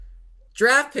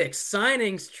Draft picks,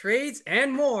 signings, trades,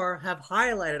 and more have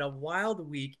highlighted a wild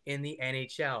week in the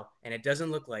NHL, and it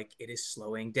doesn't look like it is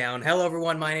slowing down. Hello,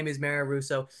 everyone. My name is Mario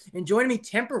Russo, and joining me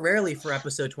temporarily for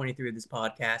episode 23 of this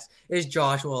podcast is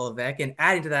Joshua Levesque, and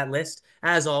adding to that list,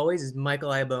 as always, is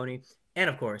Michael Iaboni and,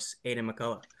 of course, Aiden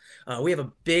McCullough. We have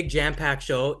a big jam-packed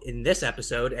show in this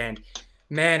episode, and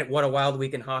man, what a wild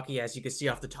week in hockey. As you can see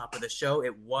off the top of the show,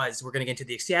 it was. We're going to get into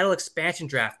the Seattle expansion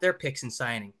draft, their picks and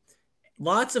signing.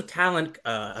 Lots of talent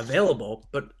available,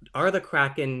 but are the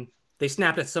Kraken, they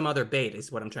snapped at some other bait,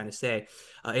 is what I'm trying to say,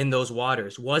 in those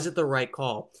waters? Was it the right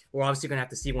call? We're obviously going to have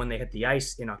to see when they hit the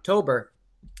ice in October,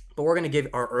 but we're going to give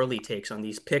our early takes on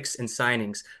these picks and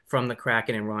signings from the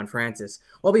Kraken and Ron Francis.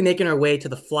 We'll be making our way to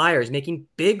the Flyers, making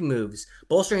big moves,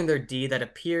 bolstering their D that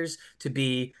appears to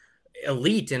be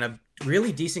elite and a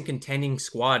really decent contending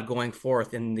squad going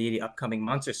forth in the upcoming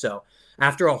months or so.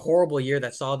 After a horrible year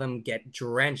that saw them get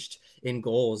drenched in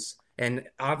goals and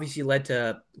obviously led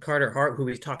to Carter Hart, who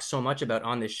we've talked so much about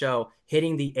on this show,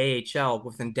 hitting the AHL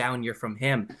with a down year from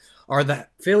him. Are the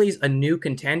Phillies a new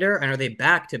contender, and are they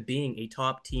back to being a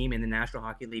top team in the National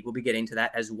Hockey League? We'll be getting to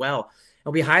that as well.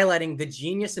 I'll be highlighting the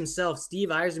genius himself, Steve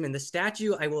Yzerman. The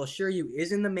statue, I will assure you,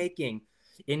 is in the making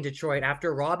in Detroit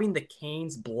after robbing the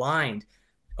Canes blind,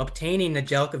 obtaining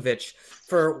Nedeljkovic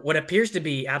for what appears to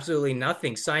be absolutely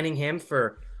nothing, signing him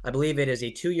for, I believe it is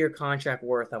a 2-year contract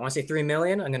worth, I want to say $3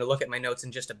 million. I'm going to look at my notes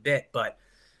in just a bit, but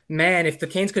man, if the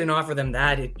Canes couldn't offer them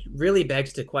that, it really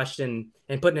begs to question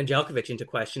and put Nedeljkovic into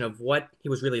question of what he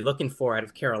was really looking for out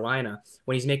of Carolina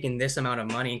when he's making this amount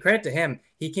of money. And credit to him,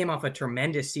 he came off a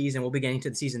tremendous season. We'll be getting to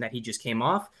the season that he just came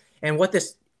off and what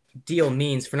this deal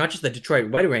means for not just the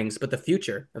Detroit Red Wings, but the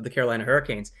future of the Carolina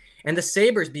Hurricanes. And the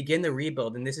Sabres begin the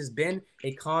rebuild, and this has been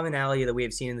a commonality that we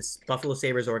have seen in the Buffalo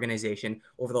Sabres organization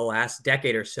over the last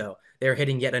decade or so. They're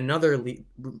hitting yet another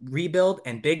rebuild,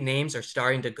 and big names are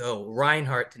starting to go.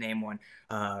 Reinhart, to name one.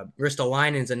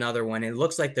 Ristolainen's another one. It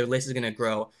looks like their list is going to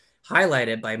grow,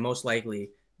 highlighted by most likely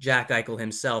Jack Eichel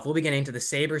himself. We'll be getting into the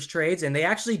Sabres trades, and they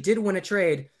actually did win a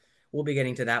trade. We'll be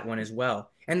getting to that one as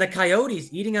well. And the Coyotes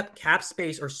eating up cap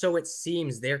space, or so it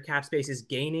seems. Their cap space is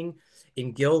gaining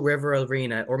in Gill River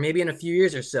Arena, or maybe in a few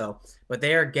years or so. But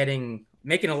they are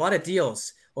making a lot of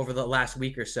deals over the last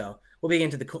week or so. We'll be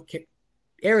into the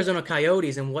Arizona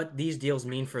Coyotes and what these deals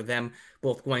mean for them,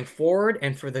 both going forward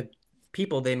and for the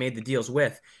people they made the deals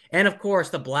with. And of course,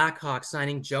 the Blackhawks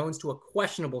signing Jones to a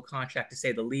questionable contract, to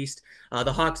say the least.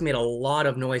 The Hawks made a lot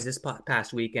of noise this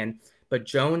past weekend, but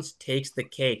Jones takes the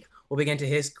cake. We'll begin to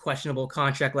his questionable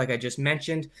contract, like I just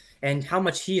mentioned, and how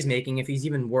much he's making, if he's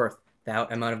even worth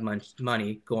that amount of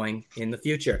money going in the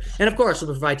future. And of course,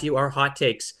 we'll provide to you our hot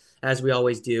takes, as we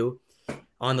always do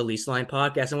on the Lease Line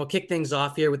podcast. And we'll kick things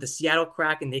off here with the Seattle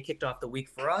Kraken. They kicked off the week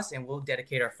for us, and we'll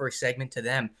dedicate our first segment to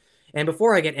them. And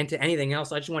before I get into anything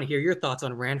else, I just want to hear your thoughts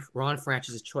on Ron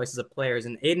Francis' choices of players.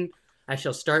 And Aiden, I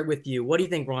shall start with you. What do you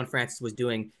think Ron Francis was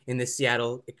doing in this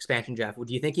Seattle expansion draft?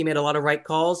 Do you think he made a lot of right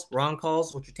calls, wrong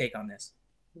calls? What's your take on this?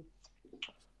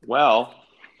 Well,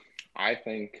 I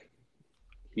think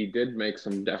he did make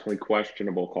some definitely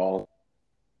questionable calls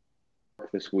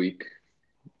this week.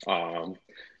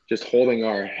 Just holding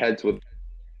our heads with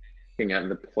looking at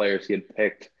the players he had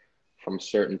picked from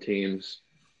certain teams.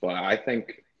 But I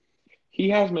think he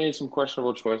has made some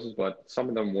questionable choices, but some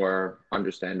of them were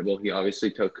understandable. He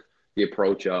obviously took the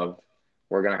approach of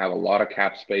we're going to have a lot of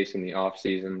cap space in the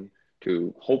offseason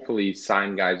to hopefully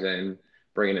sign guys in,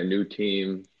 bring in a new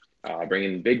team, bring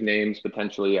in big names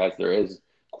potentially, as there is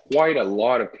quite a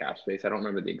lot of cap space. I don't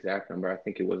remember the exact number. I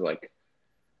think it was like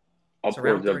It's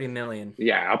around upwards of 30 million.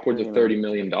 Yeah, upwards of $30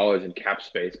 million in cap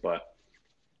space. But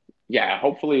yeah,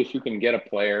 hopefully if you can get a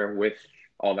player with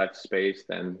all that space,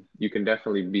 then you can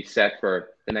definitely be set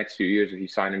for the next few years if you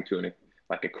sign him to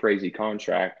a crazy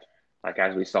contract. Like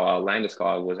as we saw,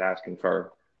 Landeskog was asking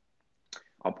for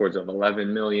upwards of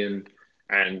 11 million.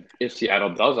 And if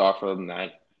Seattle does offer them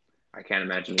that, I can't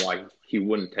imagine why he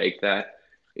wouldn't take that.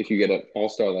 If you get an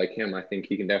all-star like him, I think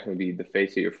he can definitely be the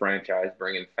face of your franchise,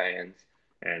 bring in fans,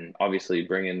 and obviously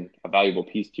bring in a valuable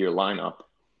piece to your lineup.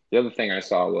 The other thing I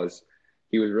saw was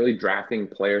he was really drafting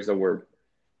players that were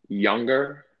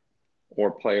younger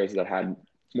or players that had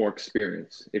more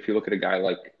experience. If you look at a guy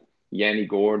like Yanni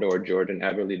Gourde or Jordan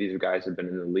Eberle, these guys have been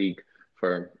in the league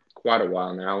for quite a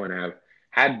while now and have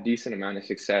had a decent amount of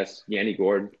success. Yanni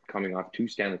Gourde coming off 2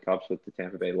 Stanley Cups with the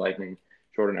Tampa Bay Lightning.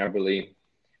 Jordan Eberle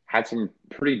had some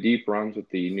pretty deep runs with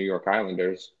the New York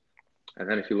Islanders. And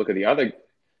then if you look at the other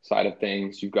side of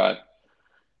things, you've got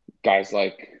guys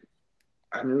like,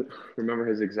 I don't remember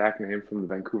his exact name from the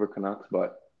Vancouver Canucks,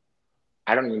 but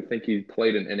I don't even think he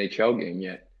played an NHL game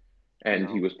yet. and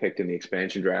he Wow. was picked in the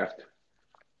expansion draft.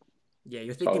 Yeah,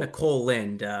 you're thinking of So Cole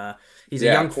Lind. He's a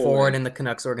yeah, young Cole forward Lind. in the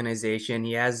Canucks organization.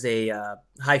 He has a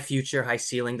high future, high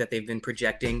ceiling that they've been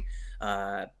projecting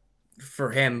uh, for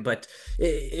him. But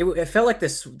it felt like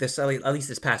this at least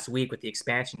this past week with the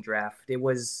expansion draft, it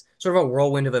was sort of a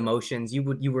whirlwind of emotions.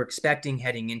 You were expecting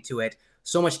heading into it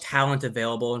so much talent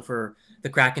available and for the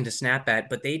Kraken to snap at,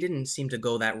 but they didn't seem to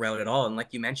go that route at all. And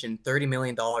like you mentioned, $30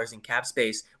 million in cap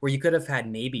space, where you could have had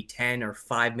maybe 10 or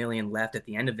 5 million left at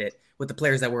the end of it with the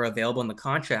players that were available and the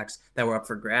contracts that were up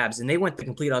for grabs. And they went the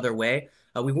complete other way.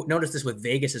 We noticed this with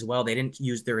Vegas as well. They didn't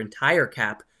use their entire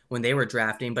cap when they were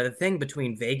drafting. But the thing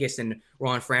between Vegas and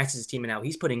Ron Francis' team and how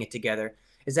he's putting it together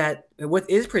is that what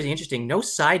is pretty interesting, no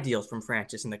side deals from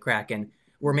Francis and the Kraken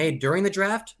were made during the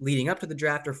draft, leading up to the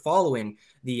draft, or following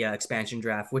the expansion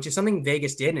draft, which is something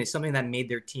Vegas did, and it's something that made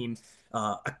their team,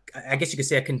 I guess you could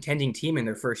say, a contending team in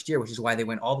their first year, which is why they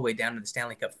went all the way down to the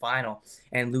Stanley Cup final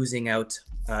and losing out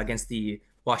against the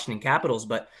Washington Capitals.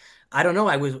 But I don't know.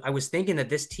 I was thinking that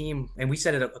this team, and we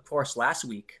said it of course last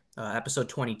week, episode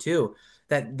 22,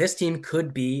 that this team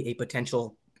could be a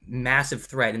potential massive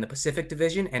threat in the Pacific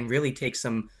Division and really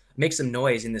make some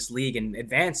noise in this league and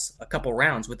advance a couple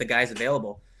rounds with the guys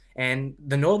available. And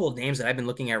the notable names that I've been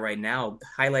looking at right now,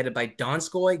 highlighted by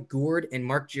Donskoy, Gourde, and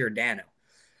Mark Giordano.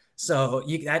 So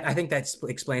I think that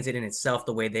explains it in itself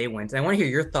the way they went. And I want to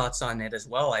hear your thoughts on it as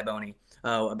well, Iboni,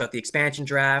 about the expansion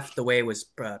draft, the way it was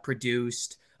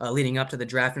produced, leading up to the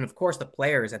draft, and of course the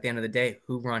players at the end of the day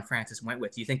who Ron Francis went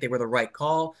with. Do you think they were the right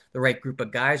call, the right group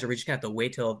of guys, or are we just gonna have to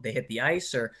wait till they hit the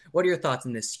ice? Or what are your thoughts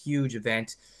on this huge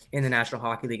event in the National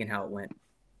Hockey League and how it went?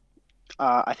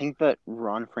 I think that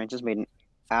Ron Francis made an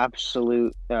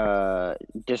absolute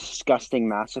disgusting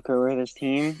massacre with his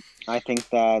team. I think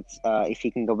that if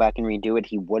he can go back and redo it,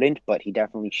 he wouldn't, but he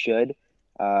definitely should.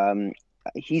 Um,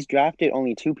 he's drafted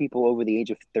only two people over the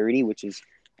age of 30, which is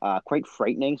quite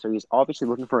frightening. So he's obviously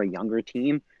looking for a younger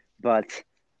team, but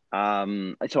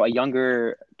so a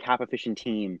younger cap efficient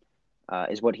team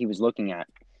is what he was looking at.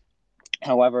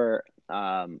 However,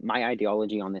 my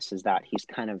ideology on this is that he's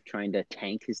kind of trying to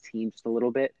tank his team just a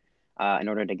little bit in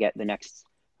order to get the next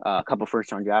couple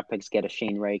first round draft picks, get a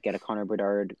Shane Wright, get a Connor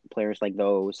Bedard, players like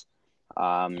those,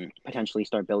 potentially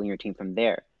start building your team from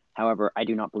there. However, I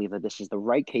do not believe that this is the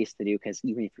right case to do because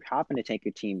even if you happen to take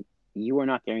your team, you are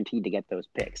not guaranteed to get those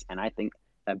picks. And I think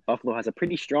that Buffalo has a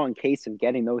pretty strong case of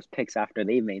getting those picks after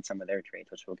they've made some of their trades,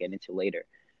 which we'll get into later.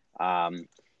 Um,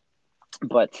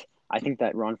 but I think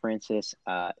that Ron Francis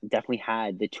definitely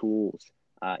had the tools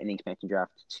in the expansion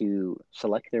draft to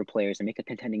select their players and make a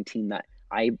contending team that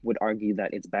I would argue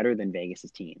that it's better than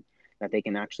Vegas's team, that they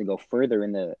can actually go further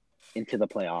into the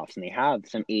playoffs, and they have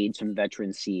some age, some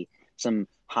veterancy, some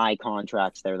high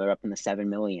contracts there. They're up in the 7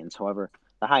 millions. However,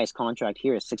 the highest contract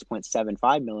here is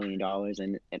 $6.75 million,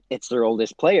 and it's their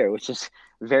oldest player, which is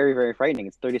very, very frightening.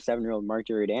 It's 37-year-old Mark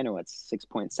Giordano at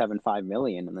 6.75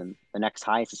 million, and then the next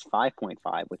highest is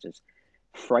 5.5, which is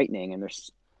frightening. And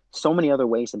there's so many other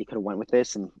ways that he could have went with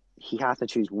this, and he has to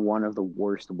choose one of the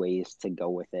worst ways to go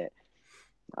with it.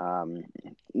 Um,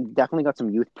 Definitely got some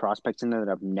youth prospects in there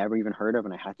that I've never even heard of,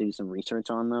 and I had to do some research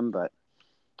on them, but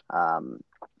um,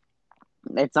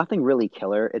 it's nothing really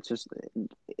killer. It's just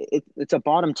it's a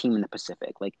bottom team in the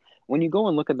Pacific. Like when you go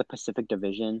and look at the Pacific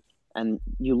Division and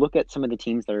you look at some of the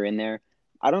teams that are in there,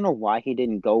 I don't know why he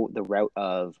didn't go the route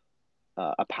of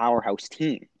a powerhouse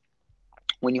team.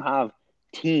 When you have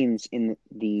teams in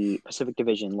the Pacific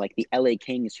Division like the LA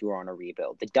Kings who are on a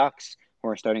rebuild, the Ducks who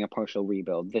are starting a partial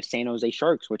rebuild, the San Jose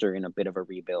Sharks which are in a bit of a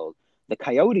rebuild, the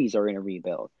Coyotes are in a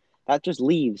rebuild. That just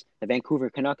leaves the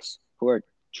Vancouver Canucks who are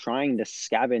trying to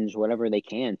scavenge whatever they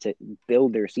can to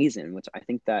build their season, which I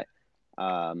think that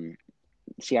um,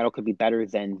 Seattle could be better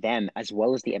than them, as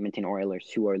well as the Edmonton Oilers,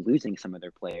 who are losing some of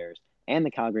their players, and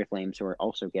the Calgary Flames, who are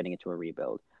also getting into a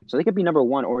rebuild. So they could be number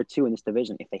one or two in this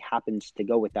division if they happen to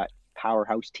go with that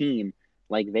powerhouse team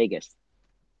like Vegas.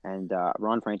 And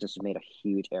Ron Francis has made a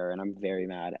huge error, and I'm very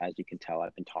mad. As you can tell,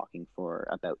 I've been talking for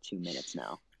about 2 minutes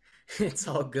now. It's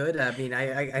all good. I mean,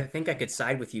 I think I could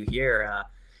side with you here.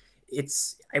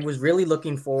 I was really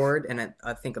looking forward, and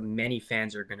I think many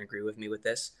fans are going to agree with me with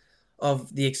this,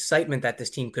 of the excitement that this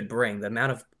team could bring, the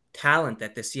amount of talent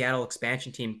that the Seattle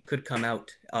expansion team could come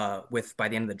out with by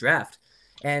the end of the draft.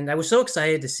 And I was so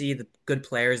excited to see the good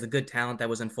players, the good talent that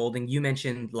was unfolding. You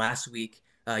mentioned last week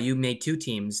you made two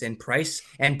teams, and Price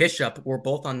and Bishop were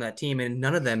both on that team, and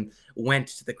none of them went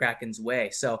to the Kraken's way.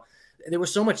 So there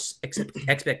was so much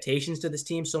expectations to this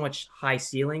team, so much high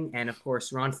ceiling, and of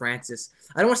course Ron Francis.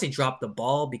 I don't want to say drop the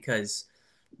ball because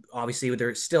obviously,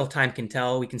 there's still time can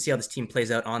tell. We can see how this team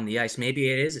plays out on the ice. Maybe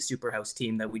it is a superhouse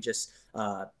team that we just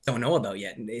don't know about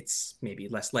yet. And it's maybe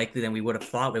less likely than we would have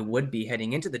thought it would be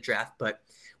heading into the draft. But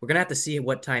we're going to have to see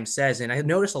what time says. And I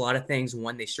noticed a lot of things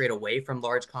when they strayed away from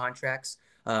large contracts.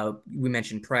 We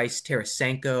mentioned Price,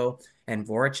 Tarasenko, and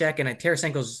Voracek. And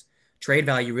Tarasenko's trade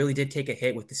value really did take a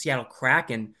hit with the Seattle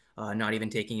Kraken not even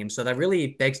taking him. So that really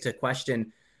begs to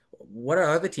question, what are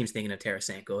other teams thinking of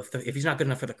Tarasenko? If he's not good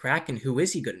enough for the Kraken, who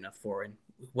is he good enough for? And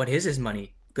what is his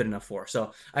money good enough for?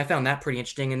 So I found that pretty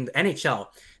interesting. And the NHL,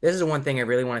 this is the one thing I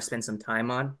really want to spend some time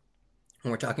on.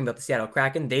 When we're talking about the Seattle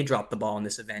Kraken, they dropped the ball in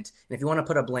this event. And if you want to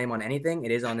put a blame on anything,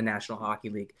 it is on the National Hockey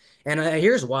League. And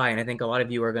here's why, and I think a lot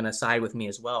of you are going to side with me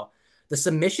as well. The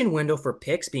submission window for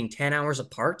picks being 10 hours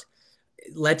apart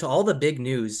led to all the big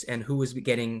news and who was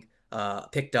getting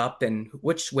picked up and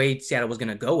which way Seattle was going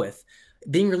to go with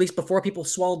being released before people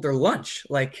swallowed their lunch.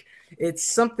 Like, it's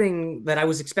something that I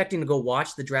was expecting to go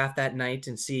watch the draft that night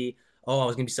and see, I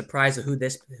was going to be surprised at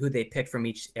who they picked from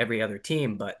every other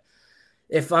team. But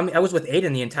I was with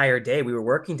Aiden the entire day, we were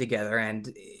working together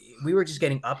and we were just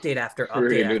getting update after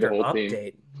update after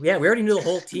update. Yeah, we already knew the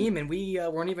whole team and we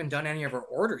weren't even done any of our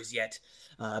orders yet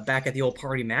back at the old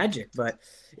Party Magic. But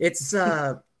it's,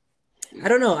 I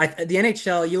don't know. The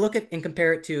NHL, you look at and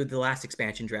compare it to the last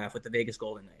expansion draft with the Vegas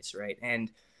Golden Knights, right?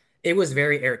 And it was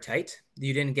very airtight.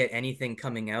 You didn't get anything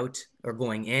coming out or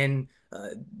going in.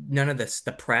 None of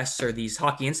the press or these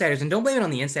hockey insiders, and don't blame it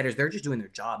on the insiders. They're just doing their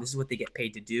job. This is what they get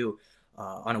paid to do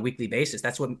on a weekly basis.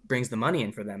 That's what brings the money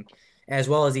in for them, as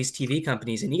well as these TV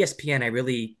companies. And ESPN, I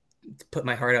really put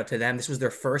my heart out to them. This was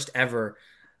their first ever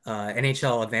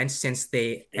NHL event since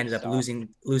they ended up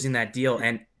losing that deal.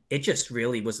 And it just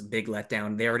really was a big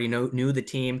letdown. They already knew the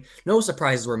team. No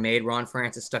surprises were made. Ron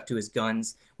Francis stuck to his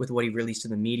guns with what he released to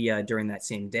the media during that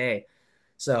same day.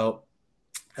 So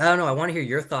I don't know. I want to hear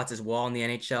your thoughts as well on the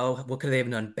NHL. What could they have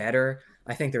done better?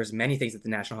 I think there's many things that the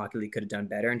National Hockey League could have done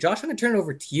better. And Josh, I'm going to turn it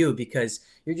over to you because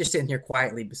you're just sitting here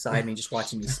quietly beside me, just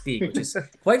watching me speak, which is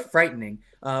quite frightening.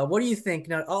 What do you think?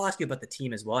 Now, I'll ask you about the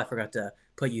team as well. I forgot to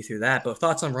put you through that. But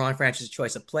thoughts on Ron Francis'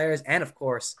 choice of players, and of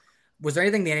course, was there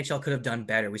anything the NHL could have done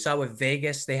better? We saw with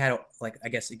Vegas, they had, I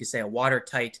guess you could say, a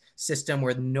watertight system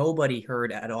where nobody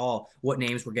heard at all what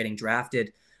names were getting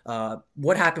drafted.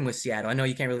 What happened with Seattle? I know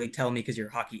you can't really tell me because you're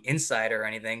a hockey insider or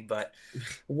anything, but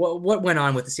what went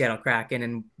on with the Seattle Kraken,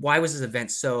 and why was this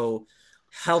event so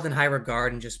held in high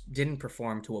regard and just didn't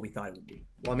perform to what we thought it would be?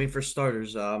 Well, I mean, for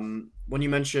starters, when you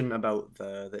mention about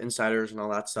the insiders and all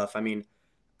that stuff, I mean,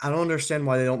 I don't understand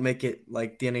why they don't make it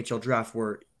like the NHL draft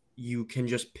where you can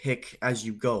just pick as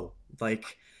you go.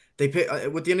 Like, they pick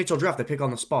with the NHL draft, they pick on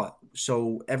the spot.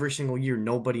 So every single year,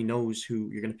 nobody knows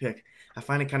who you're going to pick. I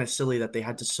find it kind of silly that they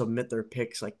had to submit their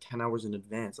picks like 10 hours in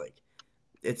advance. Like,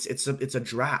 it's a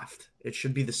draft. It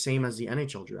should be the same as the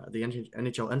NHL draft, the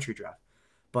NHL entry draft.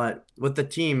 But with the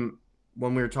team,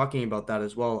 when we were talking about that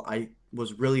as well, I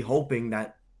was really hoping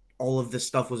that all of this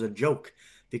stuff was a joke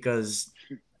because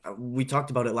we talked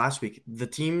about it last week. The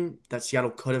team that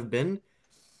Seattle could have been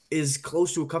is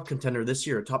close to a cup contender this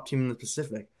year, a top team in the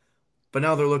Pacific. But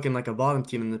now they're looking like a bottom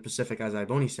team in the Pacific, as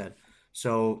Iboni said.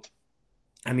 So,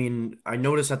 I mean, I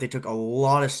noticed that they took a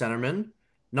lot of centermen,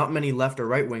 not many left or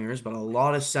right wingers, but a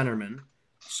lot of centermen.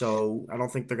 So I don't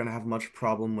think they're going to have much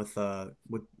problem with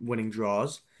winning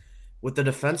draws. With the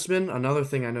defensemen, another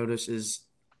thing I noticed is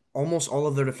almost all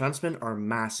of their defensemen are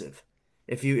massive.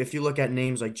 If you look at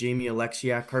names like Jamie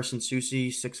Alexiak, Carson Soucy,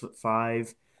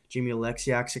 6'5", Jamie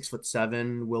Alexiak,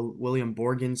 6'7", William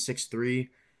Borgen, 6'3",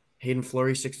 Hayden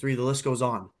Fleury, 6'3", the list goes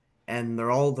on. And they're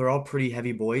all pretty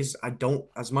heavy boys. I don't,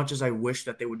 as much as I wish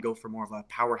that they would go for more of a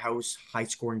powerhouse,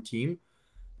 high-scoring team,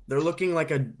 they're looking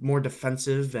like a more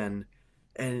defensive and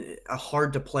a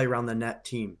hard to play around the net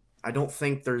team. I don't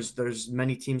think there's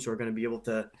many teams who are going to be able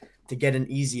to get an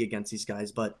easy against these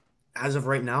guys, but as of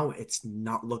right now, it's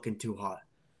not looking too hot.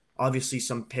 Obviously,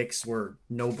 some picks were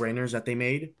no-brainers that they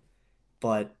made,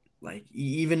 but like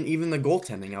even the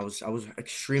goaltending, I was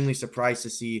extremely surprised to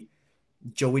see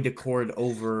Joey Decord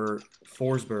over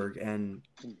Forsberg and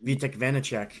Vitek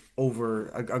Vanacek over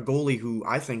a goalie who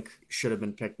I think should have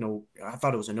been picked. No, I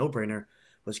thought it was a no-brainer,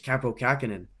 was Capo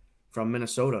Kakinen from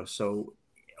Minnesota. So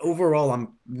overall,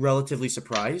 I'm relatively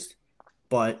surprised,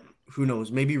 but who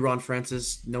knows? Maybe Ron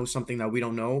Francis knows something that we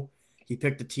don't know. He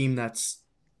picked a team that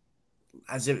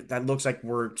looks like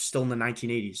we're still in the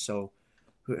 1980s. So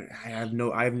I have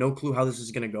no clue how this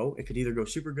is going to go. It could either go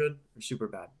super good or super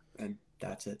bad, and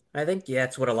that's it. I think, yeah,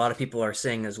 it's what a lot of people are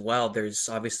saying as well. There's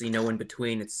obviously no in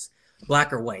between. It's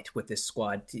black or white with this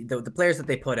squad. The players that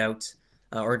they put out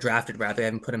or drafted, rather, they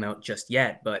haven't put them out just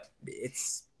yet, but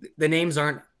the names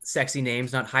aren't sexy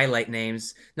names, not highlight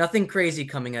names. Nothing crazy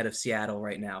coming out of Seattle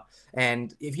right now.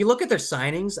 And if you look at their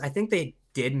signings, I think they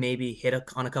did maybe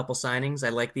on a couple signings. I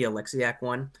like the Alexiak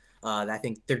one. I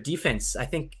think their defense,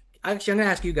 actually, I'm going to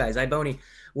ask you guys, Iboni,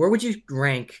 where would you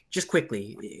rank, just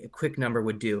quickly, a quick number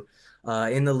would do,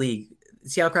 in the league?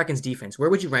 Seattle Kraken's defense,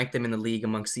 where would you rank them in the league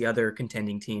amongst the other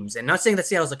contending teams? And not saying that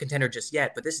Seattle's a contender just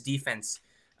yet, but this defense,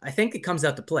 I think it comes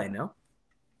out to play, no?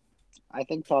 I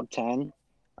think top 10.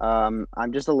 I'm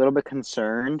just a little bit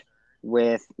concerned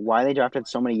with why they drafted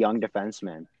so many young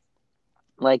defensemen.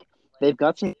 Like, they've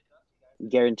got some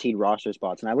guaranteed roster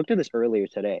spots, and I looked at this earlier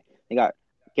today. They got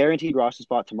guaranteed roster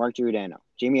spot to Mark Giordano,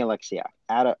 Jamie Alexiak,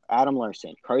 Adam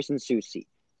Larson, Carson Soucy,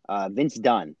 Vince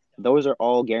Dunn. Those are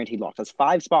all guaranteed locks. That's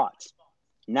 5 spots.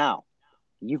 Now,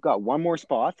 you've got one more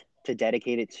spot to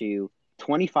dedicate it to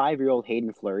 25-year-old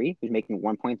Hayden Fleury, who's making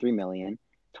 $1.3 million,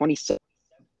 27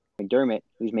 McDermott,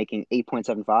 who's making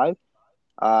 8.75,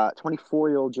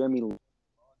 24-year-old Jeremy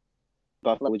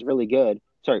Buffalo was really good.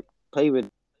 Sorry, played with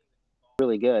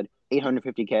really good,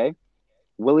 $850K.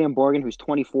 William Borgen, who's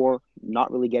 24,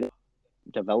 not really getting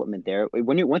development there.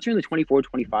 Once you're in the 24,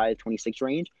 25, 26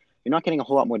 range, you're not getting a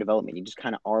whole lot more development. You just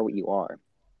kind of are what you are.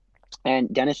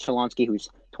 And Dennis Chalonsky, who's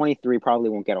 23, probably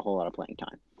won't get a whole lot of playing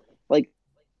time. Like,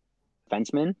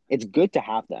 defensemen, it's good to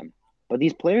have them, but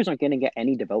these players aren't going to get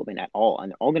any development at all,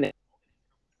 and they're all going to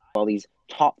all these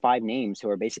top 5 names who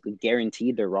are basically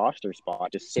guaranteed their roster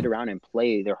spot just sit around and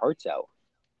play their hearts out.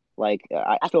 Like,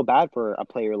 I feel bad for a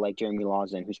player like Jeremy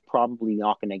Lawson, who's probably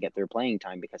not going to get their playing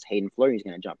time because Hayden Fleury is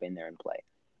going to jump in there and play.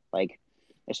 Like,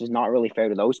 it's just not really fair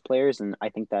to those players, and I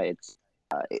think that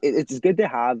it's good to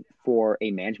have for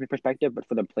a management perspective, but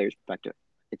for the players' perspective,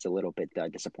 it's a little bit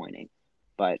disappointing.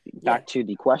 But back to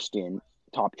the question,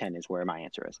 top 10 is where my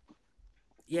answer is.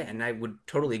 Yeah, and I would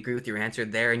totally agree with your answer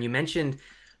there. And you mentioned,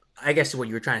 I guess what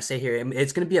you were trying to say here,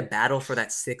 it's going to be a battle for that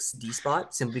 6D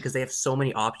spot simply because they have so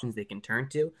many options they can turn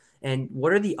to. And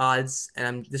what are the odds?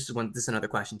 And this is another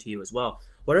question to you as well.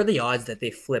 What are the odds that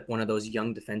they flip one of those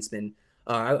young defensemen?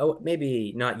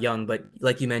 Maybe not young, but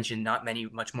like you mentioned, not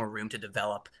much more room to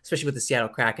develop, especially with the Seattle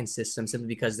Kraken system, simply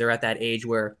because they're at that age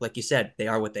where, like you said, they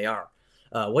are what they are.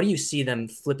 What do you see them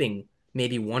flipping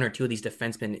maybe one or two of these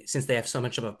defensemen since they have so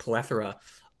much of a plethora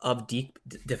of deep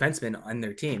defensemen on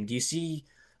their team? Do you see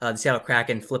the Seattle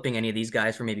Kraken flipping any of these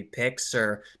guys for maybe picks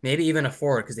or maybe even a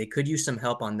forward because they could use some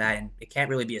help on that? And it can't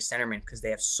really be a centerman because they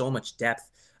have so much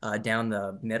depth down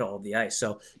the middle of the ice.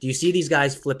 So do you see these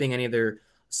guys flipping any of their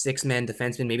 6-man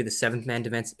defenseman, maybe the 7th-man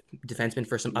defenseman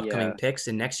for some upcoming picks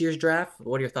in next year's draft?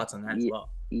 What are your thoughts on that as well?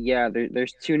 Yeah,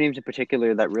 there's 2 names in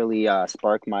particular that really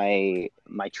spark my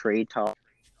trade talks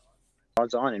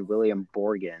on, and William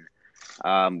Borgen.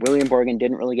 William Borgen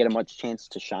didn't really get a much chance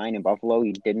to shine in Buffalo.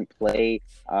 He didn't play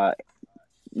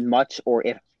much or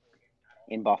if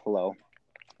in Buffalo.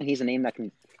 And he's a name that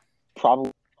can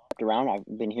probably around.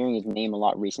 I've been hearing his name a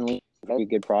lot recently. Very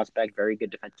good prospect, very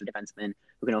good defenseman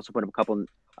who can also put up a couple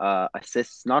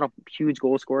assists. Not a huge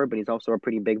goal scorer, but he's also a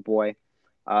pretty big boy.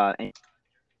 And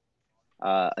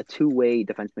a 2-way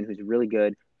defenseman who's really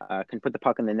good, can put the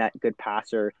puck in the net, good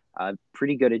passer,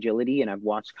 pretty good agility, and I've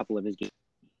watched a couple of his games.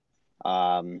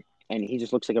 And he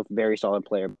just looks like a very solid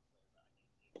player.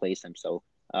 Plays him, so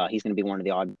he's going to be one of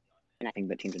the odd. And I think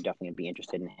the teams are definitely going to be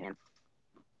interested in him.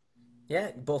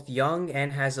 Yeah, both young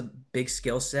and has a big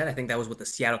skill set. I think that was what the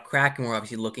Seattle Kraken were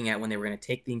obviously looking at when they were going to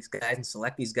take these guys and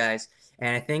select these guys.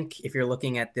 And I think if you're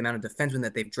looking at the amount of defensemen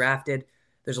that they've drafted,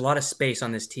 there's a lot of space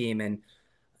on this team, and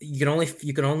you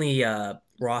can only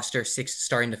roster 6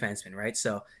 starting defensemen, right?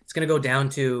 So it's going to go down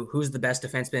to who's the best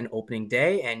defenseman opening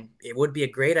day, and it would be a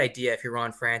great idea if you're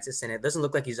Ron Francis, and it doesn't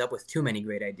look like he's up with too many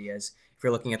great ideas if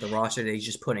you're looking at the roster that he's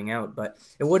just putting out, but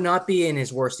it would not be in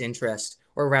his worst interest,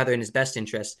 or rather in his best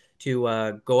interest,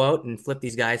 to go out and flip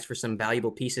these guys for some valuable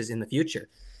pieces in the future.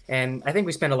 And I think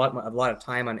we spent a lot of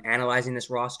time on analyzing this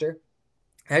roster.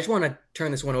 I just want to turn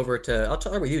this one over to, I'll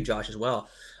start with you, Josh, as well.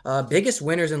 Biggest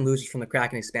winners and losers from the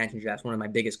Kraken expansion draft, one of my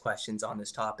biggest questions on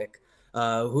this topic.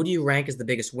 Who do you rank as the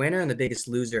biggest winner and the biggest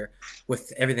loser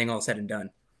with everything all said and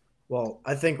done? Well,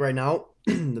 I think right now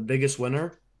the biggest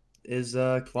winner is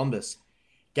Columbus.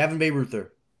 Gavin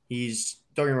Bayreuther.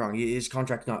 Don't get me wrong, his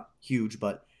contract's not huge,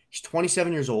 but he's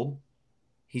 27 years old.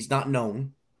 He's not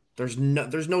known. There's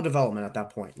no development at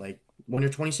that point. Like, when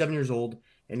you're 27 years old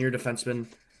and you're a defenseman,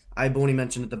 Iboni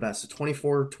mentioned it the best. The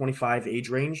 24, 25 age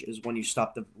range is when you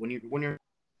stop when you're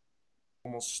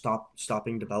almost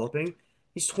stopping developing.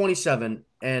 He's 27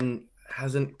 and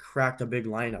hasn't cracked a big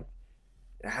lineup.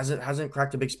 Hasn't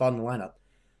cracked a big spot in the lineup.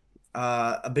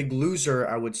 A big loser,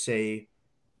 I would say,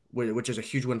 which is a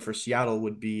huge win for Seattle,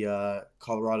 would be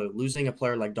Colorado losing a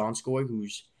player like Donskoy,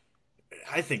 who's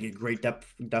I think a great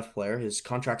depth player. His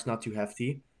contract's not too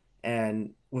hefty,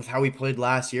 and with how he played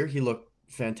last year, he looked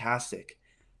fantastic.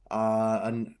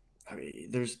 And I mean,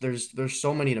 there's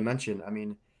so many to mention. I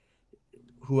mean,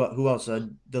 who else?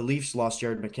 The Leafs lost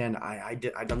Jared McCann.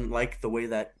 I don't like the way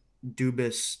that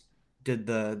Dubas did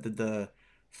the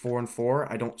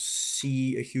 4-4. I don't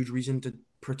see a huge reason to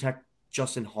protect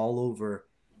Justin Hall over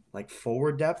like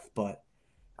forward depth, but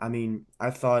I mean, I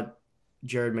thought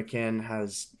Jared McCann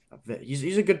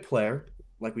he's a good player,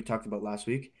 like we talked about last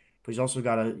week, but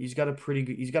he's got a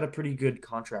pretty good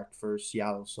contract for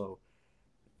Seattle. So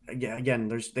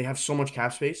again, they have so much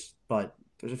cap space, but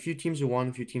there's a few teams who won,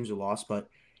 a few teams who lost, but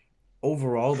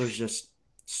overall, there's just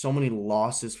so many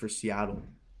losses for Seattle,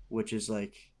 which is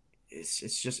like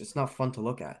it's not fun to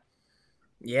look at.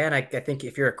 Yeah, and I think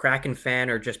if you're a Kraken fan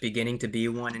or just beginning to be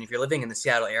one, and if you're living in the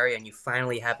Seattle area and you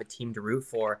finally have a team to root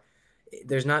for,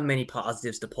 there's not many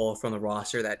positives to pull from the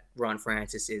roster that Ron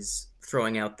Francis is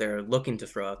looking to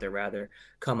throw out there rather,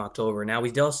 come October. Now we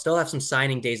still have some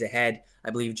signing days ahead.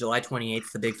 I believe July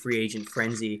 28th, the big free agent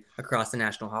frenzy across the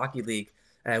National Hockey League.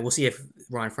 We'll see if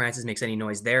Ron Francis makes any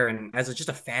noise there. And as just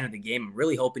a fan of the game, I'm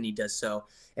really hoping he does so.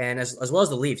 And as well as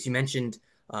the Leafs, you mentioned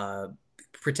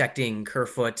protecting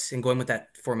Kerfoot and going with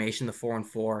that formation, the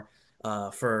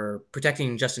 4-4, for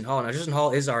protecting Justin Hall. Now, Justin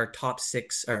Hall is our top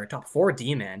 4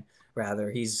 D man, rather.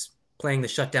 He's playing the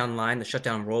shutdown line, the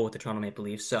shutdown role with the Toronto Maple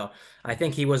Leafs. So I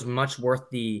think he was much worth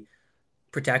the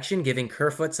protection, giving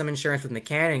Kerfoot some insurance with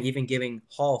McCann and even giving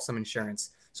Hall some insurance.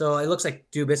 So it looks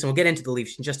like Dubas, and we'll get into the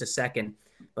Leafs in just a second.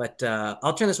 But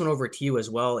I'll turn this one over to you as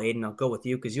well, Aiden. I'll go with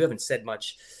you because you haven't said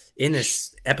much in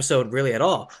this episode really at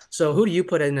all. So who do you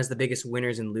put in as the biggest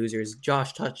winners and losers?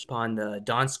 Josh touched upon the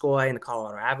Donskoy and the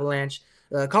Colorado Avalanche.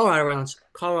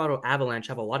 Colorado Avalanche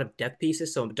have a lot of depth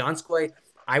pieces. So Donskoy,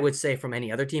 I would say from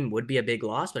any other team would be a big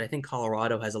loss, but I think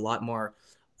Colorado has a lot more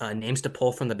names to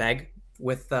pull from the bag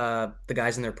with the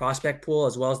guys in their prospect pool,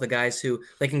 as well as the guys who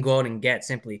they can go out and get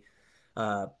simply.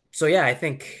 So yeah, I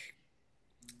think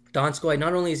Donskoy,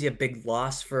 not only is he a big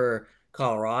loss for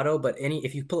Colorado, but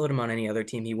if you put him on any other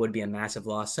team, he would be a massive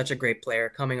loss. Such a great player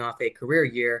coming off a career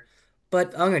year.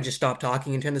 But I'm going to just stop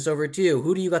talking and turn this over to you.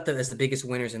 Who do you got as the biggest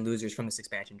winners and losers from this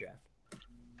expansion draft?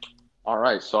 All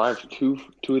right, so I have two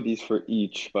of these for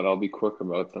each, but I'll be quick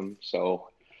about them. So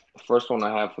the first one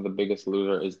I have for the biggest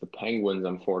loser is the Penguins,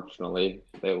 unfortunately.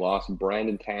 They lost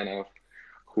Brandon Tanev,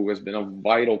 who has been a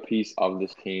vital piece of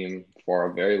this team for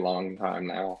a very long time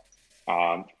now.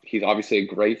 He's obviously a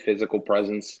great physical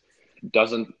presence,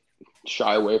 doesn't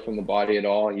shy away from the body at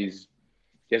all. He's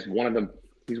one of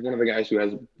the guys who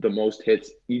has the most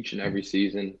hits each and every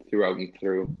season throughout and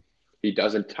through. He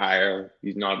doesn't tire.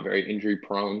 He's not very injury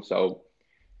prone.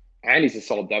 And he's a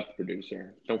solid depth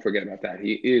producer. Don't forget about that.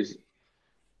 He is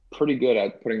pretty good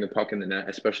at putting the puck in the net,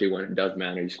 especially when it does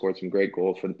matter. He scored some great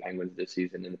goals for the Penguins this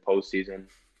season in the postseason.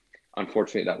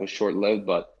 Unfortunately, that was short-lived,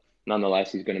 but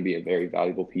nonetheless, he's going to be a very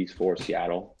valuable piece for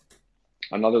Seattle.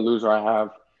 Another loser I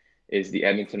have is the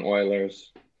Edmonton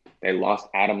Oilers. They lost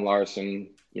Adam Larson,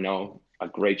 a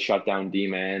great shutdown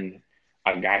D-man,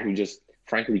 a guy who just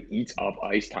frankly eats up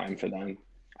ice time for them.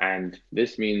 And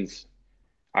this means,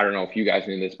 I don't know if you guys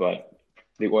knew this, but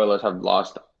the Oilers have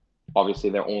lost, obviously,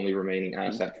 their only remaining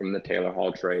asset from the Taylor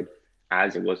Hall trade,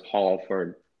 as it was Hall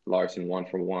for Larson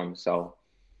 1-for-1. So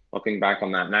looking back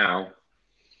on that now,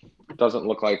 it doesn't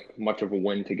look like much of a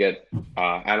win to get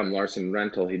Adam Larson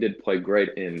rental. He did play great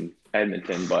in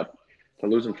Edmonton, but to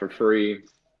lose him for free,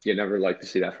 you never like to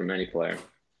see that from any player.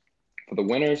 For the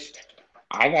winners,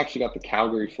 I've actually got the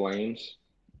Calgary Flames.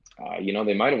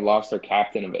 They might have lost their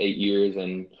captain of 8 years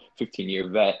and 15-year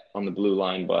vet on the blue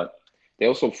line, but they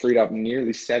also freed up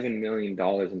nearly $7 million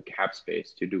in cap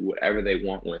space to do whatever they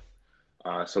want with.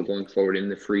 So going forward in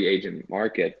the free agent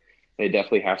market, they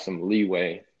definitely have some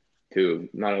leeway to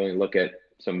not only look at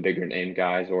some bigger name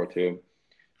guys or to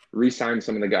re-sign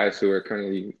some of the guys who are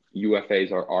currently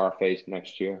UFAs or RFAs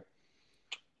next year.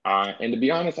 And to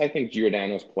be honest, I think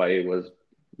Giordano's play was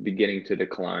beginning to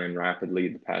decline rapidly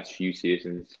the past few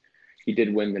seasons. He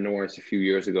did win the Norris a few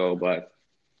years ago, but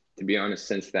to be honest,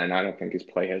 since then, I don't think his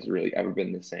play has really ever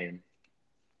been the same.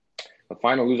 The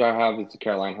final loser I have is the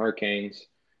Carolina Hurricanes.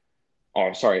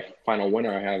 Final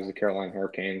winner I have is the Carolina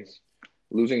Hurricanes.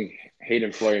 Losing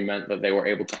Hayden Fleury meant that they were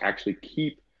able to actually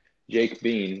keep Jake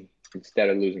Bean instead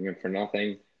of losing him for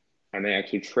nothing, and they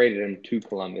actually traded him to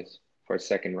Columbus for a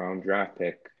second-round draft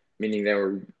pick, meaning they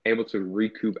were able to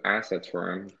recoup assets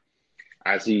for him.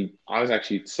 I was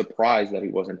actually surprised that he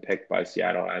wasn't picked by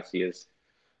Seattle, as he is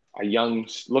a young,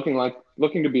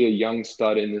 looking to be a young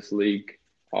stud in this league.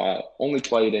 Only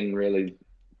played in really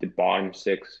the bottom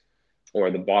six or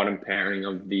the bottom pairing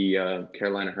of the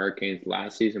Carolina Hurricanes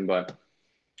last season, but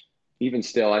even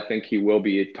still, I think he will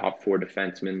be a top four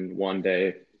defenseman one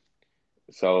day.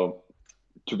 So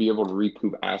to be able to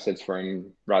recoup assets for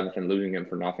him rather than losing him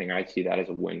for nothing, I see that as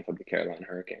a win for the Carolina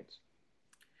Hurricanes.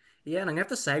 Yeah, and I'm gonna have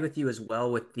to side with you as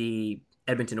well with the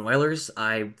Edmonton Oilers.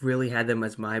 I really had them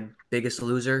as my biggest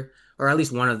loser, or at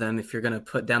least one of them. If you're gonna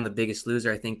put down the biggest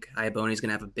loser, I think Iaboni's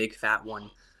gonna have a big fat one,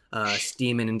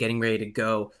 steaming and getting ready to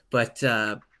go. But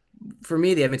for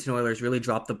me, the Edmonton Oilers really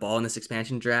dropped the ball in this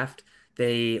expansion draft.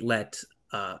 They let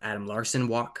Adam Larson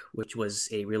walk, which was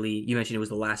a really, you mentioned it was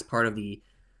the last part of the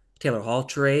Taylor Hall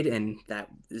trade, and that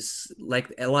is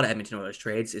like a lot of Edmonton Oilers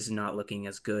trades is not looking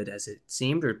as good as it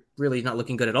seemed, or really not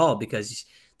looking good at all because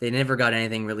they never got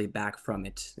anything really back from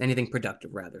it, anything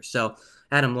productive rather. So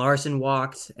Adam Larson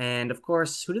walked, and of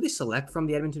course, who did they select from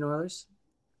the Edmonton Oilers?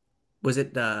 Was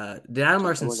it did Adam It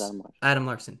Larson? was Adam Larson. Adam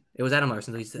Larson. It was Adam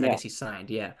Larson. I Yeah. guess he signed.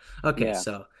 Yeah. Okay. Yeah.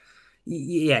 So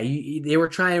yeah, they were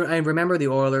trying. I remember the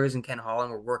Oilers and Ken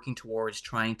Holland were working towards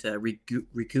trying to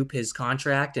recoup his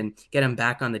contract and get him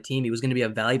back on the team. He was going to be a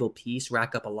valuable piece,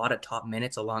 rack up a lot of top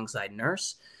minutes alongside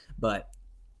Nurse, but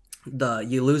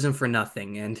you lose him for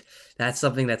nothing, and that's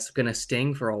something that's going to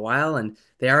sting for a while. And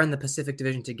they are in the Pacific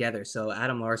Division together, so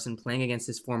Adam Larson playing against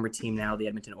his former team now, the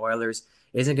Edmonton Oilers,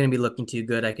 isn't going to be looking too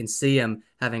good. I can see him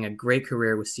having a great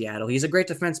career with Seattle. He's a great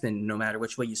defenseman, no matter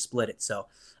which way you split it. So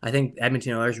I think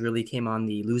Edmonton Oilers really came on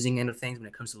the losing end of things when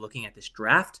it comes to looking at this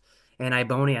draft. And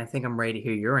Iboni, I think I'm ready to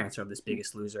hear your answer of this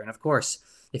biggest loser. And of course,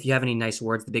 if you have any nice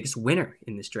words, the biggest winner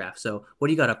in this draft. So what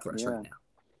do you got up for us right now?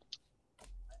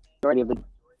 Already have the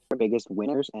biggest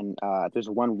winners, and there's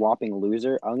one whopping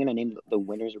loser. I'm gonna name the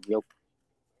winners real.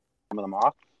 Some of them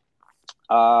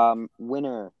off.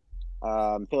 Winner,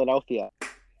 Philadelphia.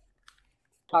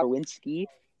 Tarwinski.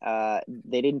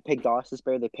 They didn't pick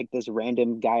Gostisbehere. They picked this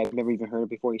random guy I've never even heard of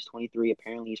before. He's 23.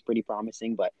 Apparently, he's pretty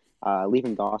promising, but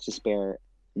leaving Gostisbehere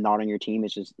not on your team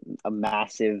is just a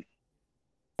massive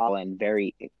and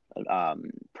very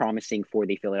promising for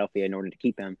the Philadelphia in order to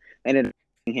keep him. They ended up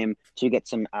him to get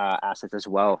some assets as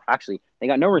well. Actually, they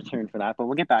got no return for that, but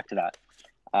we'll get back to that.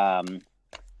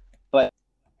 But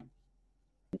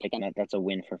again, that's a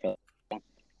win for Philadelphia.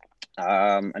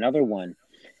 Another one.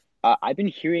 I've been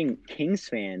hearing Kings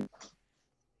fans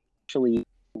actually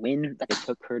win that they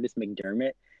took Curtis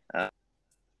McDermott,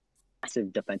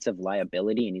 massive defensive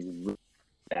liability, and he's really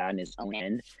bad in his own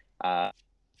end.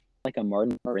 Like a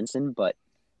Martin Brinson, but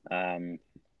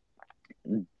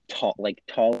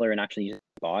taller and actually uses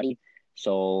his body.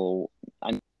 So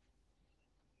I'm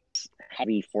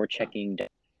heavy for checking,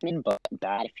 but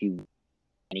bad if you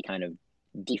any kind of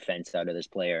defense out of this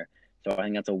player. So I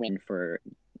think that's a win for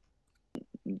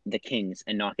the Kings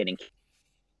and not getting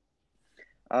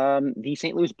the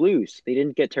St. Louis Blues. They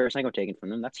didn't get Tarasenko taken from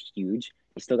them. That's huge.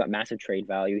 He still got massive trade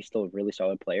value. He's still a really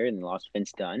solid player, and they lost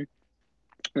Vince Dunn,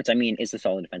 which I mean is a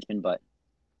solid defenseman. But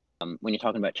when you're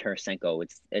talking about Tarasenko,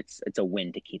 it's a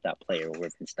win to keep that player over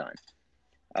Vince Dunn.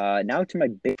 Now to my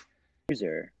big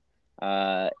loser.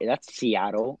 That's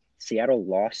Seattle. Seattle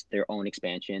lost their own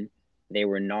expansion. They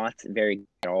were not very good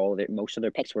at all. Most of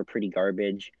their picks were pretty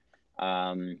garbage.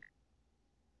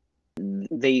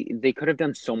 They could have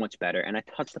done so much better, and I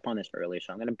touched upon this earlier,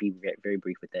 so I'm going to be very, very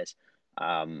brief with this.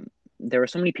 There were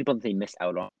so many people that they missed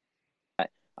out on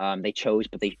that they chose,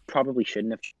 but they probably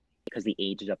shouldn't have, because the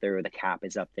age is up there or the cap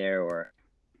is up there or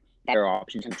better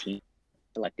options in the team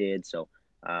selected. So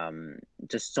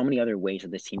just so many other ways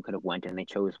that this team could have went, and they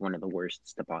chose one of the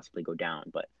worst to possibly go down.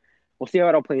 But we'll see how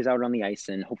it all plays out on the ice,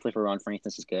 and hopefully for Ron Francis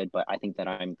this is good. But I think that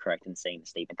I'm correct in saying the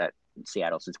statement that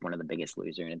Seattle's is one of the biggest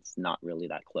loser, and it's not really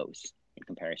that close in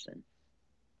comparison.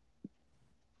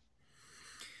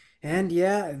 And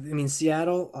yeah, I mean,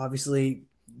 Seattle obviously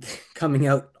coming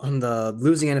out on the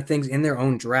losing end of things in their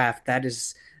own draft. That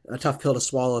is a tough pill to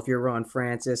swallow if you're Ron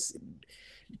Francis.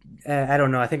 I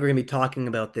don't know. I think we're going to be talking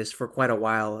about this for quite a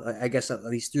while. I guess at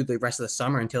least through the rest of the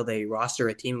summer until they roster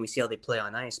a team and we see how they play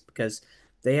on ice, because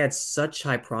they had such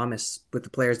high promise with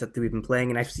the players that we've been playing.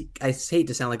 And I hate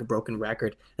to sound like a broken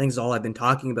record. I think it's all I've been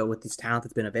talking about with this talent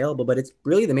that's been available, but it's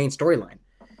really the main storyline.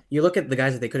 You look at the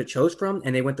guys that they could have chose from,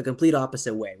 and they went the complete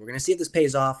opposite way. We're going to see if this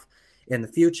pays off in the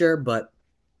future, but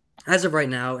as of right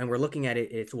now, and we're looking at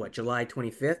it, it's what, July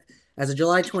 25th? As of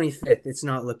July 25th, it's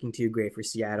not looking too great for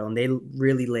Seattle, and they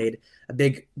really laid a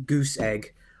big goose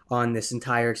egg on this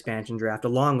entire expansion draft,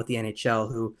 along with the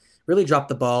NHL, who really dropped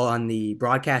the ball on the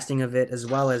broadcasting of it, as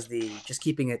well as the just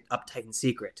keeping it uptight and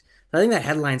secret. So I think that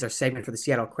headlines our segment for the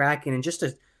Seattle Kraken, and just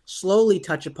to slowly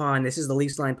touch upon. This is the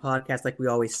Leafs Line podcast, like we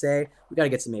always say. We got to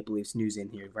get some Maple Leafs news in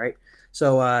here, right?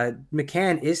 So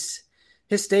McCann is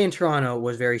his stay in Toronto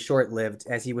was very short-lived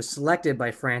as he was selected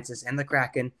by Francis and the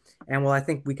Kraken. And well, I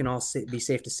think we can all be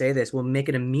safe to say this will make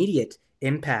an immediate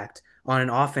impact on an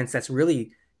offense that's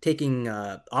really taking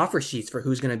offer sheets for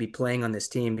who's going to be playing on this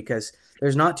team because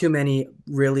there's not too many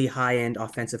really high-end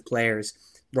offensive players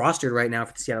rostered right now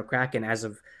for the Seattle Kraken as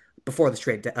of before the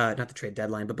trade, not the trade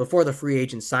deadline, but before the free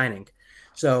agent signing.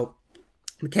 So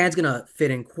McCann's going to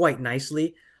fit in quite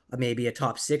nicely. Maybe a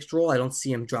top 6 role. I don't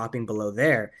see him dropping below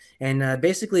there. And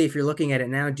basically, if you're looking at it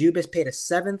now, Dubas paid a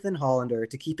 7th in Hollander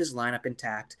to keep his lineup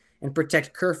intact and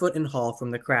protect Kerfoot and Hall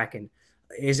from the Kraken.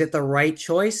 Is it the right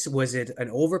choice? Was it an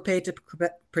overpay to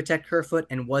protect Kerfoot?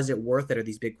 And was it worth it? Are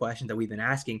these big questions that we've been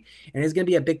asking? And it's going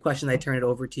to be a big question that I turn it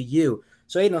over to you.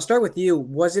 So, Aiden, I'll start with you.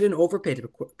 Was it an overpay to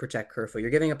protect Kerfoot? You're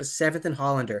giving up a 7th in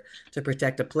Hollander to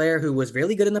protect a player who was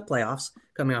really good in the playoffs,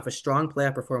 coming off a strong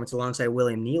playoff performance alongside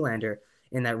William Nylander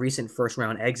in that recent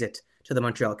first-round exit to the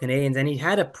Montreal Canadiens, and he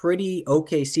had a pretty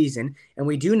okay season, and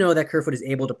we do know that Kerfoot is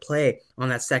able to play on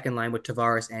that second line with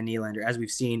Tavares and Nylander, as we've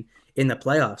seen in the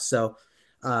playoffs. So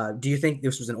do you think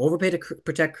this was an overpay to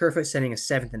protect Kerfoot, sending a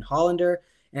 7th in Hollander?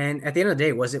 And at the end of the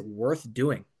day, was it worth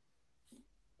doing?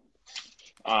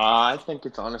 I think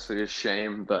it's honestly a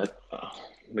shame that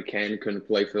McCann couldn't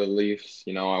play for the Leafs.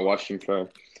 You know, I watched him for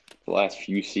the last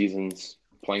few seasons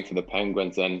playing for the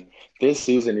Penguins, and this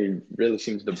season he really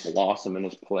seems to blossom in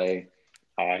his play.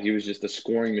 He was just a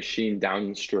scoring machine down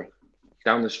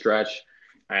the stretch,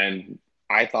 and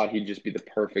I thought he'd just be the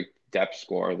perfect depth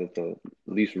scorer that the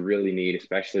Leafs really need,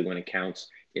 especially when it counts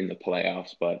in the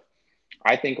playoffs. But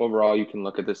I think overall you can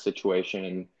look at this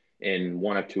situation in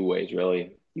one of two ways,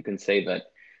 really. You can say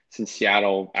that since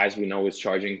Seattle, as we know, is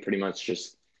charging pretty much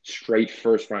just straight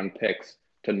first-round picks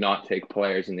to not take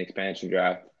players in the expansion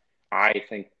draft, I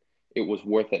think it was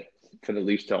worth it for the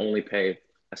Leafs to only pay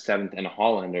a 7th and a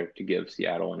Hollander to give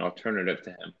Seattle an alternative to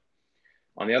him.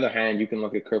 On the other hand, you can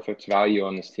look at Kerfoot's value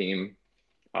on this team,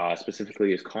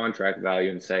 specifically his contract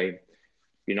value, and say,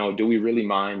 you know, do we really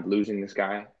mind losing this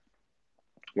guy?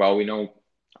 Well, we know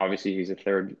obviously he's a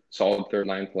solid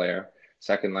third-line player,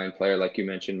 second-line player, like you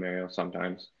mentioned, Mario,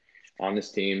 sometimes. On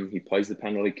this team, he plays the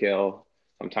penalty kill.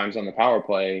 Sometimes on the power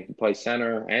play, he plays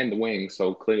center and the wing,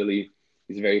 so clearly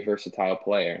he's a very versatile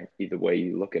player, either way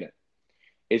you look at it.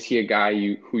 Is he a guy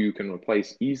who you can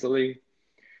replace easily?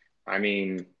 I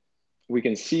mean, we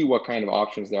can see what kind of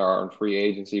options there are in free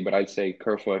agency, but I'd say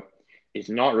Kerfoot is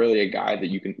not really a guy that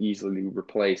you can easily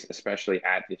replace, especially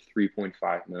at the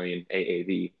 $3.5 million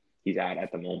AAV he's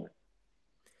at the moment.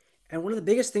 And one of the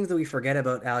biggest things that we forget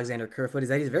about Alexander Kerfoot is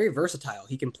that he's very versatile.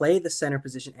 He can play the center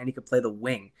position and he can play the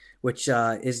wing, which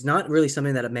is not really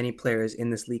something that many players in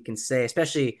this league can say,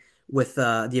 especially with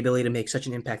the ability to make such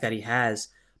an impact that he has,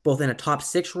 both in a top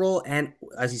 6 role and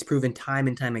as he's proven time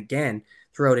and time again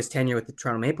throughout his tenure with the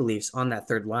Toronto Maple Leafs on that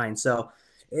third line. So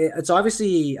it's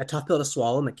obviously a tough pill to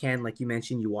swallow. McCann, like you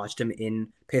mentioned, you watched him in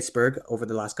Pittsburgh over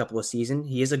the last couple of seasons.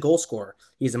 He is a goal scorer.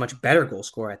 He's a much better goal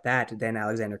scorer at that than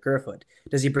Alexander Kerfoot.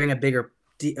 Does he bring a bigger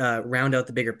round out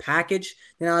the bigger package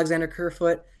than Alexander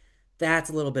Kerfoot? That's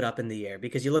a little bit up in the air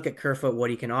because you look at Kerfoot, what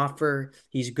he can offer.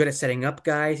 He's good at setting up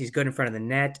guys. He's good in front of the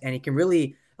net, and he can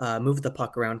really move the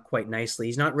puck around quite nicely.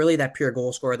 He's not really that pure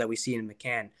goal scorer that we see in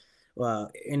McCann.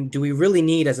 And do we really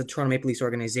need, as a Toronto Maple Leafs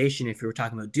organization, if we were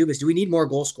talking about Dubas, do we need more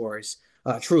goal scorers?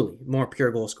 Truly, more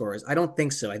pure goal scorers? I don't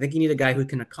think so. I think you need a guy who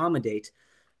can accommodate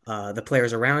the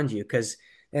players around you.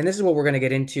 And this is what we're going to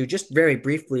get into just very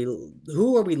briefly.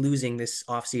 Who are we losing this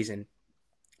offseason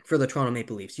for the Toronto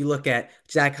Maple Leafs? You look at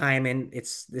Zach Hyman.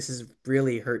 This has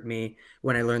really hurt me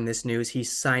when I learned this news.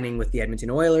 He's signing with the Edmonton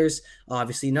Oilers.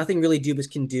 Obviously, nothing really Dubas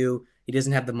can do. He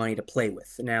doesn't have the money to play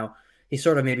with. Now, he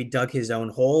sort of maybe dug his own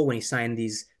hole when he signed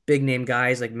these big name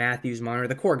guys like Matthews, Marner,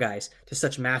 the core guys, to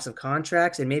such massive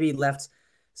contracts, and maybe left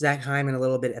Zach Hyman a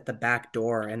little bit at the back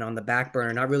door and on the back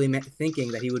burner, not really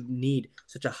thinking that he would need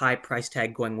such a high price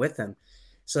tag going with him.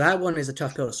 So that one is a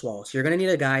tough pill to swallow. So you're going to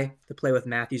need a guy to play with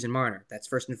Matthews and Marner. That's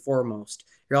first and foremost.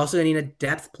 You're also going to need a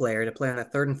depth player to play on the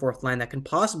third and fourth line that can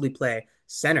possibly play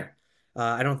center.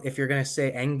 If you're going to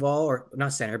say Engvall, or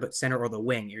not center, but center or the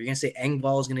wing, you're going to say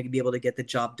Engvall is going to be able to get the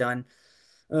job done.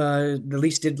 The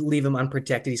Leafs did leave him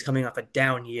unprotected. He's coming off a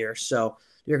down year. So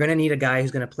you're going to need a guy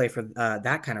who's going to play for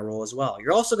that kind of role as well.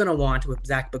 You're also going to want, with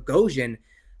Zach Bogosian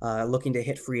looking to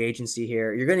hit free agency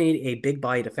here, you're going to need a big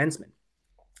body defenseman.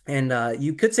 And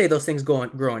you could say those things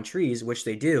grow on trees, which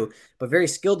they do, but very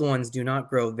skilled ones do not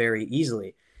grow very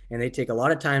easily. And they take a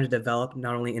lot of time to develop,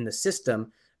 not only in the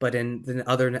system, but in the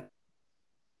other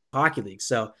hockey leagues.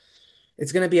 So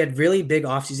It's going to be a really big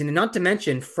offseason. And not to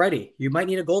mention, Freddie, you might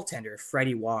need a goaltender if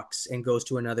Freddie walks and goes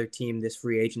to another team this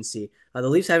free agency. The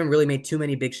Leafs haven't really made too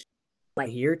many big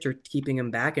here to keeping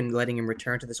him back and letting him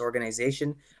return to this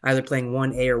organization, either playing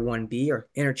 1A or 1B or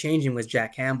interchanging with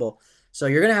Jack Campbell. So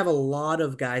you're going to have a lot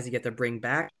of guys you get to bring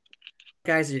back,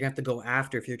 guys that you're going to have to go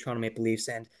after if you're Toronto Maple Leafs.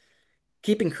 And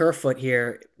keeping Kerfoot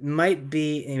here might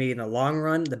be, maybe in the long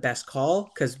run, the best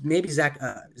call, because maybe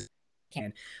Jared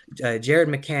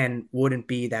McCann wouldn't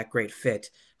be that great fit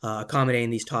accommodating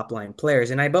these top line players.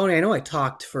 And Ibone, I know I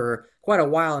talked for quite a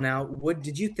while now. What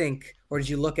did you think, or did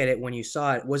you look at it when you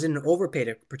saw it? Was it an overpay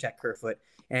to protect Kerfoot?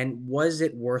 And was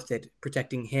it worth it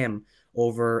protecting him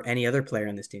over any other player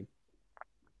on this team?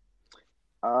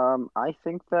 I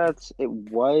think that it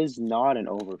was not an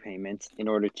overpayment in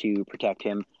order to protect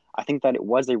him. I think that it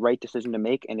was a right decision to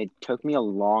make, and it took me a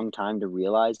long time to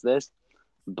realize this.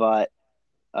 But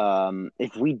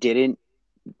if we didn't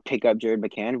pick up Jared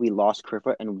McCann, we lost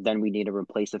Kerfoot, and then we need to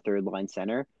replace the third line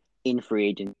center in free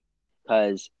agent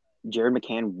because Jared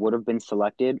McCann would have been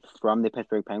selected from the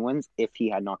Pittsburgh Penguins if he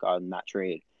had not gotten that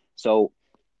trade. So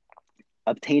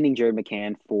obtaining Jared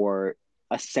McCann for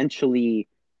essentially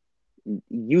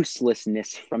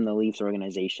uselessness from the Leafs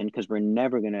organization because we're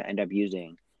never going to end up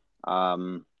using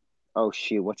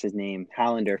what's his name?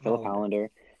 Philip Hallander.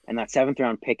 And that 7th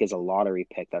round pick is a lottery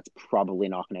pick that's probably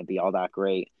not going to be all that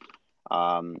great.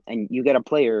 And you get a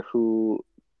player who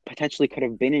potentially could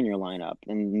have been in your lineup,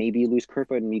 and maybe you lose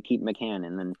Kerfoot and you keep McCann,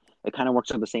 and then it kind of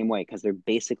works out the same way because they're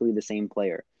basically the same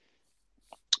player.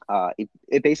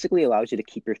 It basically allows you to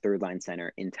keep your third line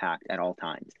center intact at all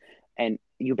times, and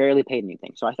you barely paid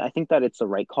anything. So I think that it's the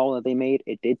right call that they made.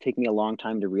 It did take me a long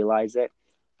time to realize it.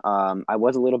 I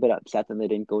was a little bit upset that they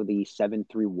didn't go the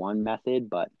 7-3-1 method,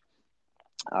 but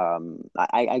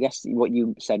I guess what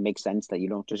you said makes sense, that you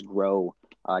don't just grow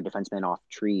defensemen off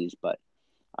trees. But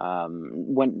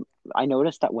when I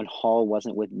noticed that when Hall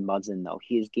wasn't with Muzzin, though,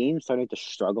 his game started to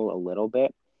struggle a little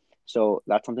bit. So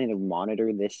that's something to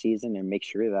monitor this season and make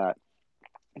sure that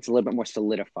it's a little bit more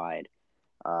solidified.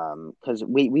 Because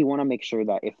we want to make sure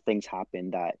that if things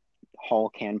happen, that Hall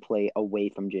can play away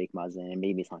from Jake Muzzin, and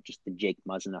maybe it's not just the Jake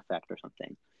Muzzin effect or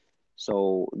something.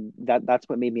 So that's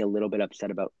what made me a little bit upset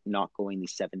about not going the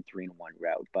 7-3-1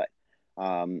 route. But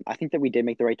I think that we did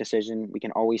make the right decision. We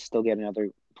can always still get another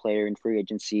player in free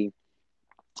agency.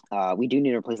 We do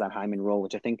need to replace that Hyman role,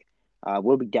 which I think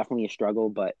will be definitely a struggle,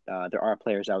 but there are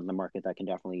players out in the market that can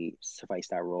definitely suffice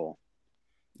that role.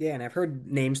 Yeah, and I've heard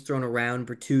names thrown around.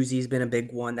 Bertuzzi's been a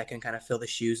big one that can kind of fill the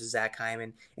shoes of Zach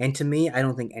Hyman. And to me, I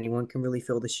don't think anyone can really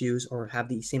fill the shoes or have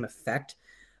the same effect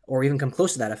or even come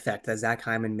close to that effect that Zach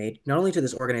Hyman made, not only to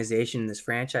this organization and this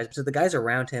franchise, but to the guys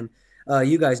around him.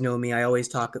 You guys know me. I always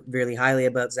talk really highly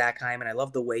about Zach Hyman. I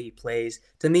love the way he plays.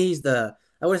 To me, he's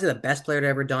I wouldn't say the best player to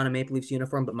ever don a Maple Leafs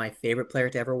uniform, but my favorite player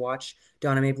to ever watch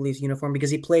don a Maple Leafs uniform because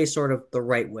he plays sort of the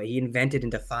right way. He invented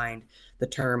and defined the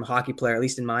term hockey player, at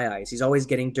least in my eyes. He's always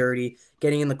getting dirty,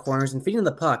 getting in the corners, and feeding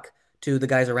the puck to the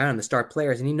guys around him, the star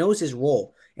players, and he knows his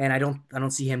role. And I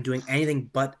don't see him doing anything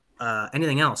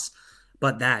else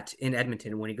but that in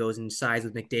Edmonton when he goes and sides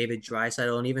with McDavid,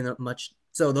 Draisaitl, and even much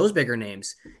so those bigger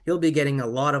names. He'll be getting a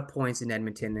lot of points in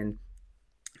Edmonton,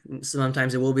 and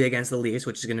sometimes it will be against the Leafs,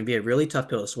 which is going to be a really tough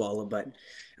pill to swallow. But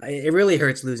it really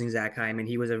hurts losing Zach Hyman.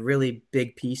 He was a really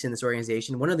big piece in this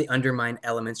organization, one of the undermined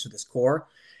elements to this core.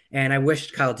 And I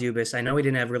wish Kyle Dubas, I know he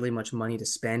didn't have really much money to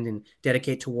spend and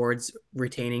dedicate towards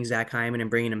retaining Zach Hyman and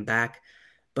bringing him back.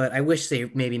 But I wish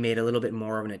they maybe made a little bit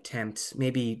more of an attempt,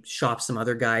 maybe shop some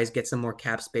other guys, get some more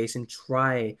cap space, and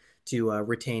try to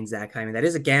retain Zach Hyman. That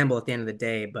is a gamble at the end of the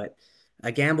day, but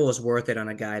a gamble is worth it on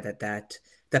a guy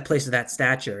that plays to that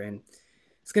stature. And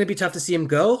it's going to be tough to see him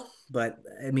go, but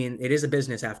I mean, it is a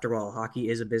business after all. Hockey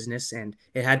is a business, and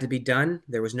it had to be done.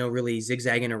 There was no really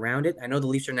zigzagging around it. I know the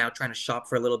Leafs are now trying to shop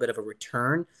for a little bit of a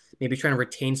return, maybe trying to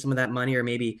retain some of that money, or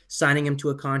maybe signing him to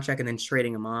a contract and then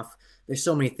trading him off. There's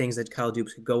so many things that Kyle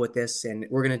Dubas could go with this, and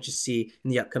we're going to just see in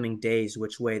the upcoming days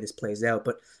which way this plays out.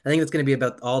 But I think it's going to be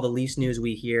about all the Leafs news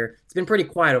we hear. It's been pretty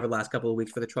quiet over the last couple of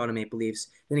weeks for the Toronto Maple Leafs.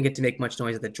 They didn't get to make much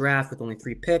noise at the draft with only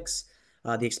 3 picks.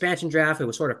 The expansion draft, it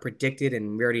was sort of predicted,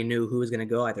 and we already knew who was going to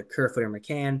go, either Kerfoot or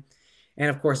McCann. And,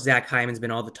 of course, Zach Hyman's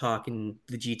been all the talk in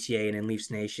the GTA and in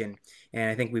Leafs Nation. And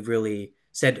I think we've really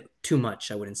said too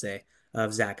much, I wouldn't say,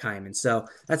 of Zach Hyman. So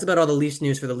that's about all the Leafs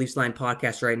news for the Leafs Line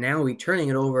podcast right now. We're turning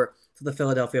it over to the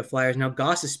Philadelphia Flyers. Now,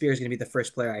 Gostisbehere is going to be the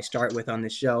first player I start with on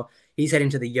this show. He's heading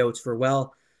to the Yotes for,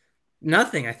 well,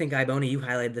 nothing. I think, Iboni, you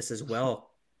highlighted this as well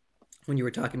when you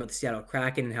were talking about the Seattle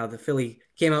Kraken and how the Philly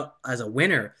came out as a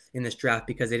winner in this draft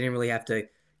because they didn't really have to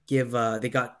give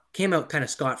came out kind of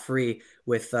scot-free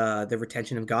with the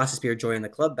retention of Gossespear joining the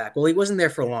club back. Well, he wasn't there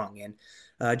for long,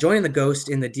 and joining the Ghost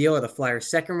in the deal are the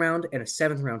Flyers' second round and a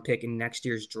seventh round pick in next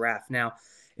year's draft. Now,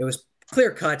 it was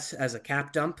clear cut as a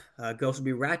cap dump. Ghost will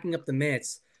be racking up the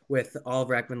minutes with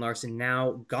Oliver Ekman-Larsson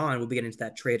now gone. We'll be getting into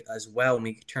that trade as well when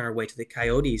we turn our way to the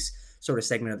Coyotes sort of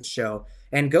segment of the show.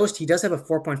 And Ghost, he does have a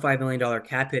 $4.5 million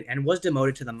cap hit and was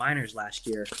demoted to the minors last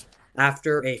year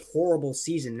after a horrible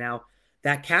season. Now,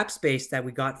 that cap space that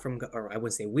we got from, or I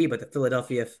wouldn't say we, but the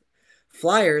Philadelphia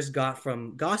Flyers got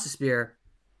from Gossespear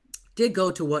did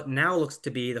go to what now looks to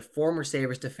be the former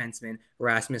Sabres defenseman,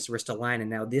 Rasmus Ristolainen.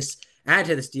 Now, this added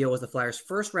to this deal was the Flyers'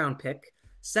 first round pick,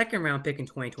 second round pick in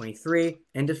 2023,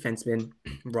 and defenseman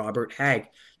Robert Hagg.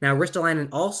 Now, Ristolainen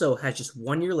also has just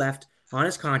 1 year left on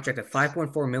his contract at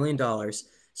 $5.4 million.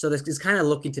 So this is kind of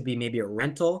looking to be maybe a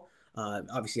rental.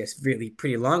 Obviously, a really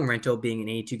pretty long rental being an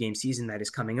 82-game season that is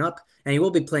coming up. And he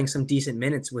will be playing some decent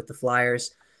minutes with the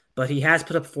Flyers. But he has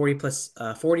put up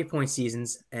 40-point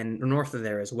seasons and north of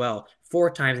there as well, 4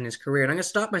 times in his career. And I'm going to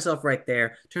stop myself right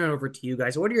there, turn it over to you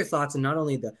guys. What are your thoughts on not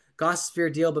only the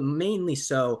Gossespear deal, but mainly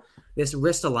so this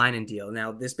Ristolainen deal?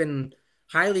 Now, this has been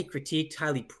highly critiqued,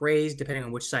 highly praised, depending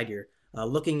on which side you're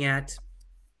looking at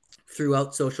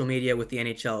throughout social media with the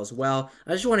NHL as well.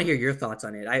 I just want to hear your thoughts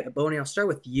on it. Boney, I'll start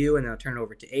with you, and then I'll turn it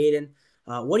over to Aiden.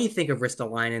 What do you think of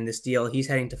Ristolainen, this deal? He's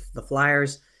heading to the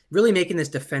Flyers, really making this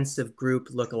defensive group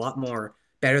look a lot more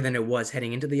better than it was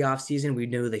heading into the offseason. We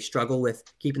knew they struggle with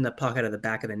keeping the puck out of the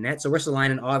back of the net. So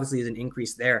Ristolainen obviously is an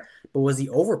increase there. But was the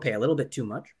overpay a little bit too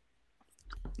much?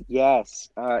 Yes,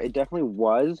 it definitely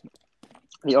was.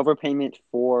 The overpayment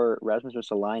for Rasmus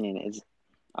Ristolainen is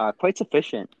quite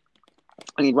sufficient.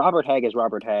 I mean, Robert Hagg is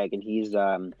Robert Hagg, and he's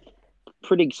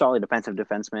pretty solid defensive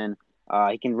defenseman.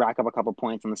 He can rack up a couple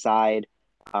points on the side.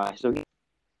 So he's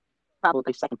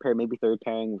probably second pair, maybe third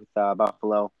pairing with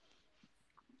Buffalo.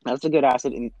 That's a good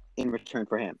asset in return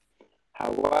for him.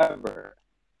 However,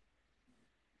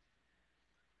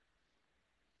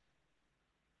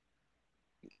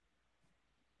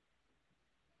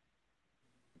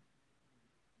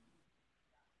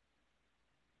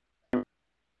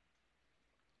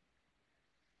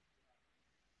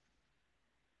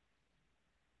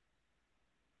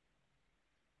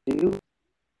 do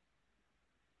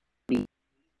be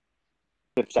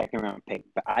a second round pick,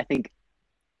 but I think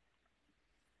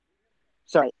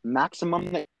maximum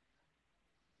that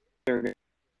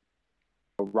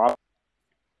Robert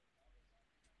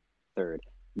third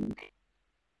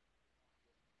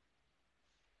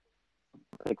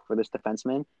pick for this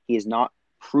defenseman. He has not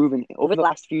proven over the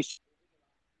last few.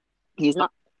 He has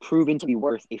not proven to be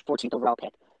worth a 14th overall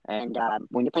pick. And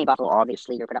when you're playing Buffalo,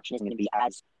 obviously your production isn't going to be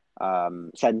as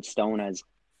set in stone as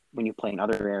when you play in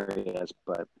other areas.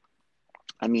 But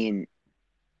I mean,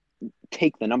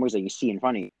 take the numbers that you see in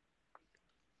front of you.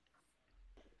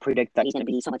 Predict that he's going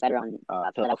to be so much better on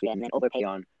Philadelphia, and then overpay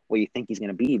on what you think he's going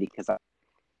to be, because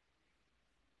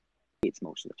it's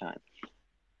most of the time.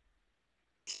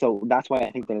 So that's why I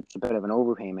think that it's a bit of an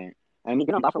overpayment. I mean,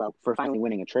 good on Buffalo for finally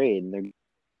winning a trade. They're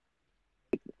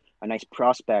a nice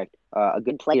prospect, a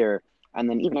good player, and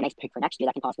then even a nice pick for next year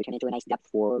that can possibly turn into a nice depth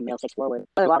for middle six forward.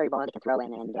 A lottery ball they can throw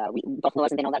in, and Buffalo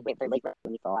hasn't been all that great for late when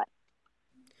we thought.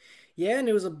 Yeah, and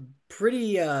it was a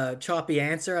pretty choppy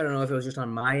answer. I don't know if it was just on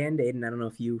my end, Aiden. I don't know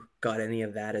if you got any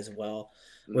of that as well.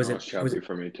 Was it choppy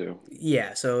for me too?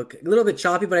 Yeah, so a little bit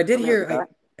choppy, but I did hear.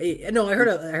 I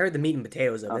heard the meat and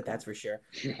potatoes of it. That's for sure.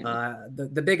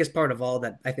 The biggest part of all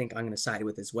that I think I'm going to side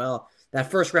with as well. That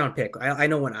first round pick. I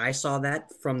know when I saw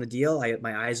that from the deal,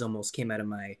 my eyes almost came out of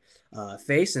my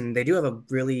face, and they do have a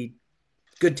really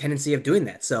good tendency of doing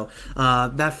that. So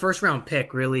that first round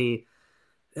pick really.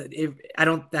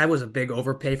 That was a big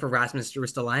overpay for Rasmus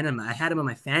Ristolainen. I had him on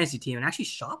my fantasy team and actually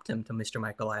shopped him to Mr.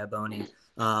 Michael Iaboni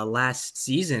last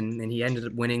season, and he ended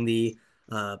up winning the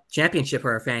championship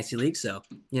for our fantasy league. So,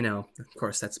 of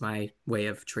course, that's my way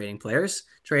of trading players.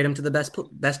 Trade them to the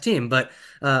best team. But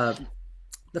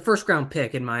the first round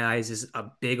pick, in my eyes, is a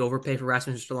big overpay for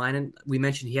Rasmus Ristolainen. We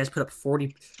mentioned he has put up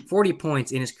 40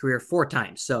 points in his career 4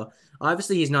 times. So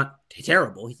obviously he's not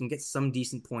terrible. He can get some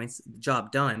decent points,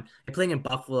 job done. And playing in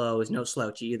Buffalo is no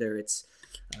slouch either.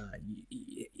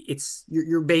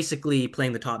 You're basically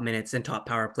playing the top minutes and top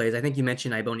power plays. I think you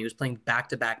mentioned Iboni was playing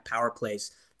back-to-back power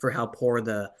plays for how poor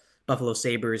the Buffalo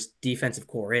Sabres defensive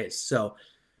core is. So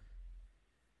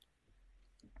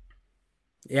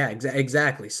yeah,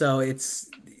 exactly. So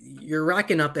you're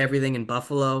racking up everything in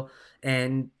Buffalo,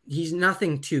 and he's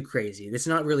nothing too crazy. It's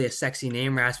not really a sexy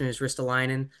name, Rasmus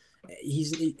Ristolainen.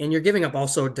 and you're giving up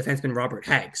also defenseman Robert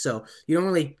Hagg. So you don't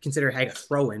really consider Hagg a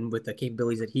throw-in with the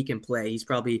capabilities that he can play. He's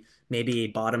probably maybe a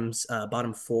bottom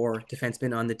four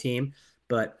defenseman on the team.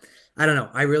 But I don't know.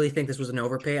 I really think this was an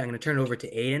overpay. I'm going to turn it over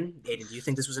to Aiden. Aiden, do you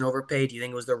think this was an overpay? Do you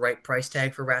think it was the right price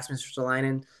tag for Rasmus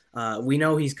Ristolainen? We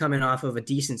know he's coming off of a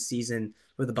decent season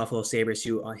with the Buffalo Sabres,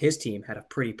 who on his team had a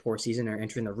pretty poor season or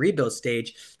entering the rebuild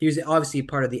stage. He was obviously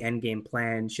part of the end game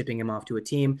plan, shipping him off to a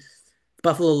team.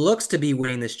 Buffalo looks to be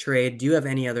winning this trade. Do you have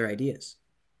any other ideas?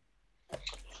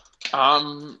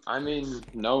 I mean,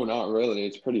 no, not really.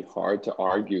 It's pretty hard to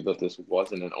argue that this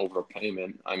wasn't an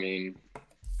overpayment. I mean,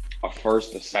 a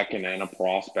first, a second, and a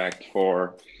prospect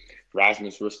for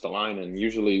Rasmus Ristolainen.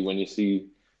 Usually, when you see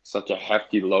such a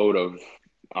hefty load of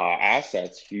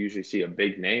assets, you usually see a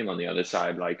big name on the other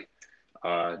side, like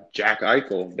Jack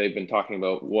Eichel. They've been talking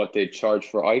about what they charge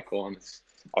for Eichel, and it's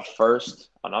a first,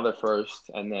 another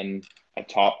first, and then a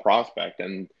top prospect.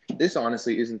 And this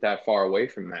honestly isn't that far away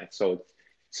from that. So it's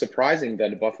surprising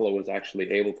that Buffalo was actually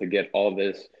able to get all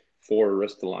this for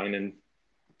Ristolainen.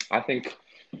 I think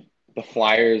the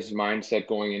Flyers' mindset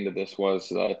going into this was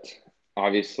that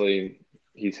obviously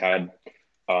he's had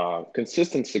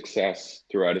consistent success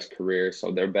throughout his career,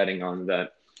 so they're betting on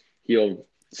that he'll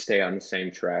stay on the same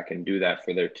track and do that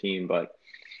for their team. But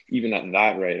even at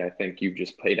that rate, I think you've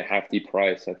just paid a hefty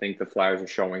price. I think the Flyers are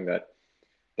showing that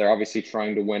they're obviously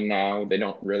trying to win now. They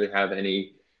don't really have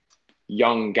any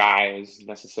young guys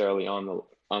necessarily on the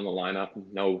lineup.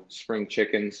 No spring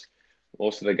chickens.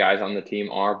 Most of the guys on the team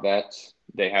are vets.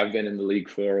 They have been in the league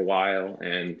for a while,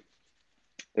 and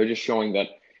they're just showing that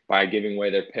by giving away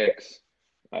their picks,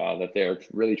 that they're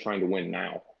really trying to win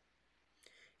now.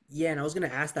 Yeah, and I was going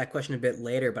to ask that question a bit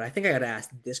later, but I think I got to ask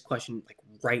this question like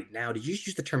right now. Did you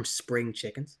use the term spring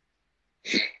chickens?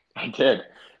 I did.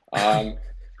 I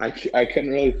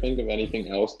couldn't really think of anything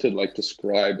else to like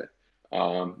describe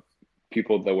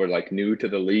people that were like new to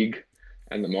the league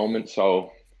at the moment.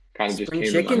 So kind of just Spring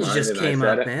came to my chickens mind just and came I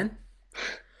said up, it. man.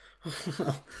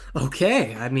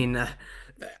 Okay, I mean,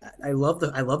 I love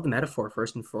the metaphor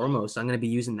first and foremost. I'm going to be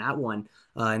using that one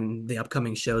in the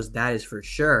upcoming shows. That is for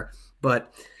sure.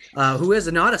 But who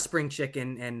is not a spring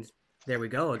chicken? And there we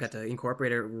go. I got to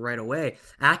incorporate it right away.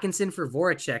 Atkinson for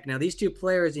Voracek. Now these two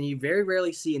players, and you very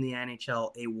rarely see in the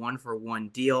NHL a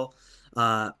 1-for-1 deal.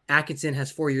 Atkinson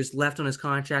has 4 years left on his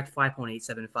contract,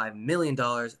 $5.875 million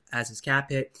as his cap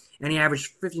hit, and he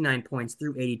averaged 59 points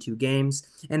through 82 games.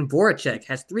 And Voracek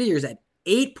has 3 years at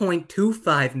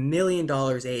 $8.25 million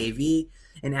AAV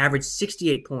and averaged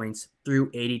 68 points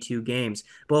through 82 games.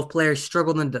 Both players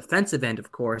struggled on the defensive end,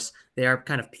 of course. They are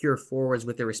kind of pure forwards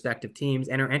with their respective teams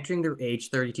and are entering their age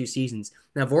 32 seasons.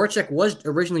 Now, Voracek was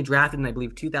originally drafted in, I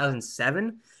believe,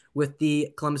 2007 with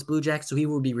the Columbus Blue Jackets, so he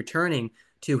will be returning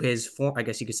to his, I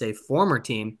guess you could say, former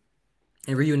team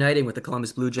and reuniting with the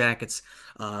Columbus Blue Jackets,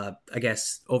 I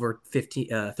guess, over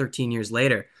 13 years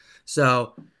later.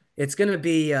 So it's going to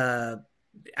be,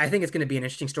 I think it's going to be an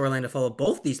interesting storyline to follow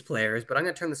both these players, but I'm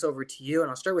going to turn this over to you, and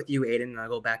I'll start with you, Aiden, and I'll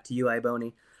go back to you,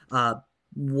 Iboni.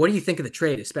 What do you think of the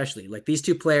trade, especially? Like these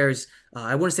two players,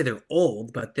 I wouldn't say they're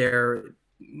old, but they're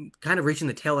kind of reaching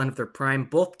the tail end of their prime,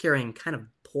 both carrying kind of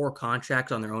poor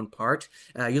contracts on their own part.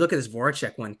 You look at this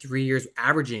Voracek one, 3 years,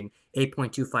 averaging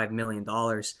 $8.25 million.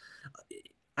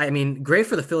 I mean, great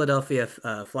for the Philadelphia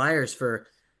Flyers for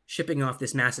shipping off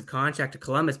this massive contract to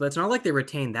Columbus, but it's not like they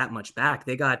retained that much back.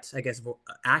 They got, I guess,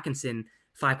 Atkinson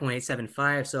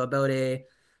 5.875, so about a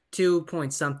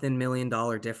 2-point-something million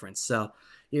dollar difference. So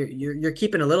you're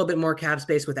keeping a little bit more cap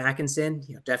space with Atkinson.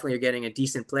 Definitely you're getting a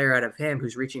decent player out of him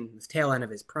who's reaching the tail end of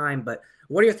his prime. But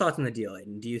what are your thoughts on the deal,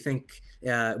 Aiden? Do you think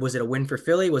was it a win for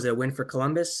Philly? Was it a win for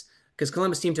Columbus? Because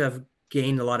Columbus seemed to have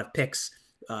gained a lot of picks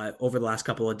over the last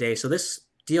couple of days. So this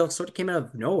deal sort of came out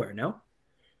of nowhere, no?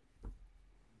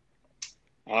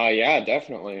 Yeah,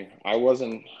 definitely. I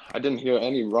didn't hear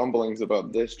any rumblings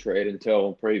about this trade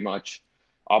until pretty much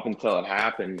up until it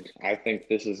happened. I think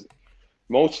this is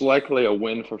most likely a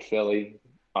win for Philly.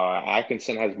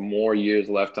 Atkinson has more years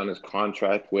left on his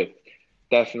contract with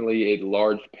definitely a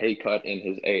large pay cut in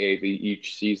his AAV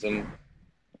each season.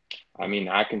 I mean,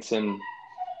 Atkinson,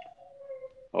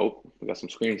 oh, we got some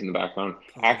screams in the background.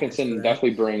 Atkinson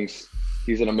definitely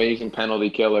he's an amazing penalty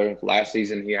killer. Last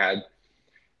season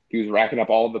he was racking up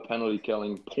all the penalty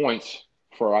killing points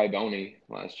for Iboni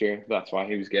last year. That's why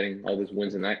he was getting all these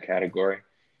wins in that category.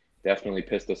 Definitely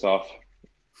pissed us off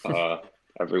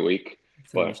every week.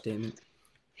 That's an understatement.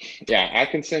 Yeah,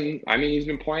 Atkinson, I mean, he's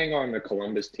been playing on the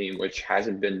Columbus team, which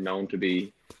hasn't been known to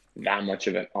be that much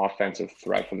of an offensive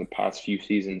threat for the past few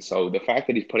seasons. So the fact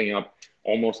that he's putting up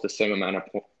almost the same amount of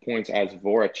points as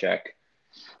Voracek,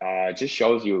 It just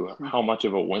shows you how much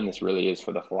of a win this really is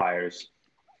for the Flyers.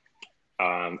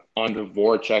 On the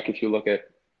Voracek, if you look at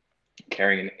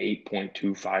carrying an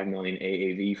 8.25 million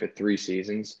AAV for 3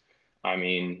 seasons, I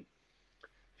mean,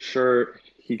 sure,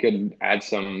 he could add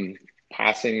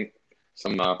passing,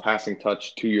 passing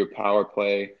touch to your power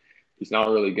play. He's not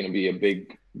really going to be a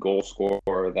big goal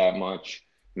scorer that much.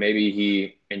 Maybe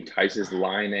he entices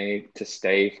Line to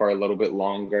stay for a little bit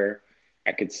longer.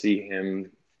 I could see him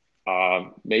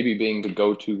maybe being the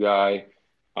go-to guy,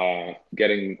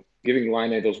 giving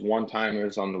Line those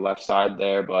one-timers on the left side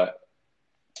there. But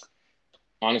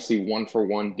honestly,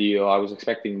 one-for-one deal. I was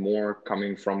expecting more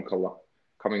coming from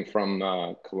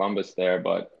Columbus there,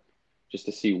 but just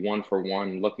to see one for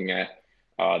one, looking at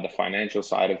the financial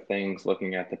side of things,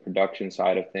 looking at the production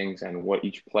side of things, and what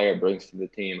each player brings to the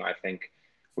team, I think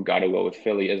we got to go with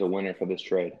Philly as a winner for this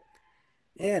trade.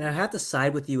 Yeah, and I have to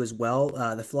side with you as well.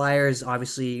 The Flyers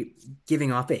obviously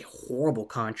giving off a horrible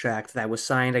contract that was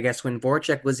signed, I guess, when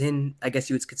Voracek was in, I guess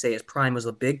you could say his prime, was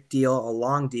a big deal, a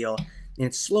long deal, and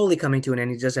it's slowly coming to an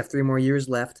end. He does have 3 more years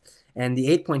left, and the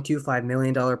 $8.25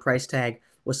 million price tag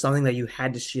was something that you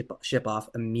had to ship off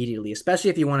immediately, especially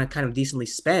if you want to kind of decently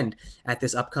spend at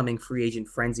this upcoming free agent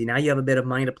frenzy. Now you have a bit of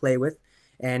money to play with,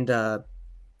 and I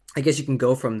guess you can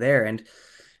go from there. And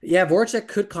yeah, Voracek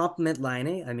could complement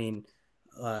Laine. I mean,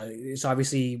 it's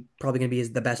obviously probably going to be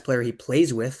the best player he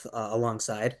plays with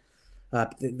alongside.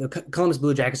 The Columbus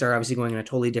Blue Jackets are obviously going in a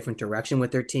totally different direction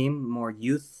with their team. More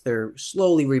youth. They're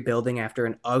slowly rebuilding after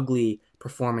an ugly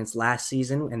performance last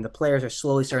season, and the players are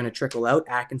slowly starting to trickle out.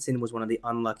 Atkinson was one of the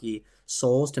unlucky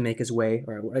souls to make his way,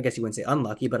 or I guess you wouldn't say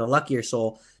unlucky, but a luckier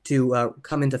soul to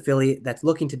come into Philly that's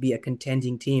looking to be a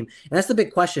contending team. And that's the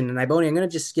big question. And Iboni, I'm going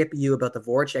to just skip you about the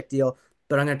Voracek deal,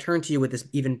 but I'm going to turn to you with this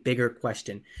even bigger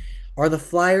question. Are the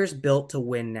Flyers built to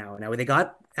win now? Now, they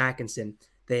got Atkinson,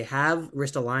 they have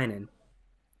Ristolainen,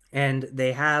 and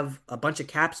they have a bunch of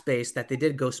cap space that they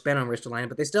did go spend on Ristolainen,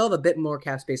 but they still have a bit more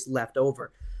cap space left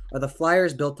over. Are the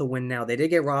Flyers built to win now? They did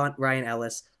get Ryan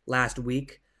Ellis last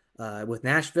week with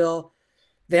Nashville.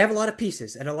 They have a lot of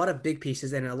pieces, and a lot of big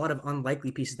pieces, and a lot of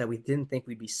unlikely pieces that we didn't think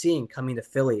we'd be seeing coming to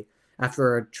Philly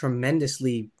after a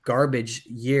tremendously garbage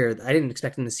year. I didn't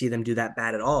expect them to see them do that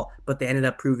bad at all, but they ended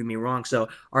up proving me wrong. So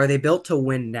are they built to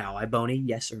win now, Iboni?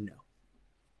 Yes or no?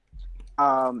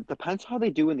 Depends how they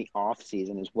do in the off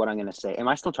season is what I'm gonna say. Am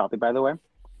I still choppy, by the way?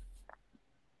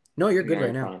 No, you're good No,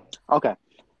 right you're now. fine. Okay.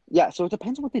 Yeah, so it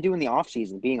depends on what they do in the off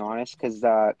season, being honest, because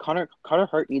Carter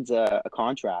Hart needs a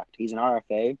contract. He's an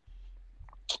RFA.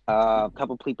 A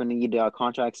couple people need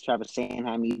contracts. Travis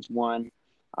Sanheim needs one.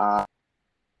 Uh,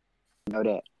 About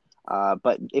it.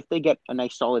 But if they get a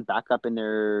nice solid backup in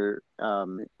their,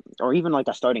 or even like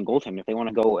a starting goaltender, if they want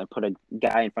to go and put a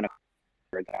guy in front of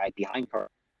or a guy behind her,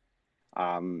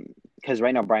 because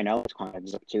right now Brian Ellis' contract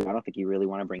is up too. I don't think you really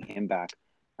want to bring him back.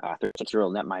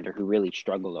 36-year-old netminder who really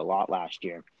struggled a lot last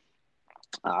year.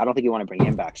 I don't think you want to bring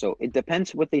him back. So it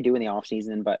depends what they do in the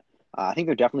offseason, but I think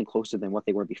they're definitely closer than what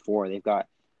they were before. They've got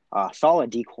solid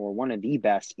decor, one of the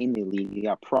best in the league. You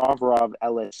got Provorov,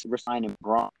 Ellis, Ristine, and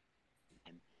Braun.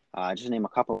 Just to name a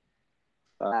couple,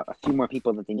 a few more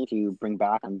people that they need to bring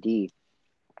back on D.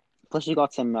 Plus, you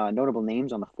got some notable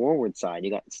names on the forward side.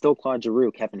 You got still Claude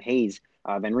Giroux, Kevin Hayes,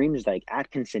 Van Riemsdyk,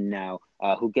 Atkinson now,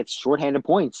 who gets shorthanded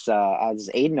points, as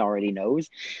Aiden already knows.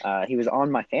 He was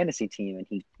on my fantasy team, and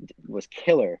he was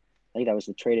killer. I think that was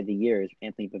the trade of the year, is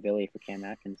Anthony Bavillier for Cam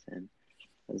Atkinson.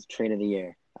 That was the trade of the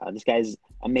year. This guy's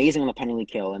amazing on the penalty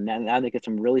kill, and now they get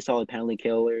some really solid penalty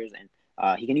killers,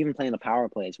 and he can even play in the power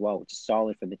play as well, which is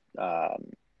solid for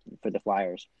the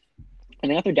Flyers. And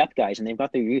they got their depth guys, and they've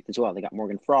got their youth as well. They got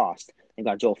Morgan Frost. They've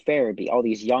got Joel Farabee, all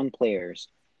these young players.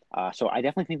 So I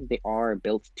definitely think that they are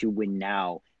built to win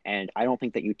now, and I don't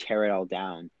think that you tear it all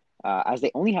down. As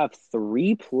they only have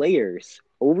 3 players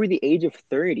over the age of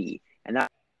 30, and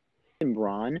that's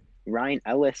Braun, Ryan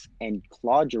Ellis, and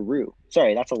Claude Giroux.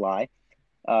 Sorry, that's a lie.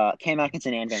 Cam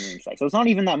Atkinson and Van Riemsdyk. So it's not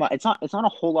even that much. It's not a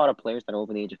whole lot of players that are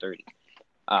over the age of 30.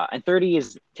 And 30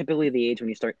 is typically the age when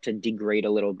you start to degrade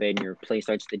a little bit and your play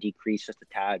starts to decrease just a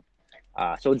tad.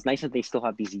 So it's nice that they still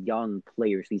have these young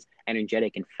players, these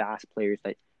energetic and fast players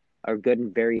that are good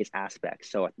in various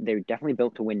aspects. So they're definitely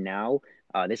built to win now.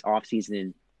 This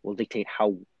offseason will dictate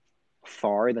how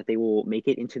far that they will make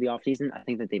it into the offseason. I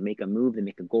think that they make a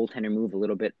goaltender move, a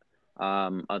little bit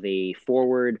of a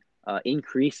forward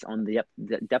increase on the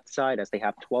depth side, as they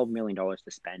have $12 million to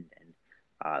spend. And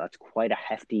that's quite a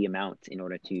hefty amount in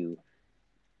order to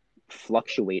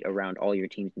fluctuate around all your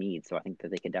team's needs. So I think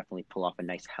that they could definitely pull off a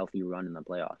nice, healthy run in the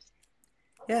playoffs.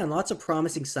 Yeah, and lots of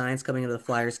promising signs coming into the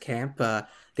Flyers camp.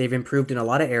 They've improved in a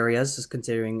lot of areas, just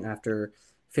considering after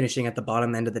finishing at the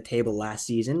bottom end of the table last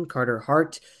season. Carter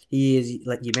Hart, he is,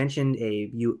 like you mentioned,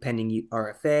 pending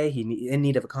RFA. In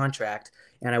need of a contract,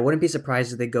 and I wouldn't be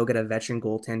surprised if they go get a veteran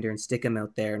goaltender and stick him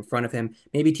out there in front of him.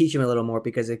 Maybe teach him a little more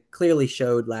because it clearly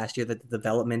showed last year that the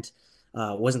development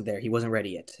wasn't there. He wasn't ready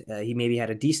yet. He maybe had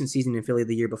a decent season in Philly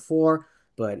the year before,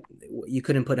 but you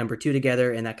couldn't put number two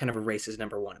together, and that kind of erases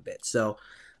number one a bit. So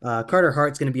Carter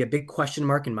Hart's going to be a big question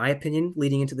mark, in my opinion,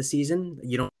 leading into the season.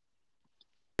 You're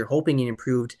hoping he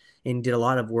improved and did a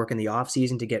lot of work in the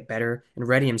offseason to get better and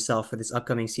ready himself for this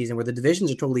upcoming season where the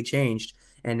divisions are totally changed.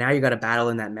 And now you got to battle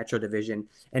in that Metro division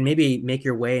and maybe make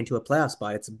your way into a playoff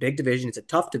spot. It's a big division. It's a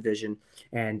tough division.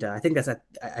 And I think that's at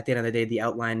the end of the day, the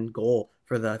outline goal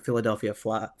for the Philadelphia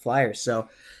Flyers. So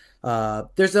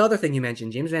there's the other thing you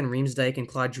mentioned, James Van Riemsdyk and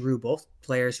Claude Giroux, both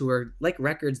players who are like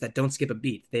records that don't skip a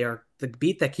beat. They are the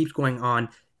beat that keeps going on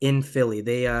in Philly.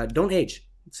 They don't age.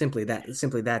 Simply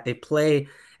that. They play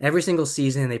every single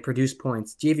season. They produce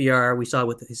points. GVR, we saw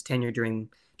with his tenure during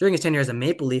his tenure as a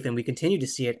Maple Leaf, and we continue to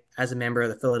see it as a member of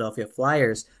the Philadelphia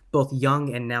Flyers, both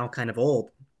young and now kind of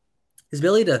old. His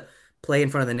ability to play in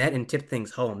front of the net and tip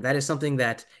things home. That is something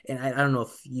that, and I don't know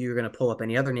if you're going to pull up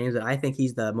any other names, but I think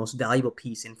he's the most valuable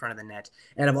piece in front of the net.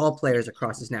 And of all players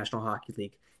across this National Hockey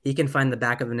League, he can find the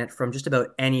back of the net from just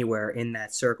about anywhere in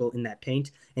that circle, in that paint.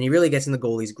 And he really gets in the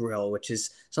goalie's grill, which is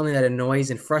something that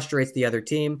annoys and frustrates the other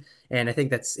team. And I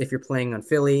think that's, if you're playing on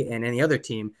Philly and any other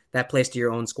team, that plays to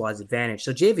your own squad's advantage.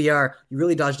 So JVR, you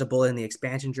really dodged a bullet in the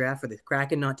expansion draft for the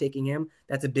Kraken not taking him.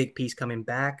 That's a big piece coming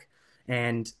back.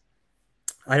 And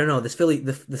I don't know, this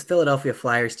Philadelphia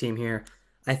Flyers team here.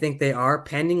 I think they are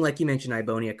pending, like you mentioned,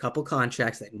 Iboni, a couple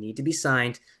contracts that need to be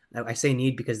signed. I say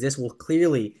need because this will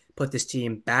clearly put this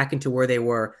team back into where they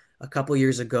were a couple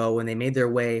years ago when they made their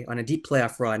way on a deep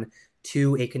playoff run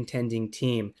to a contending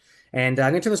team. And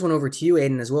I'm going to turn this one over to you,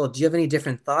 Aiden, as well. Do you have any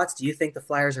different thoughts? Do you think the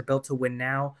Flyers are built to win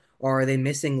now, or are they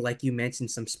missing, like you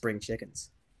mentioned, some spring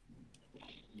chickens?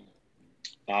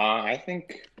 I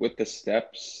think with the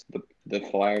steps the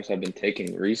Flyers have been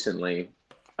taking recently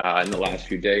in the last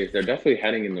few days, they're definitely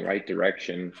heading in the right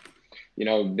direction. You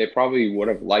know, they probably would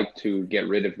have liked to get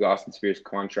rid of Gostin Spears'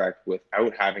 contract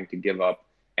without having to give up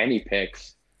any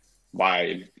picks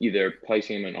by either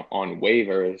placing him on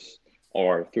waivers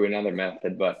or through another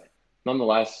method. But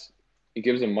nonetheless, it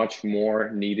gives them much more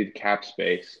needed cap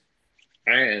space.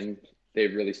 And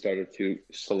they've really started to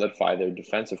solidify their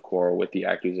defensive core with the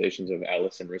accusations of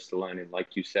Ellis and Ristolainen,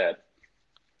 like you said.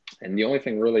 And the only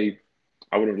thing really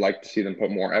I would have liked to see them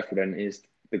put more effort in is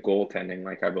the goaltending,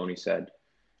 like I've only said.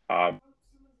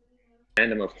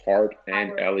 Tandem of Hart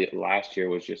and Elliott last year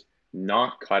was just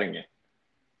not cutting it.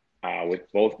 With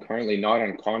both currently not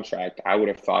on contract, I would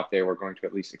have thought they were going to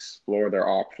at least explore their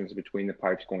options between the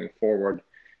pipes going forward,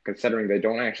 considering they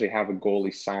don't actually have a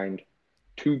goalie signed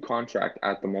to contract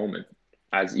at the moment,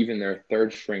 as even their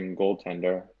third string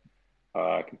goaltender,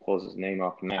 I can pull his name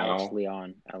up now.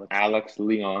 Alex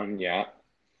Leon, yeah.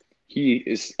 He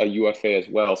is a UFA as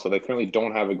well, so they currently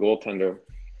don't have a goaltender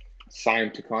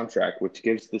signed to contract, which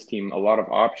gives this team a lot of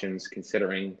options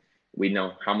considering we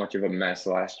know how much of a mess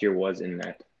last year was in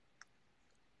net.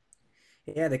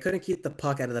 Yeah, they couldn't keep the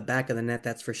puck out of the back of the net,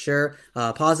 that's for sure.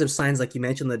 Positive signs, like you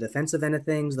mentioned, the defensive end of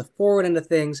things, the forward end of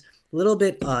things, a little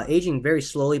bit aging very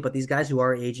slowly, but these guys who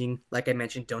are aging, like I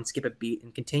mentioned, don't skip a beat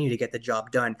and continue to get the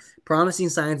job done. Promising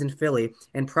signs in Philly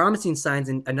and promising signs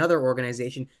in another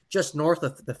organization just north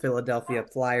of the Philadelphia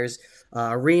Flyers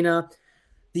arena.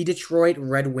 The Detroit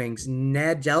Red Wings,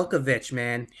 Nedeljkovic,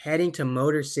 man, heading to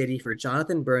Motor City for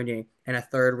Jonathan Bernier and a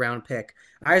third-round pick.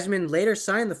 Yzerman later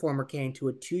signed the former Kane to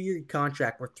a 2-year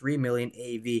contract worth $3 million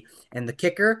AV. And the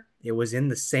kicker, it was in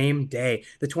the same day.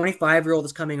 The 25-year-old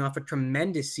is coming off a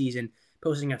tremendous season,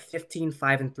 posting a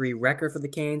 15-5-3 record for the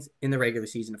Canes in the regular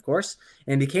season, of course,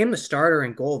 and became the starter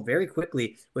in goal very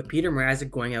quickly with Peter Mrazek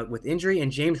going out with injury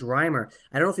and James Reimer.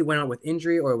 I don't know if he went out with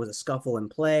injury or it was a scuffle in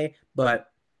play, but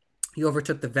he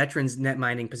overtook the veterans net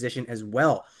minding position as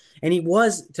well. And he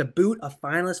was, to boot, a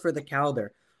finalist for the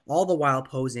Calder, all the while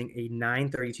posing a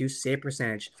 .932 save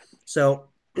percentage. So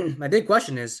my big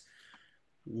question is,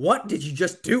 what did you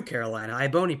just do, Carolina?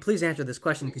 Iboni, please answer this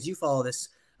question because you follow this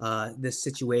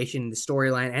situation, the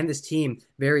storyline, and this team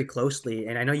very closely.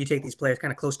 And I know you take these players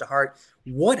kind of close to heart.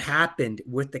 What happened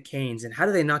with the Canes, and how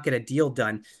did they not get a deal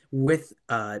done with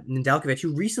Nedeljkovic,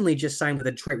 who recently just signed with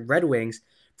the Detroit Red Wings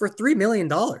for $3 million?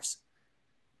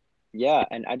 Yeah,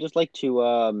 and I'd just like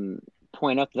to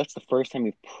point out that's the first time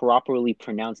we've properly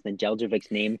pronounced Nedeljkovic's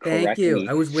name correctly. Thank you.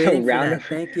 I was waiting for that.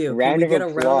 Thank you. Can we get a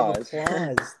round of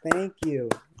applause? Thank you.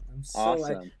 I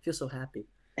Awesome. feel so happy.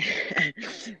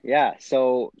 Yeah,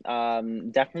 so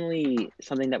definitely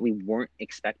something that we weren't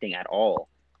expecting at all.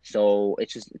 So it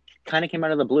just kind of came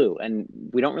out of the blue, and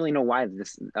we don't really know why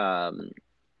this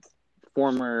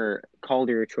former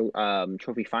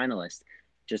Trophy finalist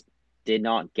just did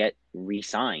not get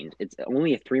re-signed. It's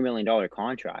only a $3 million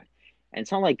contract, and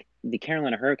it's not like the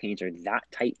Carolina Hurricanes are that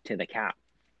tight to the cap.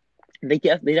 They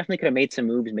definitely could have made some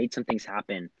moves, made some things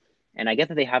happen, and I get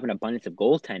that they have an abundance of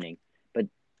goaltending, but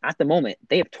at the moment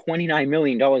they have $29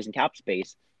 million in cap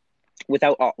space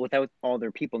without all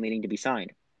their people needing to be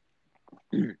signed.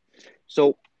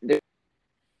 So they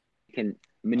can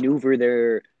maneuver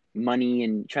their money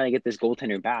and try to get this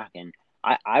goaltender back. And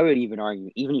I would even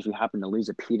argue, even if you happen to lose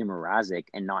a Peter Mrazek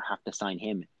and not have to sign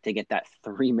him to get that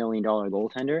 $3 million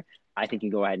goaltender, I think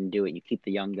you go ahead and do it. You keep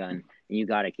the young gun, and you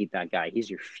got to keep that guy. He's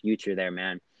your future there,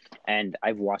 man. And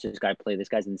I've watched this guy play. This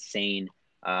guy's insane.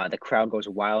 The crowd goes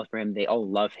wild for him. They all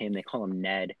love him. They call him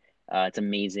Ned. It's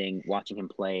amazing watching him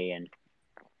play, and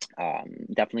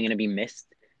definitely going to be missed.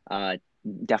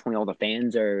 Definitely all the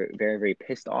fans are very, very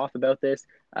pissed off about this,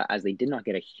 as they did not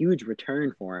get a huge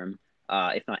return for him.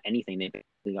 If not anything, they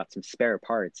got some spare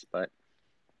parts. But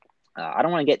I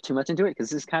don't want to get too much into it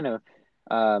because this is kind of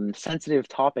sensitive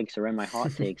topics around my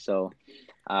hot take. So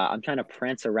I'm trying to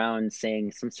prance around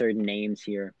saying some certain names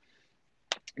here.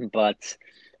 But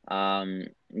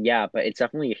yeah, but it's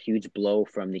definitely a huge blow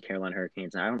from the Carolina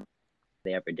Hurricanes. And I don't know if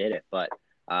they ever did it, but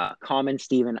common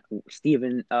Stevie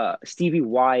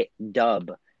Y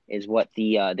dub is what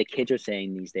the kids are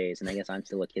saying these days, and I guess I'm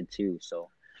still a kid too. So,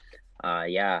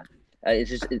 yeah,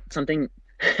 it's something.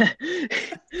 The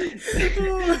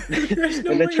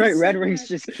Detroit Red Wings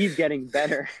just keep getting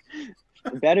better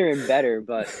and better.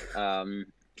 But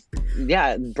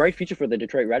yeah, bright future for the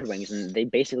Detroit Red Wings, and they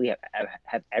basically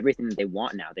have everything that they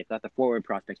want now. They've got the forward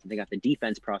prospects, and they got the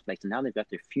defense prospects, and now they've got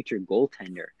their future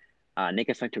goaltender. And they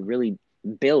can start to really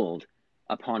build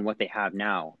upon what they have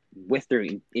now with their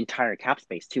entire cap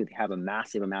space too. They have a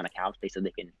massive amount of cap space, so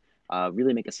they can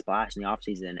really make a splash in the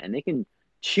offseason, and they can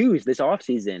choose this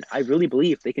offseason. I really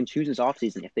believe they can choose this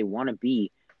offseason if they want to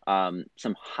be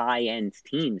some high-end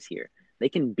teams here. They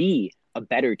can be a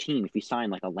better team if you sign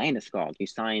like a Landeskog, you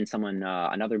sign someone,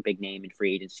 another big name in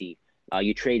free agency,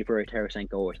 you trade for a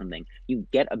Tarasenko or something. You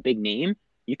get a big name,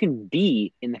 you can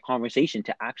be in the conversation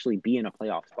to actually be in a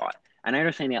playoff spot. And I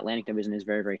understand the Atlantic Division is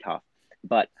very, very tough,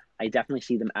 but I definitely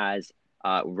see them as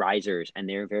risers, and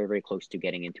they're very, very close to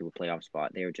getting into a playoff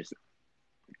spot. They're just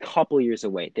a couple years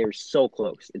away. They're so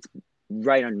close. It's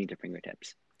right underneath their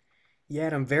fingertips. Yeah,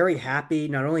 and I'm very happy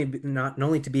not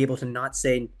only to be able to not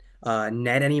say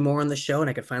Ned anymore on the show, and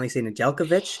I could finally say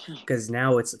Nedeljkovic because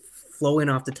now it's flowing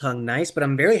off the tongue nice. But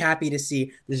I'm very happy to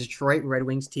see the Detroit Red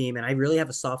Wings team, and I really have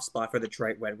a soft spot for the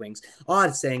Detroit Red Wings.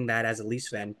 Odd saying that as a Leafs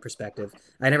fan perspective.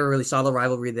 I never really saw the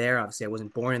rivalry there. Obviously, I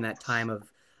wasn't born in that time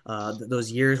of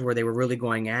those years where they were really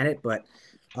going at it, but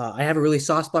I have a really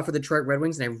soft spot for the Detroit Red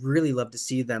Wings, and I really love to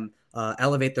see them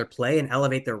elevate their play and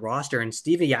elevate their roster. And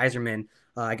Stevie Yzerman,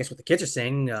 I guess what the kids are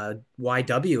saying,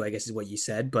 YW, I guess is what you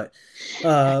said. But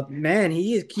man,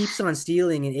 he keeps on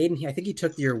stealing. And Aiden, I think he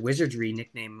took your Wizardry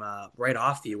nickname right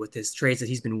off you with his trades that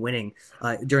he's been winning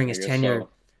during his tenure. So.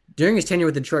 During his tenure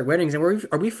with the Detroit Red Wings, and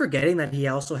are we forgetting that he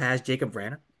also has Jacob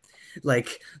Vrana?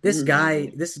 Like this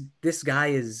guy, this guy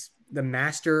is the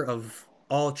master of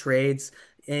all trades.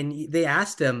 And they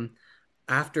asked him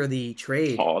after the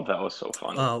trade. Oh, that was so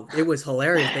funny. It was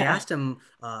hilarious. They asked him,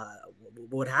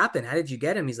 what happened? How did you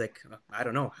get him? He's like, I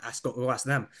don't know. We'll ask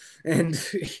them. And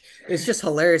it's just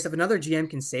hilarious. If another GM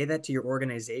can say that to your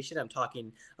organization, I'm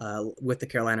talking with the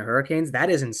Carolina Hurricanes, that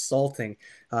is insulting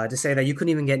to say that you couldn't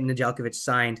even get Nedeljkovic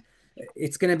signed.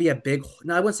 It's going to be a big,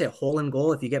 no, I wouldn't say a hole in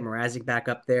goal if you get Mrazek back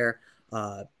up there.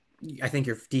 I think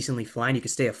you're decently flying. You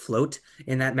could stay afloat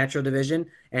in that Metro division.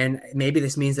 And maybe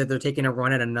this means that they're taking a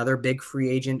run at another big free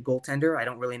agent goaltender. I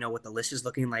don't really know what the list is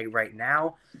looking like right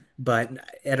now, but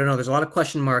I don't know. There's a lot of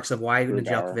question marks of why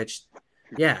Nedeljkovic.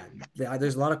 Yeah,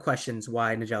 there's a lot of questions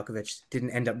why Nedeljkovic didn't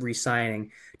end up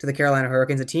re-signing to the Carolina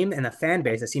Hurricanes, a team and a fan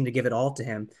base that seemed to give it all to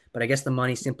him. But I guess the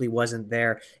money simply wasn't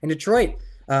there. In Detroit,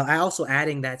 I also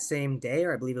adding that same day,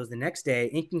 or I believe it was the next day,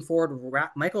 inking forward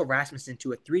Michael Rasmussen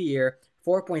to a 3-year,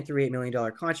 $4.38 million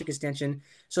contract extension.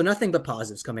 So nothing but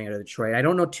positives coming out of Detroit. I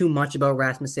don't know too much about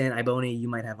Rasmussen. Iboni, you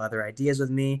might have other ideas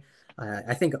with me.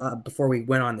 I think before we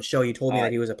went on the show, you told me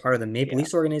that he was a part of the Maple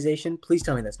Leafs organization. Please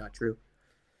tell me that's not true.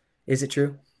 Is it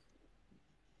true?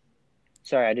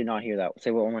 Sorry, I did not hear that.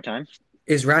 Say it one more time.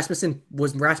 Was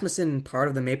Rasmussen part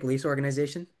of the Maple Leafs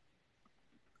organization?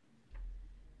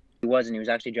 He wasn't. He was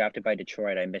actually drafted by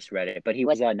Detroit. I misread it. But he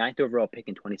was a 9th overall pick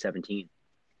in 2017.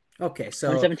 Okay, so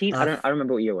 2017. I don't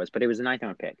remember what year it was, but it was the ninth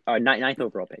round pick. Ninth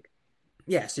overall pick.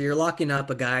 yeah, so you're locking up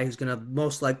a guy who's going to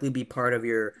most likely be part of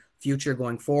your future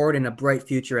going forward and a bright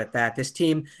future at that. This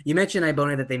team, you mentioned,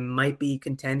 Ibona, that they might be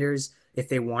contenders if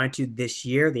they wanted to this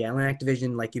year. The Atlantic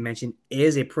Division, like you mentioned,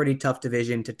 is a pretty tough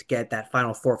division to get that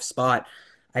final fourth spot.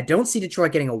 I don't see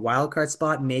Detroit getting a wild card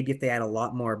spot, maybe if they had a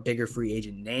lot more bigger free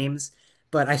agent names,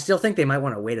 but I still think they might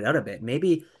want to wait it out a bit.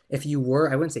 Maybe if you were,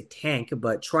 I wouldn't say tank,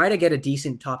 but try to get a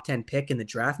decent top 10 pick in the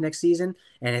draft next season.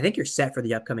 And I think you're set for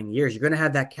the upcoming years. You're going to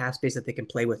have that cap space that they can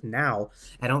play with now.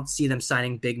 I don't see them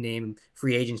signing big name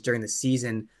free agents during the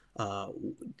season uh,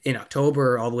 in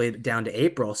October all the way down to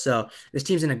April. So this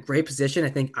team's in a great position. I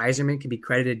think Yzerman can be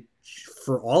credited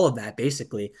for all of that,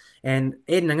 basically. And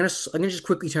Aiden, I'm gonna just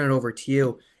quickly turn it over to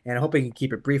you, and I hope I can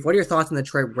keep it brief. What are your thoughts on the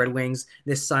Detroit Red Wings,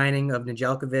 this signing of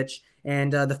Nedeljkovic,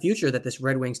 and the future that this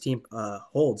Red Wings team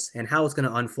holds, and how it's going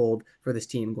to unfold for this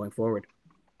team going forward?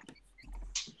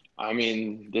 I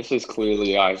mean, this is clearly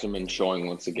Yzerman showing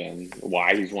once again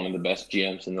why he's one of the best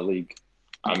GMs in the league.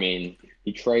 I mean,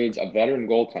 he trades a veteran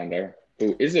goaltender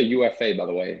who is a UFA, by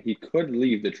the way. He could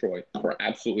leave Detroit for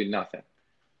absolutely nothing.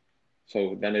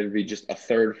 So then it would be just a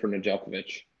third for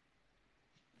Nedeljkovic.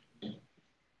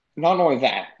 Not only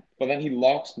that, but then he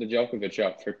locks Nedeljkovic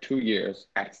up for 2 years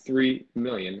at $3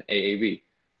 million AAV.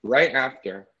 Right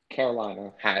after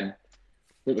Carolina had,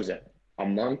 what was it, a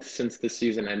month since the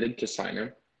season ended to sign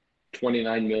him,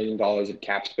 $29 million in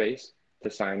cap space to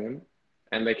sign him,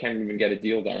 and they can't even get a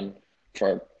deal done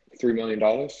for $3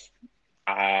 million.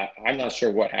 I'm not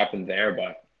sure what happened there,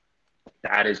 but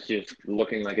that is just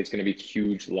looking like it's going to be a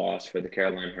huge loss for the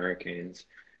Carolina Hurricanes.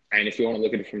 And if you want to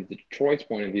look at it from Detroit's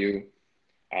point of view,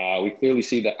 we clearly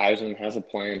see that Eisman has a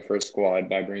plan for a squad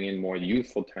by bringing in more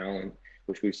youthful talent,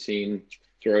 which we've seen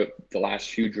throughout the last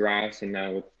few drafts, and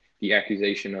now with the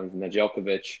accusation of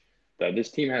Nedeljkovic, that this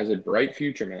team has a bright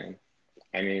future, man.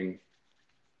 I mean,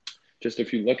 just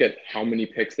if you look at how many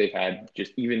picks they've had,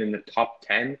 just even in the top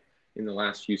 10 in the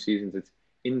last few seasons, it's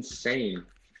insane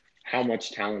how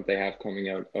much talent they have coming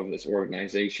out of this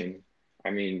organization.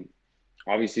 I mean,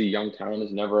 obviously young talent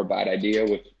is never a bad idea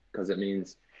because it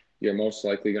means you're most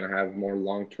likely going to have more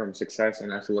long-term success,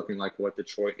 and that's looking like what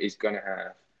Detroit is going to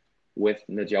have with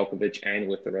Nedeljkovic and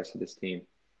with the rest of this team.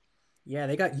 Yeah,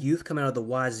 they got youth coming out of the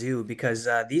wazoo because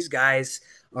these guys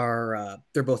are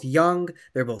they're both young,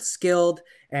 they're both skilled,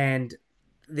 and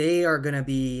they are going to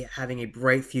be having a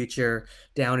bright future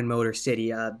down in Motor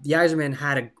City. The Yzerman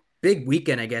had a big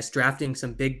weekend, I guess, drafting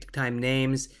some big time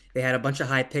names. They had a bunch of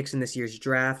high picks in this year's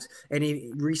draft, and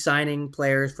he re-signing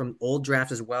players from old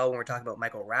drafts as well. When we're talking about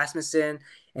Michael Rasmussen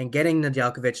and getting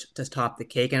Nedeljkovic to top the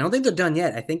cake, and I don't think they're done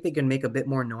yet. I think they can make a bit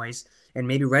more noise and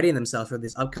maybe readying themselves for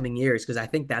this upcoming years, because I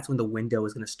think that's when the window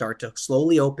is going to start to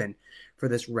slowly open for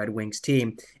this Red Wings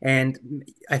team. And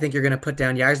I think you're going to put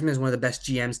down Yzerman as one of the best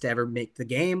GMs to ever make the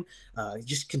game,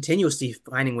 just continuously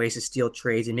finding ways to steal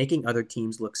trades and making other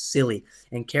teams look silly.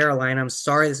 And Carolina, I'm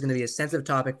sorry, this is going to be a sensitive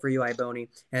topic for you, Iboni,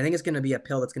 and I think it's going to be a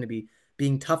pill that's going to be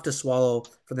being tough to swallow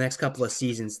for the next couple of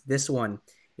seasons. This one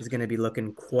is going to be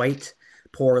looking quite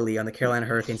poorly on the Carolina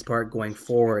Hurricanes part going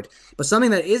forward. But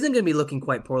something that isn't going to be looking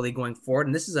quite poorly going forward,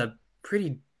 and this is a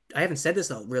pretty, I haven't said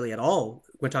this really at all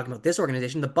when talking about this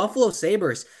organization, the Buffalo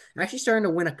Sabres actually starting to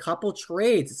win a couple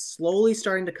trades. It's slowly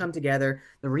starting to come together.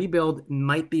 The rebuild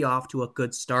might be off to a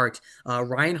good start.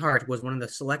 Reinhart was one of the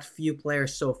select few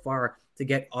players so far to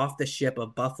get off the ship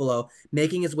of Buffalo,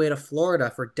 making his way to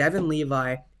Florida for Devin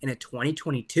Levi in a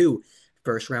 2022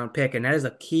 first round pick. And that is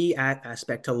a key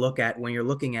aspect to look at when you're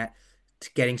looking at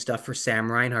getting stuff for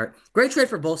Sam Reinhart. Great trade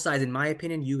for both sides, in my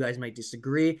opinion. You guys might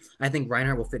disagree. I think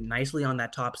Reinhart will fit nicely on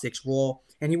that top six role,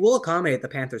 and he will accommodate the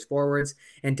Panthers forwards.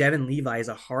 And Devin Levi is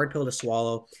a hard pill to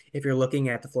swallow if you're looking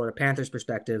at the Florida Panthers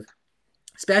perspective,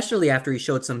 especially after he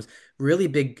showed some really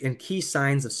big and key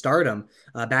signs of stardom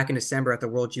back in December at the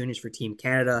World Juniors for Team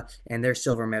Canada and their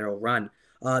silver medal run.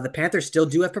 The Panthers still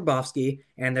do have Probofsky,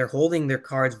 and they're holding their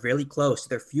cards really close to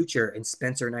their future in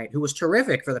Spencer Knight, who was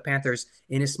terrific for the Panthers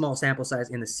in his small sample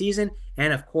size in the season.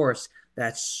 And of course,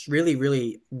 that's really,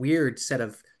 really weird set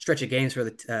of stretch of games for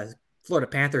the Florida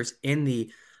Panthers in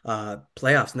the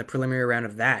playoffs in the preliminary round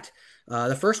of that.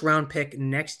 The first round pick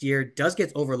next year does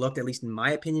get overlooked, at least in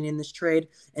my opinion, in this trade,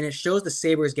 and it shows the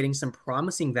Sabres getting some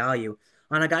promising value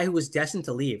on a guy who was destined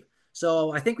to leave.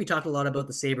 So I think we talked a lot about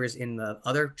the Sabres in the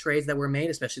other trades that were made,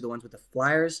 especially the ones with the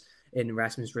Flyers in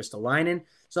Rasmus Ristolainen.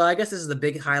 So I guess this is the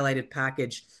big highlighted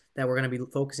package that we're going to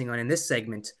be focusing on in this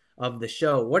segment of the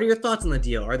show. What are your thoughts on the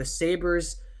deal? Are the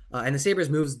Sabres And the Sabres'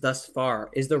 moves thus far.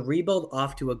 Is the rebuild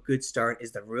off to a good start?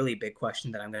 Is the really big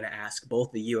question that I'm going to ask both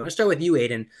of you. I'm going to start with you,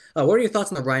 Aiden. What are your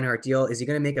thoughts on the Reinhart deal? Is he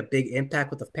going to make a big impact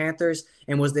with the Panthers?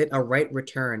 And was it a right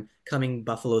return coming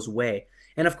Buffalo's way?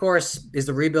 And of course, is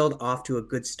the rebuild off to a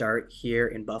good start here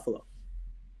in Buffalo?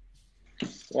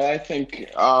 Well, I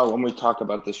think when we talk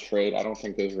about this trade, I don't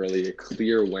think there's really a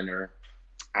clear winner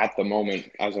at the moment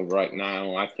as of right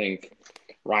now. I think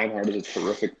Reinhardt is a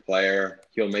terrific player.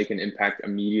 He'll make an impact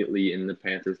immediately in the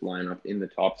Panthers lineup in the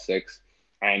top six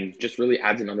and just really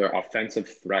adds another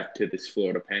offensive threat to this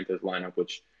Florida Panthers lineup,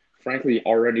 which frankly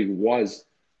already was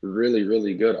really,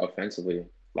 really good offensively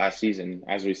last season,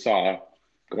 as we saw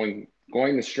going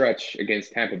the stretch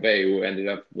against Tampa Bay, who ended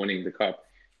up winning the cup,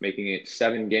 making it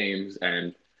 7 games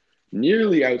and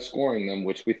nearly outscoring them,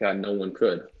 which we thought no one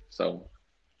could. So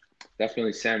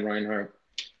definitely Sam Reinhart.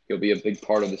 He'll be a big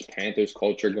part of this Panthers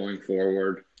culture going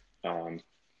forward.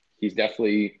 He's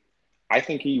definitely, I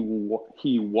think he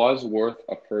was worth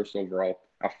a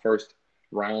first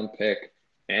round pick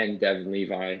and Devin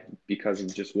Levi because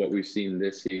of just what we've seen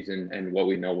this season and what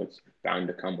we know what's bound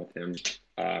to come with him.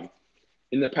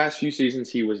 In the past few seasons,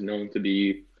 he was known to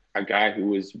be a guy who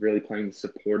was really playing the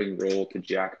supporting role to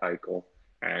Jack Eichel.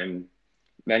 And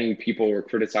many people were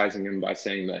criticizing him by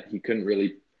saying that he couldn't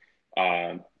really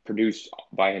produce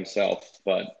by himself.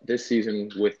 But this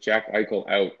season, with Jack Eichel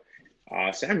out,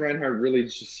 Sam Reinhart really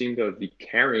just seemed to be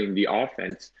carrying the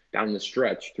offense down the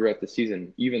stretch throughout the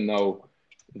season. Even though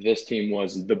this team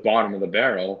was the bottom of the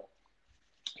barrel,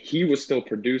 he was still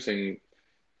producing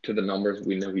to the numbers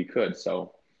we knew he could.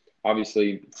 So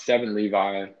obviously, Devin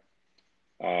Levi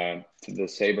to the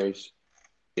Sabres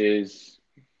is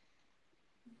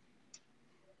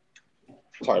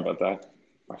 – sorry about that.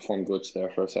 My phone glitched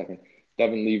there for a second.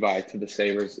 Devin Levi to the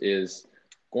Sabres is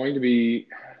going to be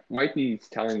 – might be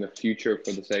telling the future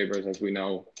for the Sabres. As we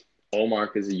know,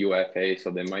 Olmark is a UFA, so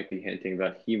they might be hinting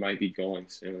that he might be going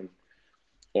soon.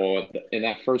 Or in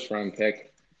that first-round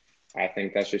pick, I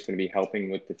think that's just going to be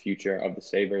helping with the future of the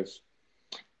Sabres.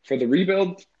 For the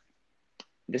rebuild,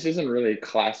 this isn't really a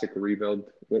classic rebuild.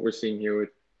 What we're seeing here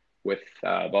with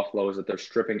Buffalo is that they're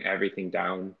stripping everything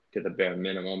down to the bare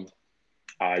minimum.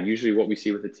 Usually what we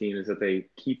see with the team is that they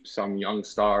keep some young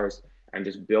stars and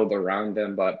just build around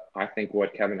them. But I think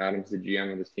what Kevin Adams, the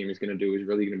GM of this team, is going to do is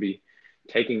really going to be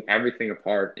taking everything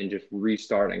apart and just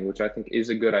restarting, which I think is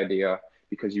a good idea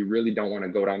because you really don't want to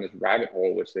go down this rabbit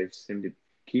hole, which they seem to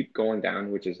keep going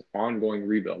down, which is ongoing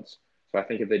rebuilds. So I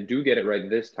think if they do get it right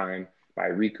this time by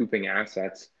recouping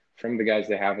assets from the guys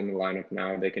they have in the lineup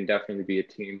now, they can definitely be a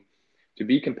team to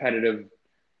be competitive,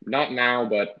 not now,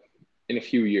 but in a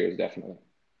few years, definitely.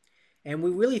 And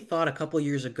we really thought a couple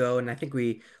years ago, and I think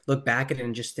we look back at it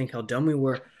and just think how dumb we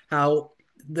were, how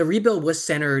the rebuild was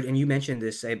centered, and you mentioned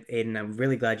this, Aiden, I'm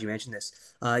really glad you mentioned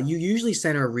this. You usually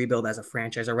center a rebuild as a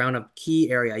franchise around a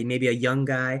key area, maybe a young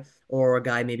guy or a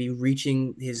guy maybe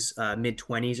reaching his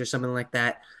mid-20s or something like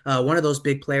that. One of those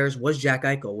big players was Jack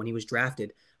Eichel when he was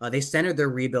drafted. They centered their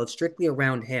rebuild strictly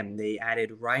around him. They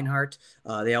added Reinhart.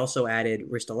 They also added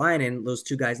Ristolainen. Those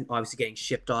two guys obviously getting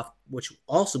shipped off, which will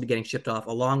also be getting shipped off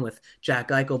along with Jack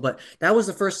Eichel. But that was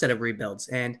the first set of rebuilds,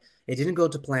 and it didn't go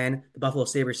to plan. The Buffalo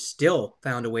Sabres still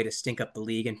found a way to stink up the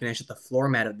league and finish at the floor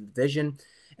mat of the division.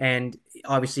 And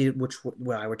obviously,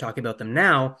 why we're talking about them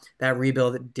now, that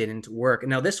rebuild didn't work.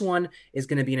 Now, this one is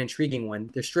going to be an intriguing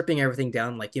one. They're stripping everything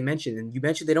down, like you mentioned. And you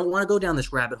mentioned they don't want to go down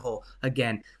this rabbit hole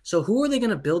again. So who are they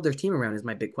going to build their team around is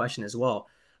my big question as well.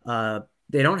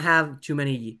 They don't have too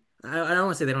many – I don't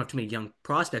want to say they don't have too many young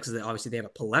prospects. Obviously, they have a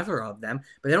plethora of them.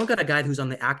 But they don't got a guy who's on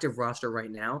the active roster right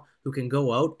now who can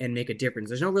go out and make a difference.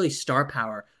 There's no really star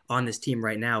power on this team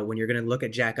right now. When you're going to look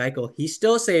at Jack Eichel, he's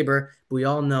still a Sabre, but we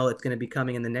all know it's going to be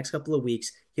coming in the next couple of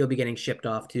weeks. He'll be getting shipped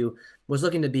off to was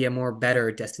looking to be a more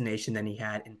better destination than he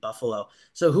had in Buffalo.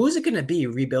 So who is it going to be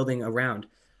rebuilding around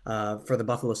for the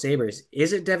Buffalo Sabres?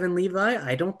 Is it Devin Levi?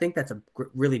 I don't think that's a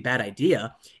really bad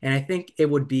idea. And I think it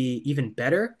would be even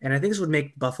better. And I think this would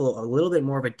make Buffalo a little bit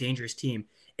more of a dangerous team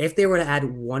if they were to add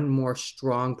one more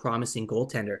strong, promising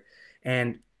goaltender.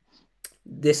 And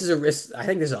this is a risk. I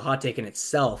think this is a hot take in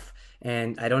itself,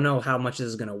 and I don't know how much this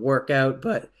is going to work out,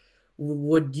 but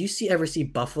would you ever see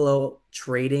Buffalo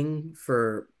trading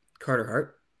for Carter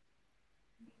Hart?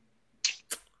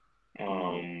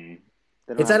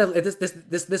 It's out of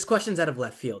this question's out of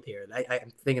left field here.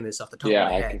 I'm thinking this off the top of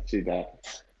my head. Yeah, I can see that.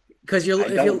 Because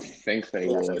I don't think they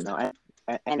would. No,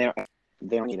 and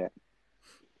they don't need it.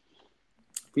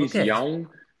 He's young,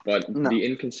 but the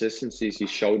inconsistencies he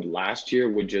showed last year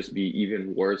would just be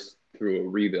even worse through a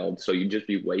rebuild. So you'd just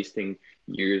be wasting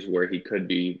years where he could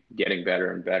be getting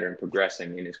better and better and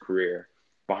progressing in his career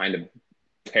behind a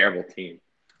terrible team.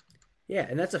 Yeah,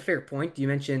 and that's a fair point. You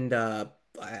mentioned,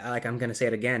 I'm going to say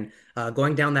it again,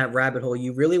 going down that rabbit hole,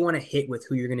 you really want to hit with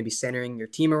who you're going to be centering your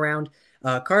team around.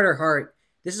 Carter Hart,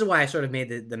 this is why I sort of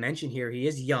made the mention here. He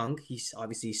is young. He's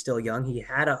obviously still young. He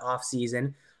had an off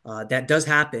season. That does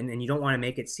happen, and you don't want to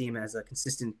make it seem as a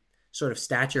consistent sort of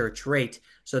stature or trait.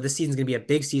 So this season's going to be a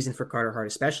big season for Carter Hart,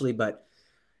 especially. But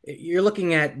you're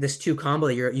looking at this two combo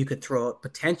that you could throw up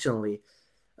potentially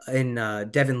in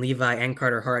Devin Levi and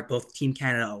Carter Hart, both Team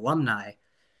Canada alumni.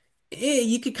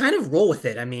 You could kind of roll with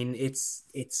it. I mean,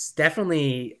 it's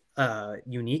definitely a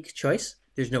unique choice.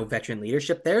 There's no veteran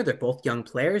leadership there. They're both young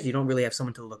players. You don't really have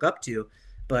someone to look up to,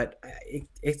 but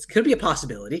it could be a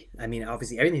possibility. I mean,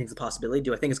 obviously everything's a possibility.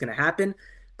 Do I think it's going to happen?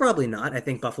 Probably not. I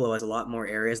think Buffalo has a lot more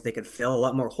areas they could fill, a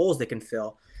lot more holes they can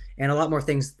fill, and a lot more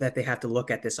things that they have to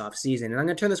look at this offseason. And I'm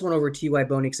going to turn this one over to you,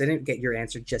 Iboni, because I didn't get your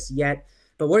answer just yet.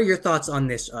 But what are your thoughts on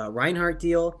this Reinhart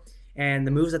deal and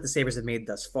the moves that the Sabres have made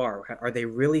thus far? Are they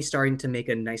really starting to make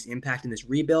a nice impact in this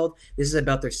rebuild? This is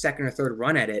about their second or third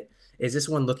run at it. Is this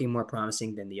one looking more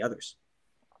promising than the others?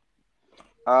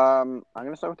 I'm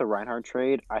going to start with the Reinhardt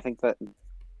trade. I think that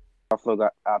Buffalo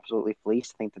got absolutely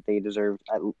fleeced. I think that they deserved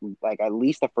at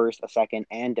least a first, a second,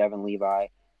 and Devin Levi,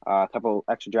 a couple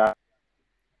extra draft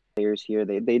players here.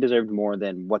 They deserved more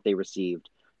than what they received.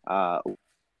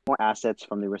 More assets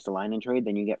from the Ristolainen trade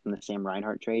than you get from the Sam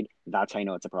Reinhart trade. That's how you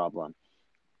know it's a problem.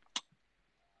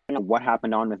 I don't know what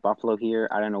happened on with Buffalo here.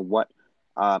 I don't know what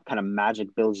kind of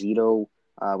magic Bill Zito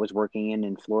was working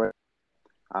in Florida.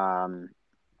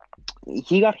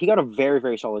 He got a very,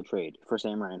 very solid trade for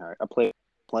Sam Reinhart, a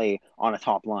play on a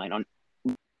top line on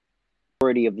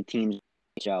majority of the teams.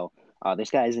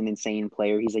 This guy is an insane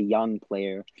player. He's a young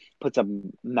player, puts up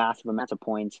massive amounts of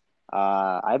points.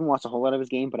 I haven't watched a whole lot of his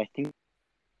game, but I think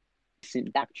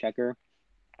back checker.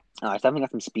 He's definitely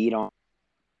got some speed on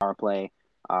power play.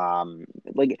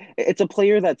 It's a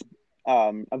player that's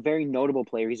a very notable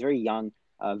player. He's very young,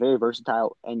 very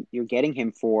versatile, and you're getting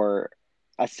him for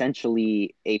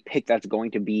essentially a pick that's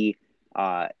going to be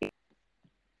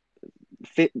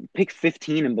pick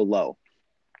 15 and below,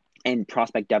 and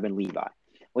prospect Devin Levi,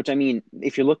 which, I mean,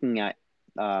 if you're looking at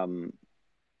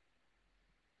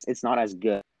it's not as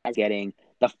good as getting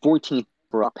the 14th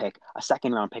pick, a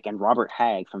second round pick, and Robert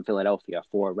Hagg from Philadelphia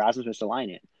for Rasmus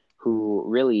Ristolainen, who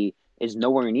really is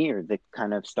nowhere near the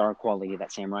kind of star quality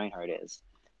that Sam Reinhart is.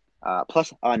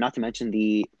 Plus, not to mention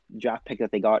the draft pick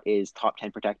that they got is top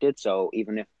 10 protected. So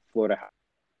even if Florida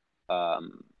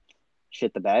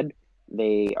shit the bed,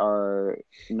 they are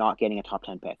not getting a top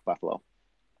 10 pick, Buffalo.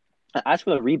 As for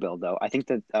the rebuild, though, I think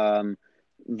that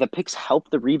the picks help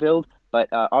the rebuild, but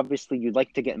obviously you'd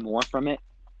like to get more from it.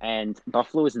 And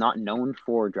Buffalo is not known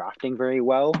for drafting very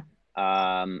well,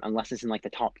 unless it's in like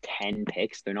the top 10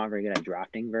 picks. They're not very good at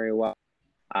drafting very well.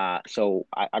 So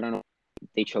I don't know.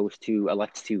 They chose to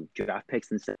elect to draft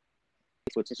picks instead,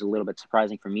 which is a little bit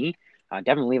surprising for me.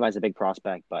 Devin Levi is a big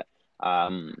prospect, but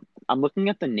I'm looking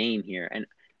at the name here, and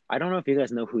I don't know if you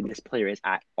guys know who this player is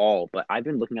at all, but I've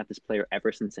been looking at this player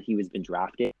ever since he was been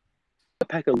drafted.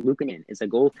 Pekka Luukkonen is a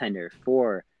goaltender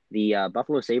for the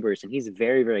Buffalo Sabres, and he's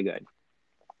very, very good.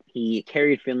 He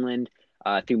carried Finland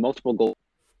through multiple goal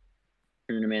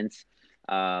tournaments,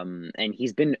 and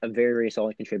he's been a very, very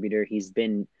solid contributor. He's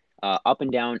been up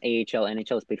and down AHL,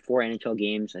 NHL. He's played 4 NHL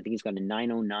games. I think he's got a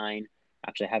 909.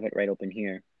 Actually, I have it right open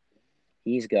here.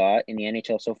 He's got in the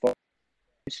NHL so far,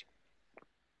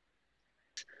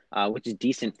 which is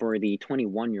decent for the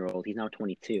 21-year-old. He's now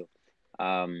 22.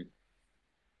 Very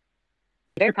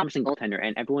promising goaltender,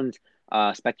 and everyone's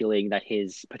speculating that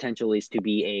his potential is to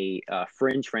be a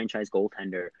fringe franchise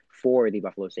goaltender for the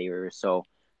Buffalo Sabres. So,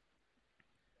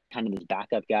 kind of this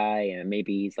backup guy, and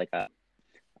maybe he's like a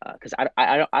because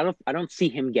I don't see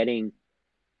him getting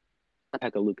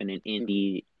Pekka Luukkonen in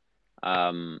the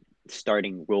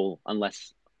starting role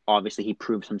unless obviously he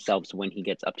proves himself when he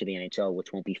gets up to the NHL,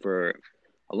 which won't be for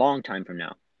a long time from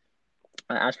now.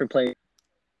 As for players,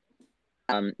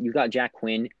 you've got Jack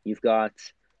Quinn. You've got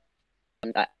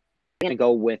I'm going to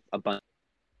go with a bunch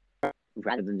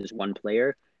rather than just one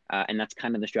player, and that's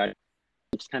kind of the strategy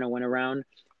just kind of went around.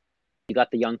 You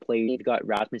got the young player. You've got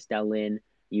Rasmus Dahlin.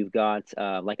 You've got,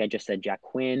 like I just said, Jack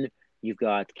Quinn. You've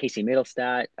got Casey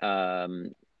Middlestat,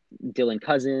 Dylan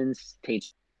Cousins,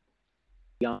 Tate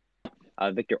Young.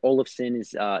 Victor Olofsson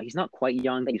is he's not quite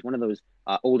young. He's one of those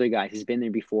older guys. He's been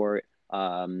there before,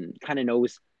 kind of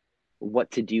knows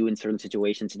what to do in certain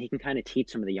situations, and he can kind of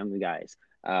teach some of the younger guys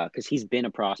because he's been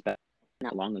a prospect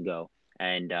not long ago,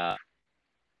 and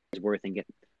is worth and get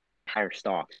higher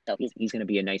stock. So he's going to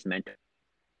be a nice mentor.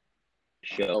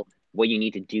 Show what you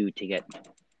need to do to get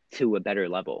to a better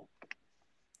level.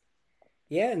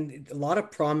 Yeah, and a lot of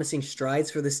promising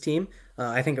strides for this team.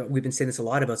 I think we've been saying this a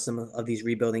lot about some of these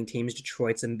rebuilding teams.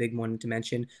 Detroit's a big one to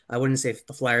mention. I wouldn't say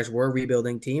the Flyers were a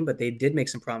rebuilding team, but they did make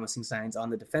some promising signs on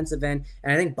the defensive end.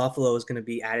 And I think Buffalo is going to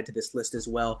be added to this list as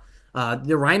well.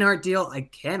 The Reinhart deal,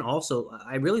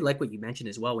 I really like what you mentioned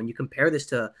as well. When you compare this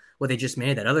to what they just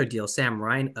made, that other deal, Sam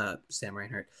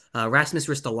Reinhart, Rasmus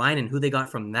Ristolainen, who they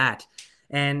got from that.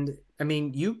 And I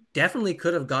mean, you definitely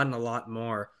could have gotten a lot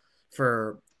more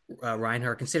for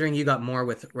Reinhart, considering you got more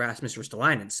with Rasmus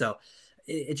Ristolainen. So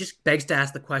it just begs to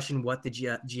ask the question what the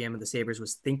GM of the Sabres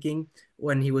was thinking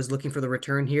when he was looking for the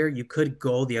return here. You could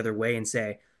go the other way and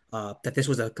say that this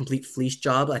was a complete fleece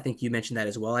job. I think you mentioned that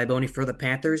as well, Iboni, for the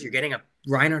Panthers. You're getting a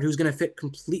Reinhart who's going to fit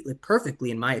completely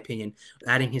perfectly, in my opinion,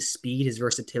 adding his speed, his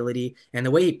versatility, and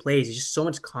the way he plays. He's just so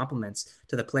much compliments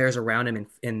to the players around him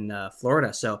in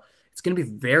Florida. So it's going to be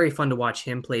very fun to watch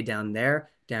him play down there,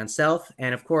 down south.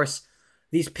 And of course,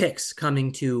 these picks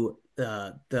coming to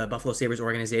the Buffalo Sabres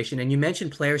organization. And you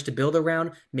mentioned players to build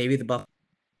around, maybe the Buffalo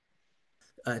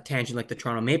tangent like the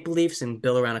Toronto Maple Leafs, and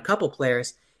build around a couple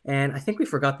players. And I think we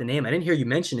forgot the name. I didn't hear you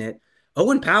mention it.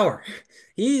 Owen Power.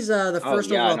 He's the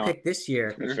first overall pick this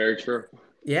year. That's very true.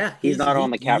 Yeah. He's not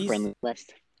on the cap friendly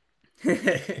list.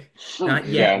 Not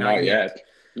yet. Not yet.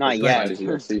 Not yet.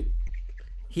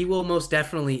 He will most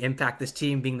definitely impact this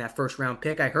team, being that first round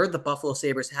pick. I heard the Buffalo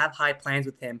Sabres have high plans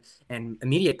with him and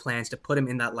immediate plans to put him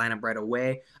in that lineup right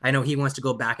away. I know he wants to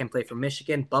go back and play for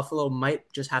Michigan. Buffalo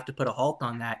might just have to put a halt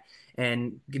on that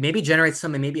and maybe generate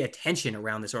some maybe attention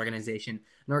around this organization.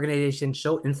 An organization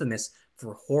so infamous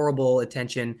for horrible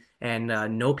attention and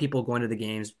no people going to the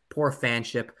games, poor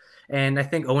fanship. And I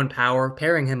think Owen Power,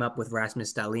 pairing him up with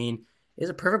Rasmus Dahlin, is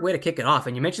a perfect way to kick it off.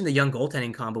 And you mentioned the young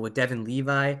goaltending combo with Devin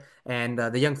Levi and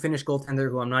the young Finnish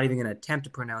goaltender, who I'm not even going to attempt to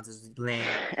pronounce his name.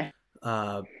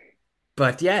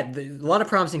 But yeah, a lot of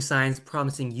promising signs,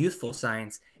 promising youthful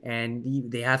signs,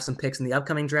 and they have some picks in the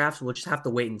upcoming drafts. We'll just have to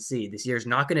wait and see. This year's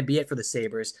not going to be it for the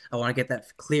Sabres. I want to get that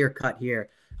clear cut here,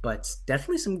 but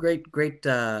definitely some great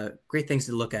things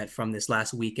to look at from this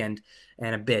last weekend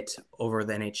and a bit over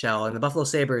the NHL. And the Buffalo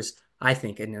Sabres, I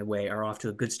think, in a way, are off to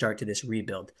a good start to this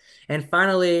rebuild. And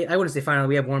finally, I wouldn't say finally,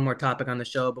 we have one more topic on the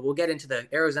show, but we'll get into the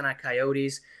Arizona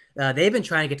Coyotes. They've been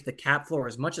trying to get to the cap floor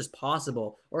as much as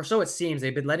possible, or so it seems.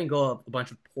 They've been letting go of a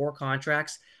bunch of poor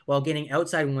contracts while getting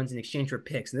outside ones in exchange for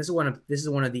picks. And this is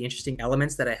one of the interesting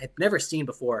elements that I had never seen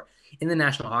before in the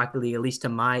National Hockey League, at least to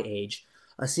my age.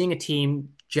 Seeing a team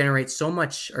generate so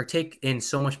much or take in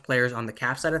so much players on the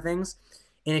cap side of things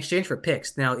in exchange for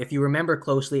picks. Now, if you remember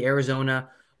closely, Arizona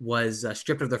was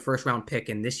stripped of their first round pick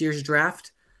in this year's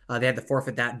draft. They had to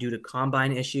forfeit that due to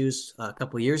combine issues a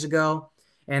couple of years ago.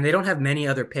 And they don't have many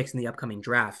other picks in the upcoming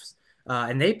drafts.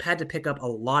 And they had to pick up a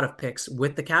lot of picks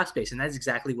with the cap space. And that's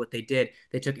exactly what they did.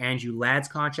 They took Andrew Ladd's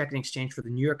contract in exchange for the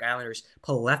New York Islanders'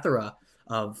 plethora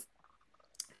of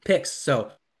picks.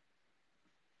 So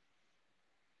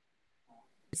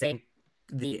saying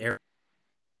the area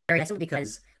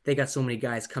because they got so many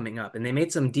guys coming up, and they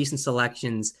made some decent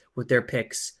selections with their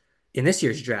picks in this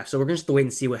year's draft. So we're going to have to wait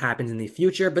and see what happens in the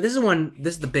future. But this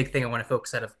is the big thing I want to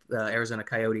focus out of the Arizona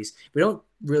Coyotes. We don't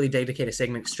really dedicate a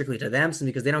segment strictly to them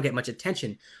simply because they don't get much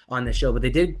attention on the show, but they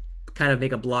did kind of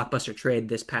make a blockbuster trade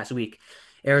this past week.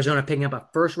 Arizona picking up a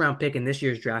first-round pick in this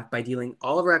year's draft by dealing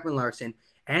Oliver Ekman-Larsson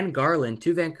and Garland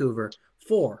to Vancouver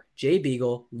for Jay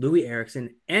Beagle, Louis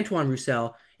Eriksson, Antoine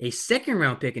Roussel, a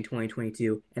second-round pick in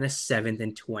 2022, and a seventh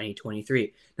in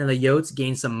 2023. Now, the Yotes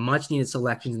gained some much-needed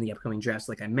selections in the upcoming drafts,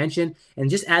 like I mentioned, and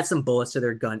just add some bullets to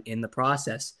their gun in the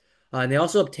process. And they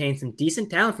also obtained some decent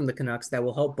talent from the Canucks that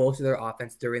will help bolster their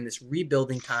offense during this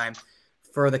rebuilding time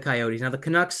for the Coyotes. Now, the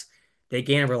Canucks, they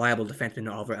gain a reliable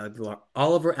defenseman,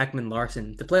 Oliver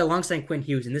Ekman-Larsson, to play alongside Quinn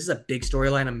Hughes. And this is a big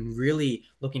storyline I'm really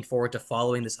looking forward to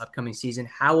following this upcoming season.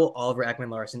 How will Oliver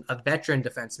Ekman-Larsson, a veteran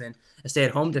defenseman, a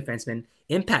stay-at-home defenseman,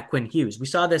 impact Quinn Hughes? We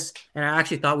saw this, and I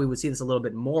actually thought we would see this a little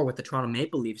bit more with the Toronto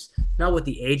Maple Leafs, not with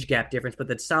the age gap difference, but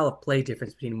the style of play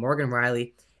difference between Morgan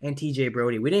Rielly and TJ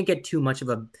Brody. We didn't get too much of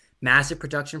a massive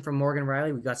production from Morgan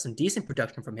Rielly. We got some decent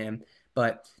production from him,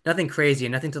 but nothing crazy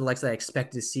and nothing to the likes that I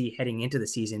expected to see heading into the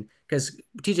season, because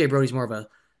TJ Brody's more of a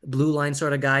blue line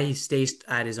sort of guy. He stays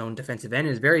at his own defensive end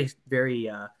and is very,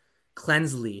 very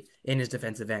cleansely in his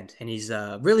defensive end, and he's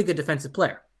a really good defensive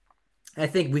player. I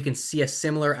think we can see a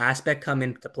similar aspect come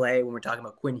into play when we're talking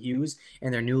about Quinn Hughes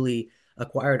and their newly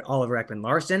acquired Oliver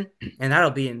Ekman-Larsson, and that'll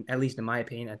be, at least in my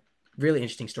opinion, a really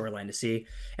interesting storyline to see.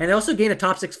 And they also gained a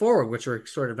top six forward, which we're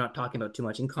sort of not talking about too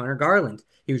much, in Connor Garland.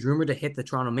 He was rumored to hit the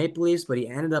Toronto Maple Leafs, but he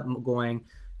ended up going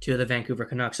to the Vancouver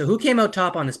Canucks. So who came out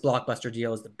top on this blockbuster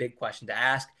deal is the big question to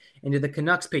ask. And did the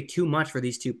Canucks pay too much for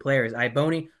these two players?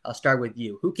 Iboni, I'll start with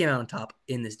you. Who came out on top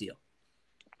in this deal?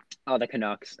 The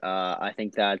Canucks. I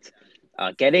think that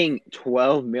getting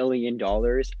 $12 million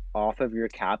off of your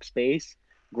cap space,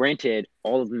 granted,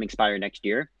 all of them expire next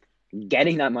year,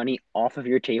 getting that money off of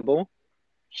your table,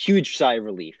 huge sigh of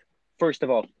relief. First of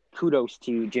all, kudos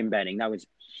to Jim Benning. That was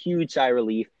huge sigh of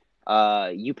relief.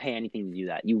 You pay anything to do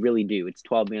that. You really do. It's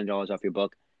 $12 million off your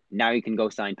book. Now you can go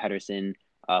sign Pettersson,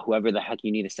 whoever the heck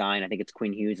you need to sign. I think it's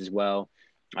Quinn Hughes as well.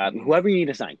 Whoever you need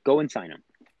to sign, go and sign him.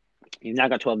 You've now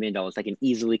got $12 million that can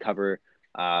easily cover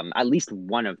at least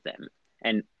one of them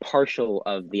and partial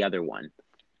of the other one,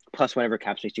 plus whatever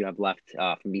cap space you have left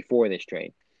from before this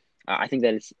trade. I think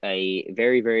that it's a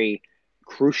very, very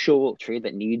crucial trade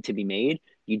that needed to be made.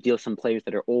 You deal some players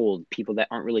that are old, people that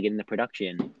aren't really getting the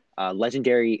production.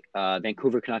 Legendary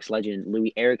Vancouver Canucks legend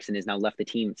Louis Eriksson has now left the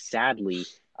team. Sadly,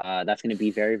 that's going to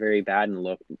be very, very bad in the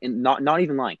look. Not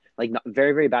even lying, like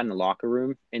very, very bad in the locker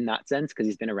room in that sense because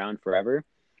he's been around forever.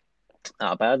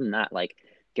 But other than that, like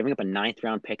giving up a 9th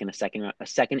round pick and a second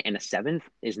and a 7th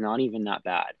is not even that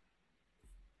bad.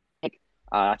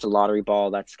 That's a lottery ball.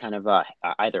 That's kind of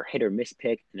either hit or miss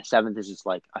pick, and the 7th is just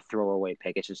like a throwaway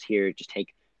pick. It's just here, just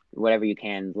take whatever you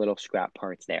can, little scrap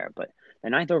parts there. But the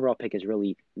 9th overall pick is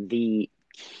really the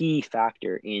key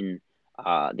factor in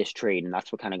this trade, and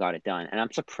that's what kind of got it done. And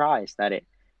I'm surprised that it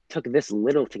took this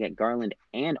little to get Garland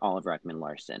and Oliver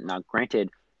Ekman-Larsson. Now, granted,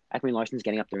 Ekman-Larsson's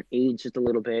getting up there in age just a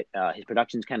little bit. His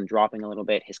production's kind of dropping a little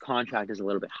bit. His contract is a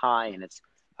little bit high, and it's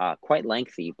quite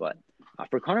lengthy. But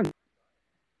for Connor,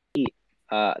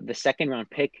 the 2nd round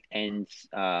pick and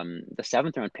the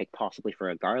 7th round pick possibly for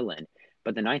a Garland,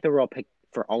 but the 9th overall pick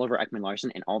for Oliver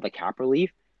Ekman-Larsson and all the cap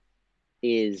relief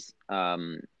is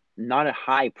not a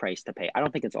high price to pay. I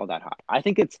don't think it's all that high. I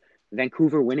think it's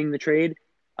Vancouver winning the trade.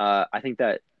 I think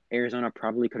that Arizona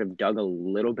probably could have dug a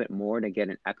little bit more to get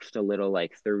an extra little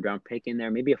like 3rd round pick in there,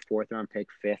 maybe a 4th round pick,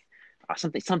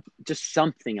 5th, just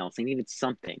something else. They needed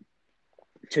something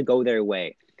to go their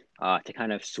way to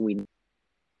kind of sweeten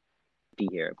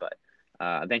here.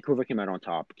 But Vancouver came out on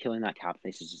top. Killing that cap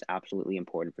space is just absolutely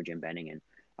important for Jim Benning, and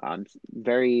I'm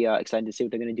very excited to see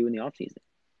what they're going to do in the offseason.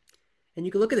 And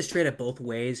you can look at this trade at both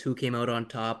ways. Who came out on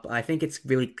top? I think it's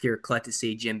really clear-cut to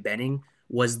see Jim Benning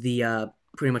was the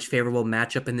pretty much favorable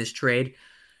matchup in this trade.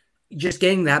 Just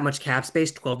getting that much cap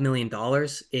space, $12 million,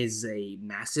 is a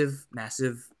massive,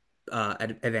 massive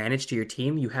advantage to your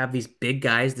team. You have these big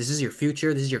guys. This is your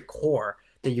future. This is your core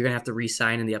that you're going to have to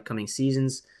re-sign in the upcoming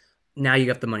seasons. Now you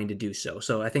have the money to do so.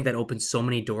 So I think that opens so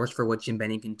many doors for what Jim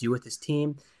Benning can do with his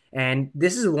team. And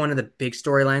this is one of the big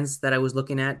storylines that I was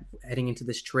looking at heading into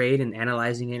this trade and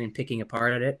analyzing it and picking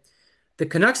apart at it. The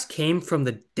Canucks came from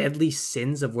the deadly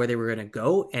sins of where they were going to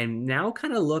go and now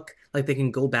kind of look like they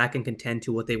can go back and contend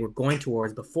to what they were going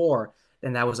towards before.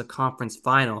 And that was a conference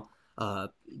final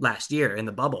last year in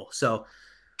the bubble. So,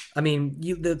 I mean,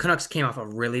 the Canucks came off a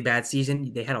really bad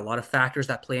season. They had a lot of factors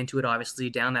that play into it, obviously.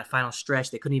 Down that final stretch,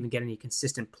 they couldn't even get any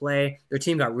consistent play. Their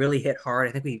team got really hit hard.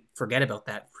 I think we forget about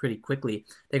that pretty quickly.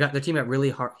 Their team got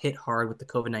really hit hard with the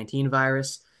COVID-19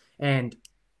 virus. And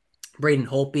Braden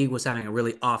Holtby was having a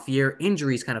really off year.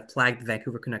 Injuries kind of plagued the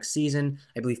Vancouver Canucks season.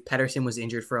 I believe Pettersson was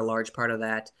injured for a large part of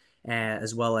that,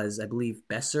 as well as I believe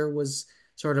Besser was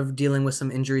sort of dealing with some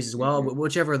injuries as well. Mm-hmm.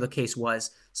 Whichever the case was,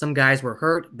 some guys were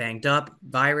hurt, banged up,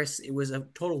 virus. It was a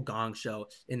total gong show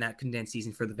in that condensed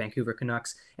season for the Vancouver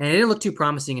Canucks. And it didn't look too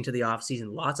promising into the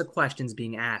offseason. Lots of questions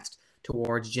being asked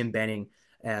towards Jim Benning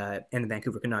and the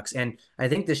Vancouver Canucks. And I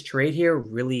think this trade here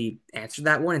really answered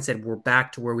that one and said, we're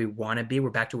back to where we want to be.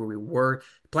 We're back to where we were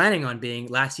planning on being.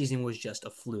 Last season was just a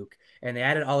fluke. And they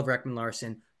added Oliver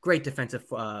Ekman-Larsson, great defensive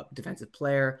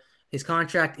player. His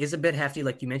contract is a bit hefty,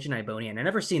 like you mentioned, Iboni, and I've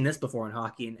never seen this before in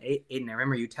hockey. And Aiden, I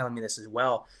remember you telling me this as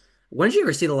well. When did you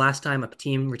ever see the last time a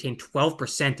team retained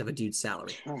 12% of a dude's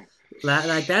salary?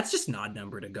 Like that's just an odd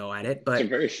number to go at it. But it's a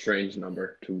very strange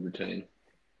number to retain.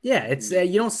 Yeah, it's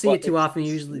you don't see it too often.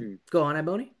 You usually go on,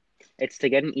 Iboni. It's to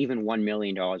get an even $1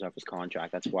 million off his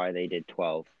contract. That's why they did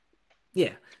 12.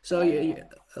 Yeah, so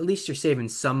at least you're saving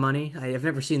some money. I've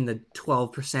never seen the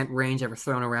 12% range ever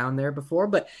thrown around there before,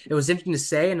 but it was interesting to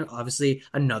say, and obviously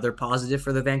another positive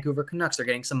for the Vancouver Canucks. They're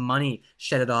getting some money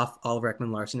shedded off Oliver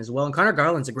Ekman-Larsson as well, and Connor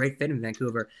Garland's a great fit in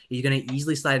Vancouver. He's going to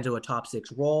easily slide into a top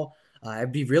 6 role.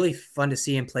 It'd be really fun to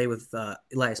see him play with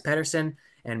Elias Pettersson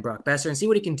and Brock Besser and see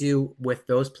what he can do with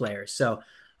those players. So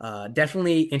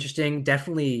definitely interesting.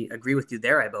 Definitely agree with you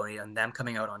there, Iboni, on them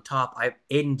coming out on top.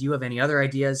 Aiden, do you have any other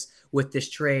ideas with this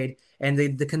trade? And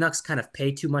the Canucks kind of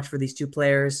pay too much for these two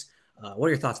players. What are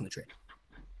your thoughts on the trade?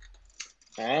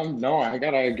 No, I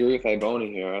gotta agree with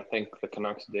Iboni here. I think the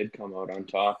Canucks did come out on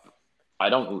top. I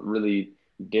don't really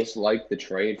dislike the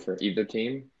trade for either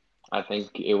team. I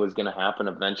think it was gonna happen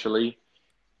eventually.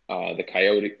 The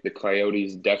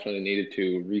Coyotes definitely needed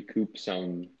to recoup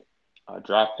some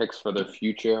draft picks for their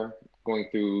future, going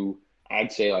through,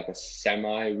 I'd say, like a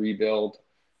semi rebuild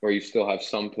where you still have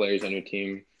some players on your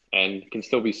team and can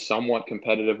still be somewhat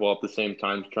competitive while at the same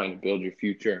time trying to build your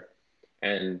future.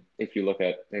 And if you look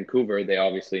at Vancouver, they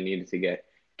obviously needed to get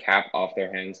cap off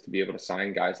their hands to be able to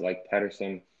sign guys like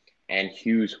Pedersen and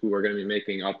Hughes, who are going to be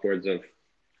making upwards of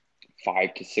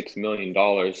 $5 to $6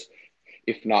 million,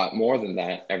 if not more than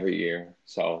that, every year.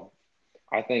 So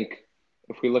I think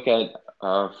if we look at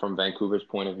from Vancouver's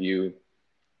point of view,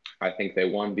 I think they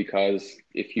won because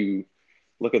if you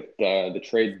look at the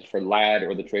trade for Ladd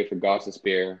or the trade for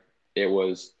Gostisbehere, it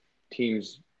was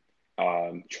teams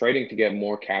trading to get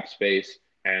more cap space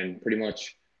and pretty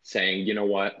much saying, you know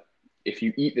what, if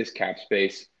you eat this cap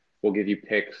space, we'll give you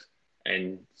picks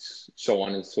and so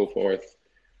on and so forth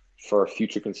for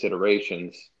future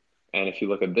considerations. And if you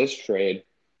look at this trade,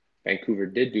 Vancouver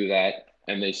did do that,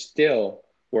 and they still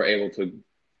were able to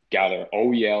gather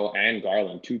OEL and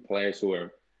Garland, two players who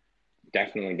are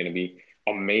definitely going to be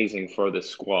amazing for this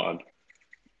squad.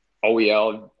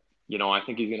 OEL, I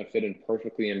think he's going to fit in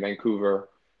perfectly in Vancouver.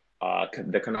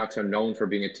 The Canucks are known for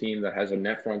being a team that has a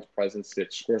net front presence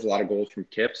that scores a lot of goals from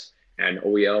tips, and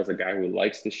OEL is a guy who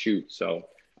likes to shoot. So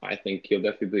I think he'll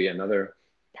definitely be another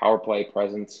power play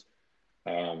presence.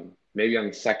 Maybe on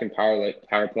the second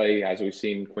power play, as we've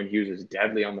seen, Quinn Hughes is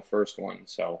deadly on the first one.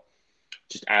 So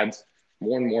just adds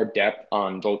more and more depth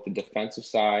on both the defensive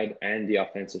side and the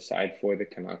offensive side for the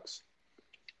Canucks,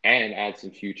 and adds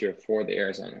some future for the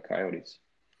Arizona Coyotes.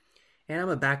 And I'm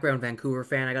a background Vancouver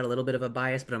fan. I got a little bit of a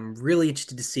bias, but I'm really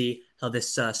interested to see how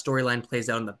this storyline plays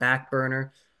out in the back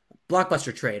burner.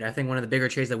 Blockbuster trade. I think one of the bigger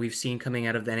trades that we've seen coming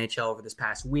out of the NHL over this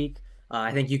past week.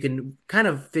 I think you can kind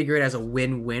of figure it as a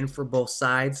win-win for both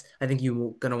sides. I think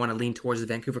you're going to want to lean towards the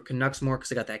Vancouver Canucks more because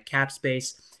they got that cap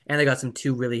space and they got some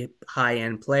two really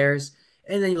high-end players.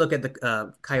 And then you look at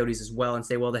the Coyotes as well and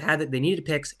say, well, they needed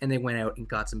picks and they went out and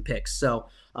got some picks. So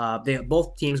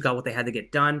both teams got what they had to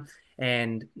get done.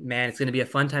 And man, it's going to be a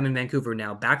fun time in Vancouver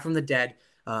now, back from the dead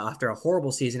after a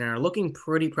horrible season and are looking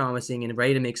pretty promising and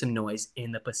ready to make some noise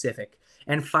in the Pacific.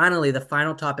 And finally, the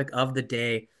final topic of the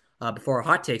day, before our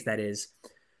hot takes, that is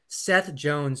Seth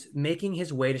Jones making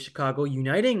his way to Chicago,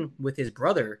 uniting with his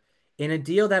brother in a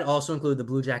deal that also included the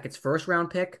Blue Jackets' first round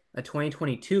pick, a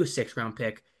 2022 sixth round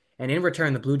pick, and in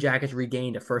return, the Blue Jackets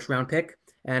regained a first round pick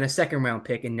and a second round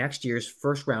pick in next year's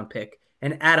first round pick,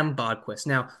 and Adam Bodquist.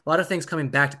 Now, a lot of things coming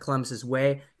back to Columbus's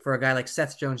way. For a guy like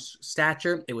Seth Jones'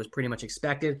 stature, it was pretty much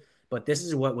expected. But this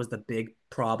is what was the big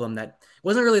problem. That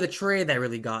wasn't really the trade that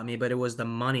really got me, but it was the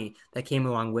money that came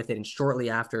along with it. And shortly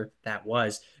after that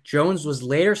Jones was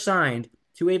later signed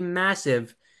to a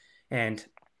massive, and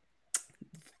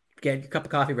get a cup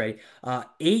of coffee ready,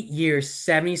 8 years,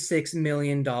 $76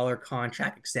 million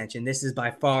contract extension. This is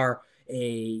by far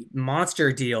a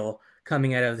monster deal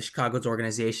coming out of the Chicago's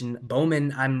organization.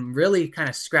 Bowman, I'm really kind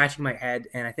of scratching my head,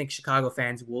 and I think Chicago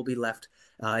fans will be left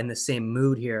in the same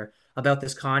mood here about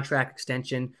this contract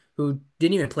extension, who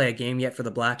didn't even play a game yet for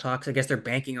the Blackhawks. I guess they're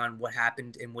banking on what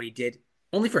happened and what he did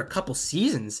only for a couple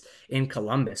seasons in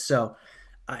Columbus. So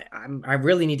I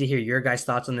really need to hear your guys'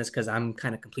 thoughts on this because I'm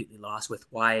kind of completely lost with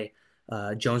why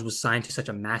Jones was signed to such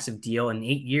a massive deal, an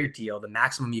 8-year deal, the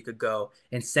maximum you could go,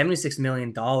 and $76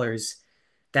 million.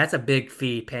 That's a big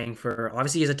fee paying for.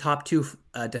 Obviously, he's a top two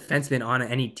defenseman on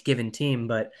any given team,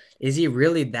 but is he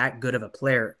really that good of a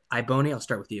player? Iboni, I'll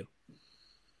start with you.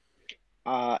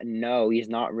 No, he's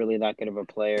not really that good of a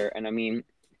player. And I mean,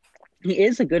 he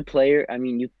is a good player. I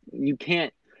mean, you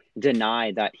can't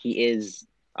deny that he is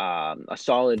a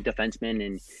solid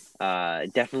defenseman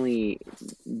and definitely,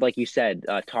 like you said,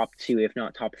 top two, if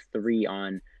not top three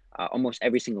on almost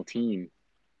every single team.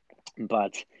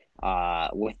 But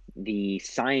with the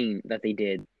sign that they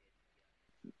did,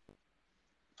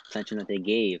 extension that they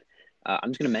gave,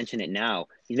 I'm just going to mention it now.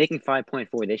 He's making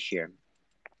 5.4 this year.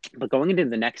 But going into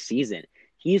the next season,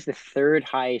 he's the third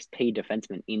highest paid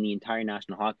defenseman in the entire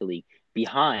National Hockey League,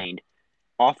 behind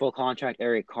awful contract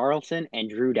Erik Karlsson and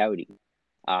Drew Doughty.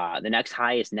 The next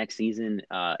highest next season,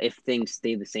 if things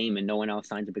stay the same and no one else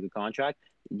signs a bigger contract,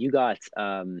 you got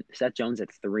Seth Jones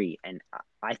at 3. And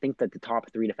I think that the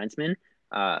top 3 defensemen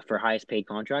for highest paid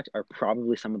contracts are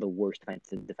probably some of the worst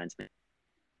defensemen.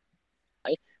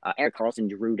 Erik Karlsson,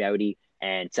 Drew Doughty,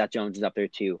 and Seth Jones is up there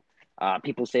too.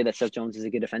 People say that Seth Jones is a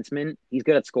good defenseman. He's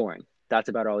good at scoring. That's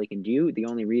about all he can do. The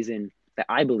only reason that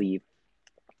I believe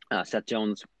Seth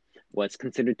Jones was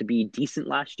considered to be decent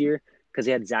last year because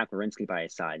he had Zach Werenski by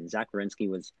his side. And Zach Werenski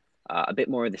was a bit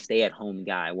more of the stay-at-home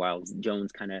guy while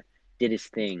Jones kind of did his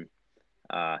thing.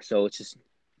 So it's just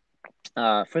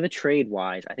for the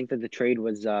trade-wise, I think that the trade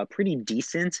was pretty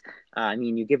decent. I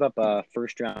mean, you give up a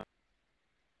first-round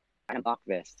and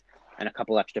Buckvist and a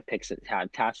couple extra picks that had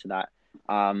attached to that.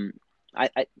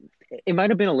 It might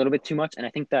have been a little bit too much, and I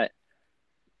think that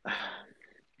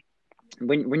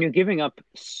when you're giving up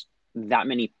that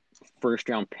many first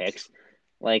round picks,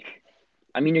 like,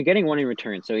 I mean, you're getting one in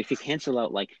return. So if you cancel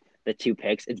out like the 2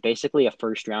 picks, it's basically a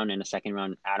first round and a second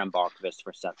round Adam Bachvist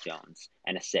for Seth Jones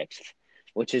and a 6th,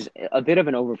 which is a bit of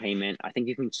an overpayment. I think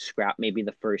you can scrap maybe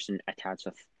the first and attach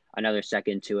another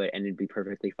second to it, and it'd be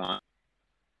perfectly fine.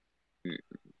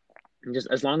 Just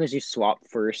as long as you swap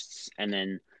firsts and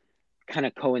then kind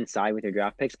of coincide with your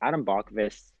draft picks. Adam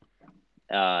Bachvist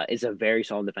is a very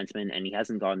solid defenseman, and he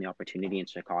hasn't gotten the opportunity in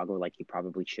Chicago like he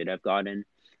probably should have gotten.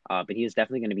 But he is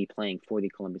definitely going to be playing for the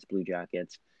Columbus Blue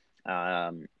Jackets.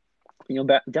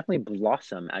 Definitely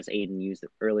blossom, as Aiden used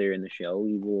earlier in the show.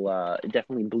 He will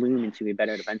definitely bloom into a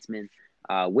better defenseman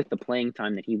with the playing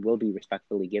time that he will be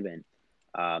respectfully given.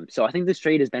 So I think this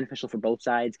trade is beneficial for both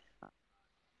sides.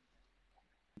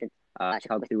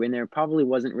 Chicago threw in there probably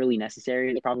wasn't really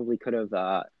necessary. They probably could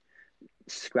have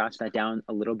scratched that down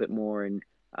a little bit more and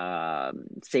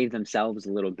saved themselves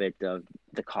a little bit of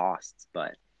the costs.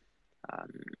 But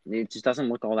it just doesn't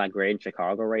look all that great in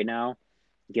Chicago right now,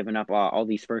 giving up all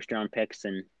these first-round picks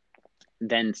and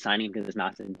then signing to this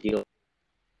massive deal.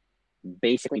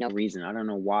 Basically no reason. I don't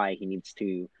know why he needs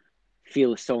to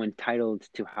feel so entitled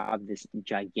to have this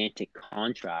gigantic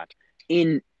contract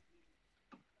in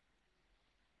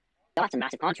lots of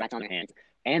massive contracts on their hands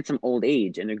and some old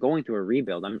age, and they're going through a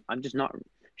rebuild. I'm just not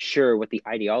sure what the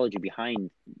ideology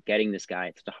behind getting this guy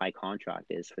at such a high contract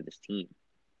is for this team.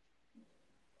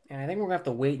 And I think we're gonna have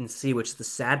to wait and see, which is the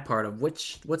sad part of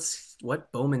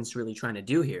what Bowman's really trying to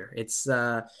do here. It's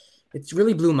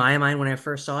really blew my mind when I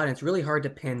first saw it. And it's really hard to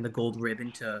pin the gold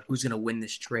ribbon to who's gonna win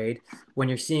this trade when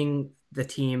you're seeing the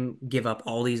team give up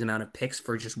all these amount of picks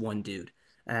for just one dude.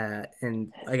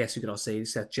 And I guess you could also say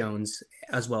Seth Jones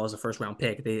as well as a first round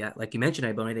pick. They, like you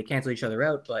mentioned, Iboni, they cancel each other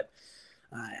out, but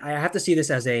I have to see this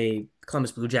as a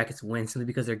Columbus Blue Jackets win simply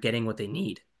because they're getting what they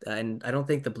need. And I don't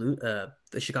think the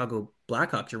Chicago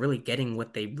Blackhawks are really getting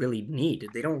what they really need.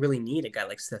 They don't really need a guy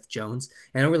like Seth Jones.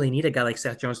 And I don't really need a guy like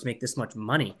Seth Jones to make this much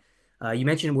money. You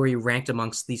mentioned where he ranked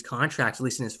amongst these contracts, at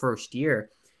least in his first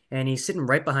year. And he's sitting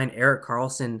right behind Erik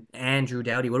Karlsson and Drew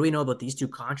Doughty. What do we know about these 2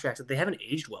 contracts? That they haven't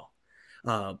aged well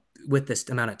with this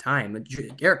amount of time.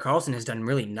 Erik Karlsson has done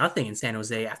really nothing in San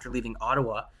Jose after leaving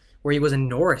Ottawa, where he was a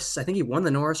Norris. I think he won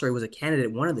the Norris or he was a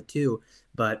candidate, one of the two.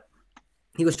 But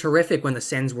he was terrific when the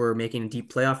Sens were making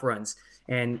deep playoff runs.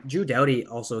 And Drew Doughty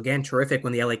also, again, terrific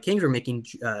when the LA Kings were making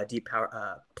deep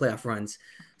playoff runs.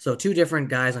 So 2 different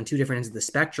guys on 2 different ends of the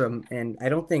spectrum. And I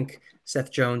don't think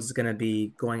Seth Jones is going to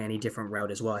be going any different route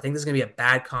as well. I think this is going to be a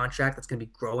bad contract that's going to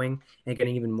be growing and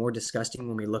getting even more disgusting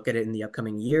when we look at it in the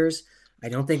upcoming years. I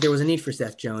don't think there was a need for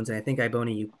Seth Jones, and I think,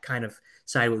 Iboni, you kind of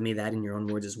sided with me that in your own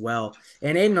words as well.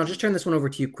 And Aiden, I'll just turn this one over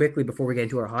to you quickly before we get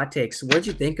into our hot takes. What did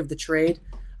you think of the trade?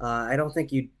 I don't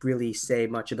think you'd really say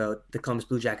much about the Columbus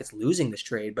Blue Jackets losing this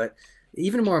trade, but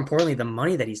even more importantly, the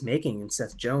money that he's making in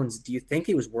Seth Jones. Do you think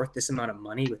he was worth this amount of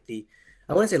money with the,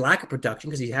 I wouldn't say lack of production,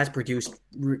 because he has produced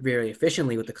very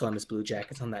efficiently with the Columbus Blue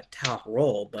Jackets on that top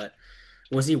role, but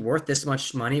was he worth this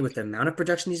much money with the amount of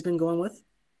production he's been going with?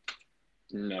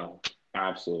 No.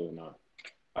 Absolutely not.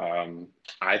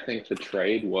 I think the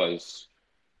trade was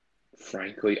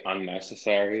frankly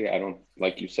unnecessary. I don't,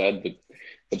 like you said,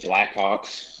 the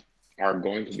Blackhawks are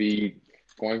going to be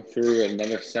going through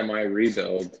another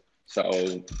semi-rebuild.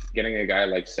 So getting a guy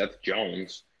like Seth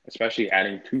Jones, especially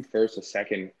adding 2 firsts, a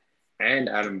second, and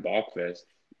Adam Bachvist,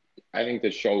 I think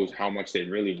this shows how much they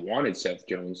really wanted Seth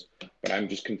Jones. But I'm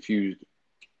just confused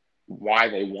why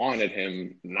they wanted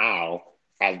him now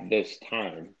at this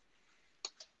time.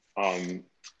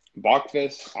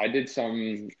 Bachvist, I did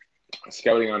some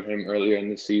scouting on him earlier in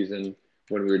the season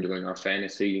when we were doing our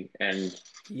fantasy, and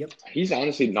he's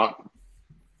honestly not.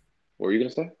 What were you gonna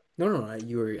say? No.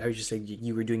 I was just saying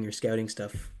you were doing your scouting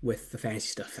stuff with the fantasy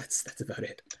stuff. That's about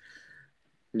it.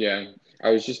 Yeah,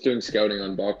 I was just doing scouting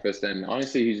on Bachvist, and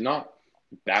honestly, he's not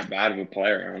that bad of a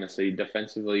player. Honestly,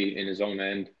 defensively in his own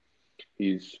end,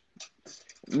 he's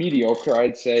mediocre,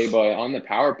 I'd say, but on the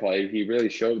power play, he really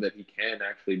showed that he can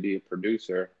actually be a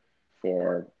producer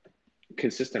for a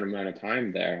consistent amount of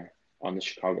time there on the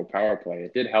Chicago power play.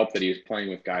 It did help that he was playing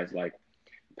with guys like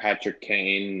Patrick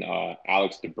Kane,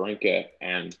 Alex DeBrincat,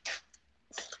 and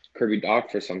Kirby Dach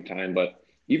for some time, but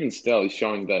even still, he's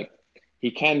showing that he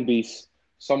can be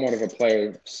somewhat of a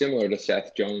player similar to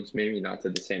Seth Jones, maybe not to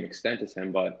the same extent as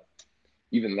him, but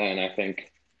even then, I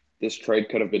think this trade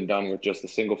could have been done with just a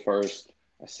single first,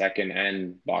 a second,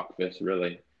 and Bachvis,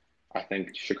 really. I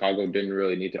think Chicago didn't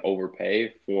really need to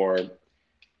overpay for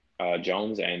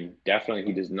Jones, and definitely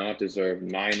he does not deserve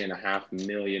 $9.5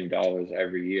 million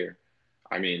every year.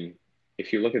 I mean,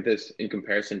 if you look at this in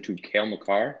comparison to Cale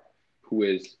Makar, who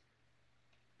is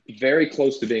very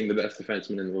close to being the best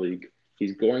defenseman in the league,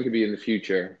 he's going to be in the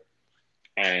future,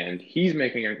 and he's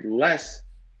making less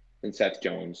than Seth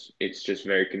Jones. It's just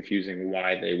very confusing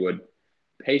why they would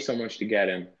pay so much to get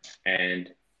him and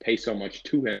pay so much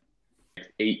to him for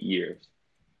 8 years.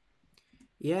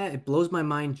 Yeah, it blows my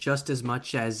mind just as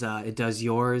much as it does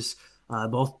yours.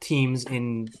 Both teams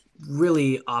in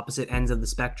really opposite ends of the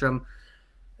spectrum.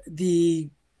 You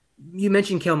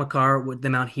mentioned Cale Makar with the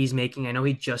amount he's making. I know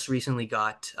he just recently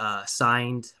got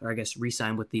signed, or I guess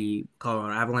re-signed with the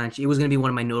Colorado Avalanche. It was going to be one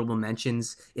of my notable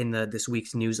mentions in this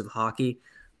week's news of hockey.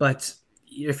 But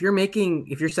if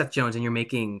you're Seth Jones and you're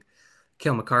making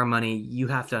Cale Makar money, you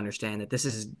have to understand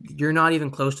that you're not even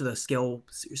close to the skill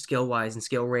wise and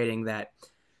skill rating that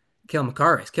Cale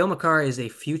Makar is. Cale Makar is a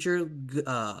future,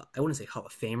 I wouldn't say Hall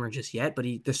of Famer just yet, but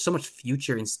there's so much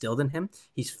future instilled in him.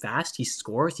 He's fast, he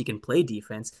scores, he can play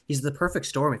defense. He's the perfect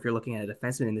storm if you're looking at a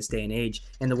defenseman in this day and age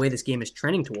and the way this game is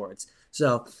trending towards.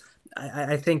 So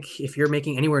I think if you're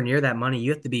making anywhere near that money,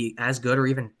 you have to be as good or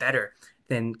even better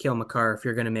than Cale Makar if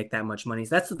you're going to make that much money.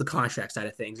 So that's the contract side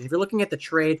of things. And if you're looking at the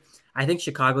trade, I think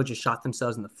Chicago just shot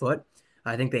themselves in the foot.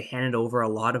 I think they handed over a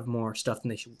lot of more stuff than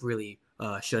they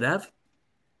should have.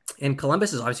 And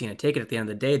Columbus is obviously going to take it at the end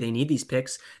of the day. They need these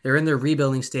picks. They're in their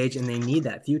rebuilding stage, and they need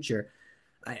that future.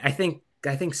 I think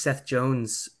Seth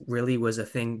Jones really was a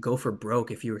thing. Go for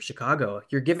broke if you were Chicago.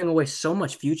 You're giving away so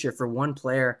much future for one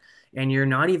player, and you're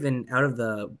not even out of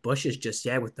the bushes just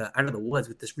yet out of the woods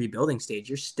with this rebuilding stage.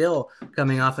 You're still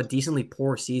coming off a decently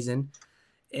poor season,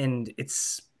 and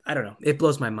I don't know. It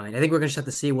blows my mind. I think we're going to have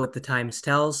to see what the Times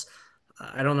tells.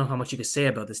 I don't know how much you could say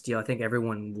about this deal. I think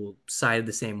everyone will side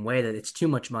the same way that it's too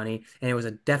much money, and it was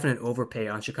a definite overpay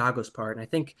on Chicago's part. And I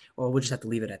think, we'll just have to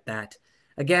leave it at that.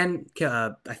 Again,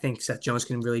 I think Seth Jones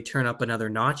can really turn up another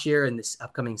notch here in this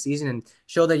upcoming season and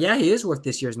show that, yeah, he is worth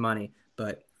this year's money.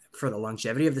 But for the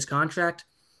longevity of this contract,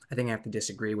 I think I have to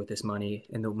disagree with this money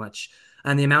and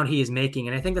the amount he is making.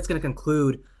 And I think that's going to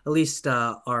conclude at least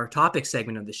our topic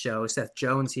segment of the show. Seth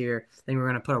Jones here. I think we're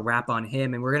going to put a wrap on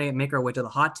him, and we're going to make our way to the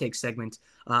hot take segment.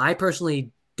 I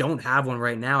personally don't have one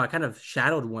right now. I kind of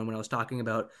shadowed one when I was talking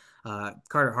about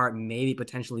Carter Hart maybe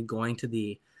potentially going to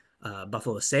the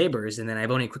Buffalo Sabres, and then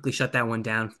I've only quickly shut that one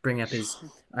down, bringing up his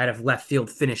out of left field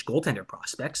Finnish goaltender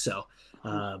prospect. So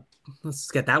let's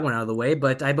get that one out of the way.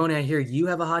 But Iboni, I hear you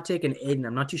have a hot take, and Aiden,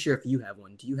 I'm not too sure if you have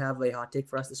one. Do you have a hot take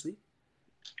for us this week?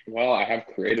 Well, I have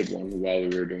created one while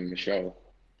we were doing the show.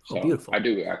 So beautiful. I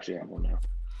do actually have one now.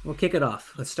 We'll kick it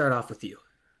off. Let's start off with you.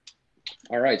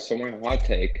 All right. So my hot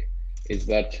take is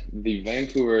that the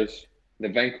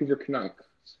Vancouver Canucks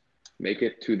make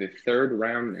it to the third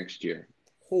round next year.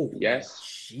 Oh,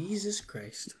 yes. Jesus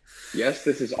Christ. Yes,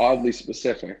 this is oddly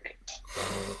specific,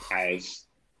 as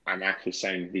I'm actually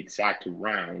saying the exact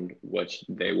round which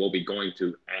they will be going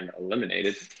to and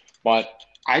eliminated. But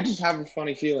I just have a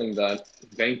funny feeling that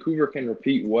Vancouver can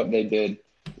repeat what they did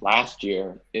last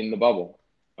year in the bubble.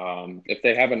 If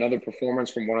they have another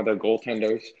performance from one of their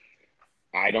goaltenders,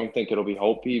 I don't think it'll be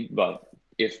Holtby. But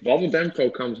if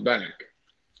Demko comes back,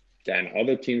 then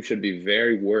other teams should be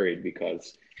very worried,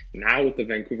 because now with the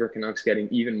Vancouver Canucks getting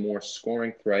even more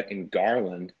scoring threat in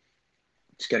Garland,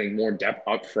 it's getting more depth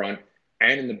up front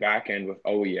and in the back end with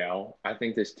OEL. I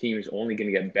think this team is only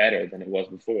going to get better than it was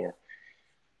before.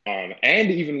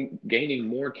 And even gaining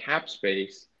more cap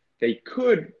space, they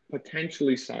could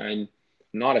potentially sign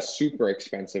not a super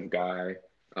expensive guy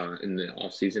in the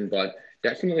offseason, but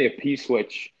definitely a piece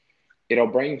which it'll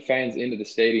bring fans into the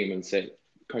stadium and say,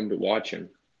 come to watch him.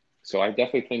 So I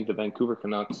definitely think the Vancouver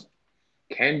Canucks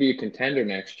can be a contender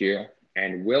next year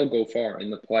and will go far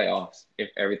in the playoffs if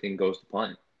everything goes to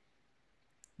plan.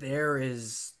 There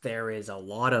is a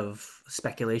lot of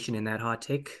speculation in that hot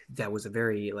take. That was a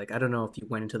very, I don't know if you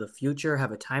went into the future,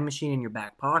 have a time machine in your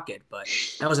back pocket, but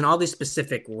that was an oddly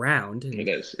specific round. And, it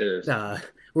is.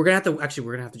 we're gonna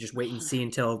have to just wait and see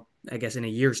until, I guess, in a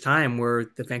year's time where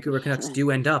the Vancouver Canucks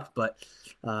do end up. But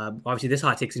obviously this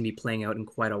hot take is gonna be playing out in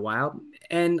quite a while.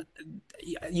 And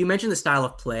you mentioned the style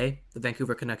of play the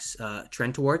Vancouver Canucks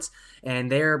trend towards,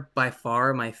 and they're by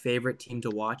far my favorite team to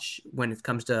watch when it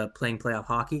comes to playing playoff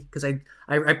hockey, because I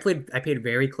paid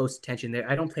very close attention there.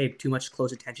 I don't pay too much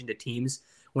close attention to teams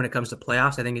when it comes to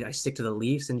playoffs. I think I stick to the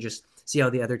Leafs and just see how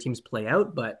the other teams play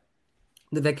out. But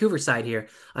the Vancouver side here,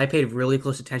 I paid really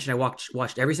close attention. I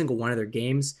watched every single one of their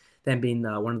games, them being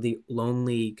one of the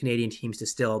lonely Canadian teams to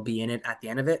still be in it at the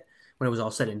end of it when it was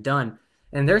all said and done.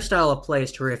 And their style of play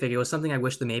is terrific. It was something I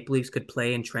wish the Maple Leafs could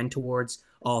play and trend towards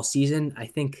all season. I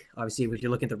think, obviously, if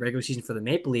you're looking at the regular season for the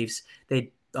Maple Leafs,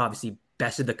 they obviously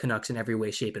bested the Canucks in every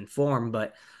way, shape, and form.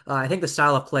 But I think the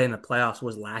style of play in the playoffs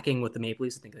was lacking with the Maple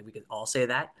Leafs. I think that we could all say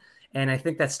that. And I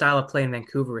think that style of play in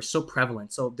Vancouver is so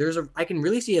prevalent. So I can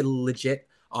really see a legit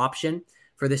option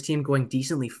for this team going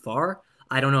decently far.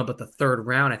 I don't know about the third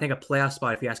round. I think a playoff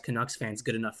spot, if you ask Canucks fans,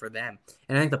 good enough for them.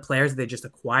 And I think the players that they just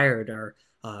acquired are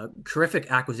terrific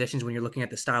acquisitions when you're looking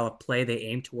at the style of play they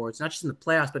aim towards, not just in the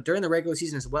playoffs, but during the regular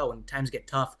season as well, when times get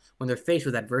tough, when they're faced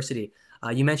with adversity.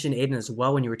 You mentioned Aiden as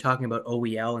well when you were talking about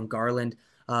OEL and Garland,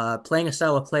 playing a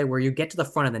style of play where you get to the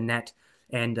front of the net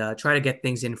and try to get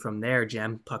things in from there,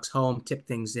 jam pucks home, tip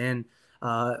things in,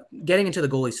 getting into the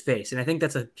goalie's face. And I think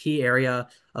that's a key area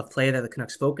of play that the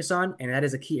Canucks focus on, and that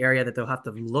is a key area that they'll have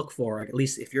to look for, at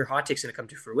least if your hot take's going to come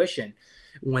to fruition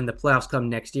when the playoffs come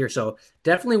next year. So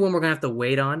definitely one we're going to have to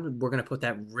wait on. We're going to put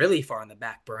that really far on the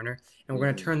back burner, and we're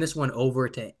going to turn this one over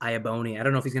to Iaboni. I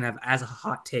don't know if he's going to have as a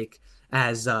hot take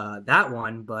as that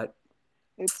one, but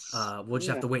we'll just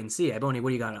have to wait and see. Iaboni, what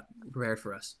do you got prepared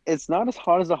for us? It's not as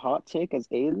hot as a hot take as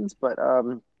Aiden's, but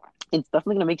it's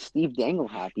definitely going to make Steve Dangle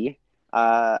happy.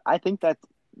 I think that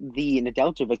the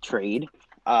Nedeljkovic trade,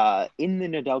 in the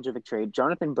Nedeljkovic trade,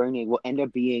 Jonathan Bernier will end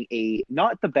up being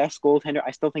not the best goaltender.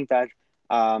 I still think that.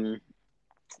 Can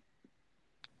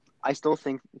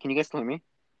you guys still hear me?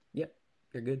 Yep,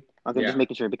 you're good. Okay, just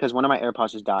making sure because one of my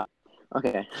AirPods just died.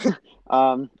 Okay.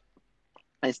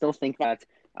 I still think that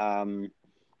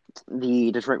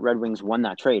the Detroit Red Wings won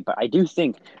that trade, but I do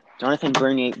think Jonathan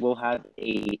Bernier will have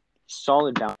a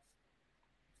solid balance.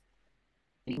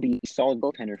 He'll be a solid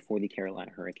goaltender for the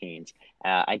Carolina Hurricanes.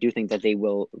 I do think that they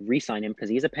will re-sign him because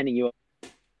he's a penny UFA.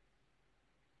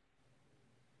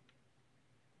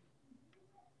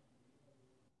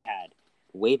 Had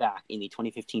way back in the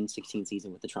 2015-16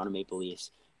 season with the Toronto Maple Leafs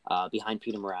behind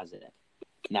Peter Mrazek.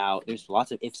 Now, there's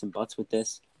lots of ifs and buts with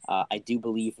this. I do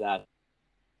believe that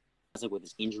with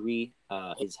his injury,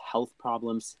 his health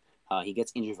problems, he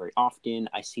gets injured very often.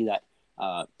 I see that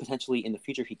potentially in the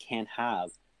future he can have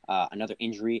another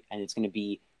injury, and it's going to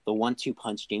be the 1-2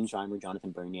 punch, James Reimer,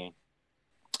 Jonathan Bernier.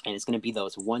 And it's going to be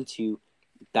those 1-2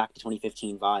 back to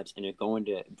 2015 vibes, and they're going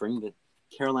to bring the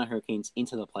Carolina Hurricanes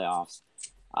into the playoffs.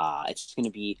 It's just going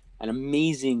to be an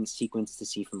amazing sequence to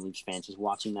see from Leafs fans, just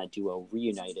watching that duo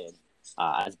reunited,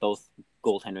 as both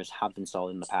goaltenders have been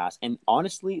solid in the past. And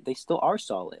honestly, they still are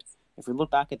solid. If we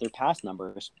look back at their past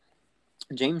numbers,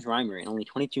 James Reimer in only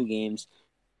 22 games,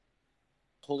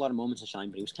 a whole lot of moments to shine,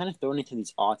 but he was kind of thrown into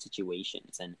these odd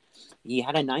situations. And he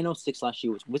had a 906 last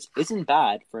year, which isn't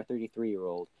bad for a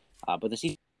 33-year-old, but the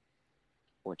season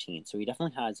 14. So he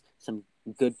definitely has some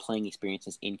good playing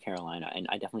experiences in Carolina, and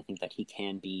I definitely think that he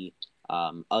can be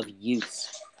of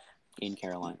use in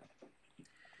Carolina.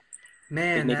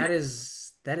 Man, that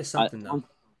is something though.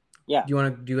 Yeah.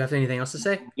 Do you have anything else to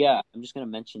say? Yeah, I'm just gonna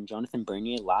mention Jonathan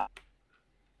Bernier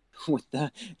with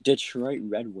the Detroit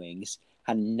Red Wings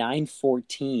had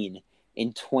 914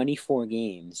 in 24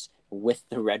 games with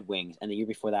the Red Wings, and the year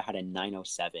before that had a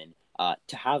 907.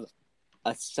 To have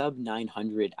a sub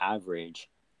 900 average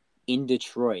in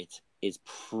Detroit is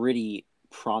pretty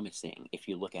promising if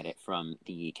you look at it from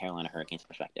the Carolina Hurricanes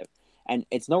perspective. And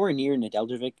it's nowhere near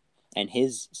Nedeljkovic and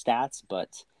his stats,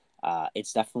 but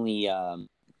it's definitely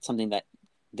something that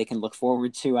they can look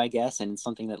forward to, I guess, and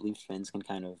something that Leafs fans can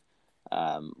kind of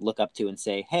look up to and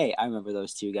say, hey, I remember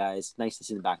those two guys. Nice to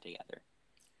see them back together.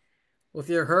 Well, if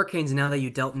you're Hurricanes, now that you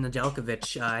dealt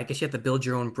Nedeljkovic, I guess you have to build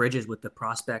your own bridges with the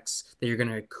prospects that you're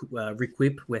going to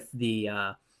recoup with the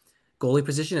goalie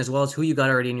position, as well as who you got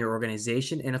already in your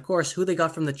organization, and of course, who they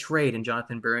got from the trade in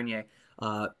Jonathan Bernier.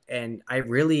 And I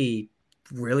really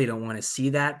don't want to see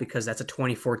that because that's a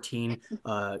 2014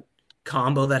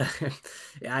 combo that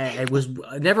I was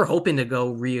never hoping to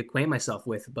go reacquaint myself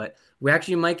with, but we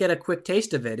actually might get a quick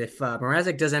taste of it if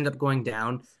Mrazek does end up going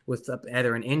down with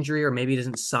either an injury or maybe he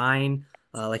doesn't sign.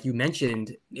 Like you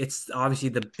mentioned, it's obviously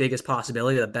the biggest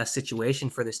possibility, the best situation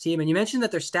for this team. And you mentioned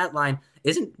that their stat line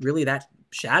isn't really that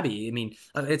shabby. I mean,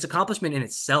 it's accomplishment in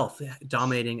itself,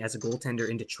 dominating as a goaltender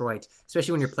in Detroit,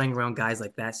 especially when you're playing around guys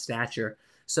like that stature.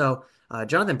 So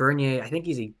Jonathan Bernier, I think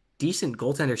he's a decent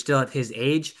goaltender still at his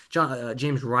age.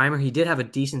 James Reimer, he did have a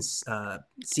decent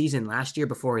season last year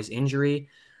before his injury.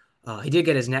 He did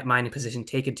get his net minding position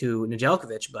taken to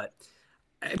Nedeljkovic, but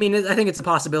I mean, I think it's a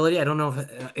possibility. I don't know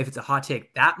if it's a hot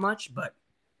take that much, but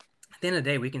the end of the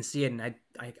day, we can see it, and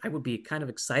I would be kind of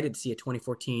excited to see a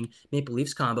 2014 Maple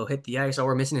Leafs combo hit the ice. All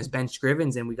we're missing is Ben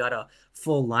Scrivens, and we got a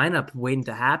full lineup waiting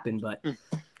to happen, but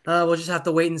we'll just have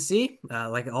to wait and see,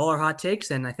 like all our hot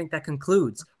takes, and I think that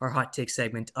concludes our hot take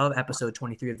segment of episode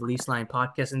 23 of the Leafs Line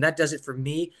podcast, and that does it for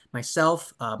me,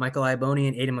 myself, Michael Iaboni,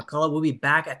 and Aidan McCullough. We'll be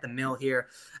back at the mill here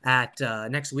at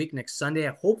next week, next Sunday.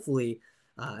 Hopefully,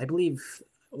 I believe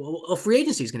free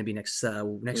agency is going to be next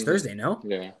Thursday, no?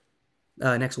 Yeah.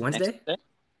 Next Wednesday?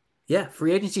 Yeah,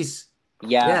 free agency's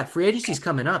free agency's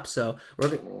coming up, so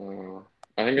we're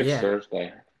I think it's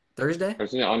Thursday. Thursday?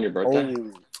 Isn't it on your birthday?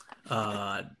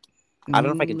 I don't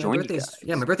know if I can join you guys.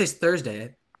 Yeah, my birthday's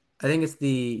Thursday. I think it's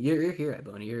you're here,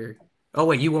 Iaboni. Oh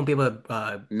wait, you won't be able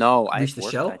to no, reach the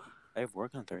show? I have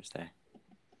work on Thursday.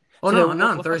 Oh, So no, we'll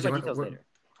not on talk Thursday. about details later.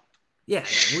 Yeah,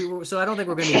 so I don't think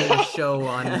we're going to be doing a show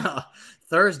on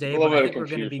Thursday, but I think we're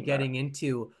going to be getting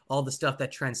into all the stuff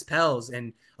that transpels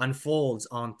and unfolds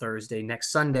on Thursday,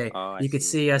 next Sunday. You could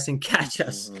see us and catch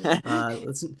us.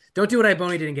 Don't do what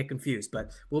Iaboni did and get confused,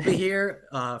 but we'll be here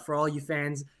for all you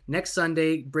fans next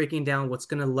Sunday, breaking down what's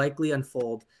going to likely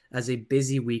unfold as a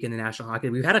busy week in the National Hockey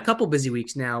League. We've had a couple busy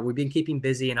weeks now. We've been keeping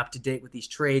busy and up to date with these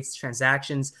trades,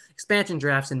 transactions, expansion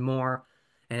drafts, and more.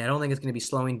 And I don't think it's going to be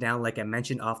slowing down like I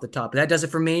mentioned off the top. But that does it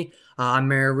for me. I'm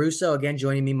Mario Russo. Again,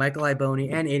 joining me, Michael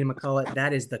Iaboni and Aidan McCullough.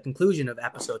 That is the conclusion of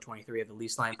episode 23 of the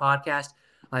Leafs Line podcast.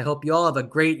 I hope you all have a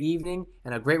great evening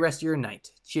and a great rest of your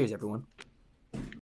night. Cheers, everyone.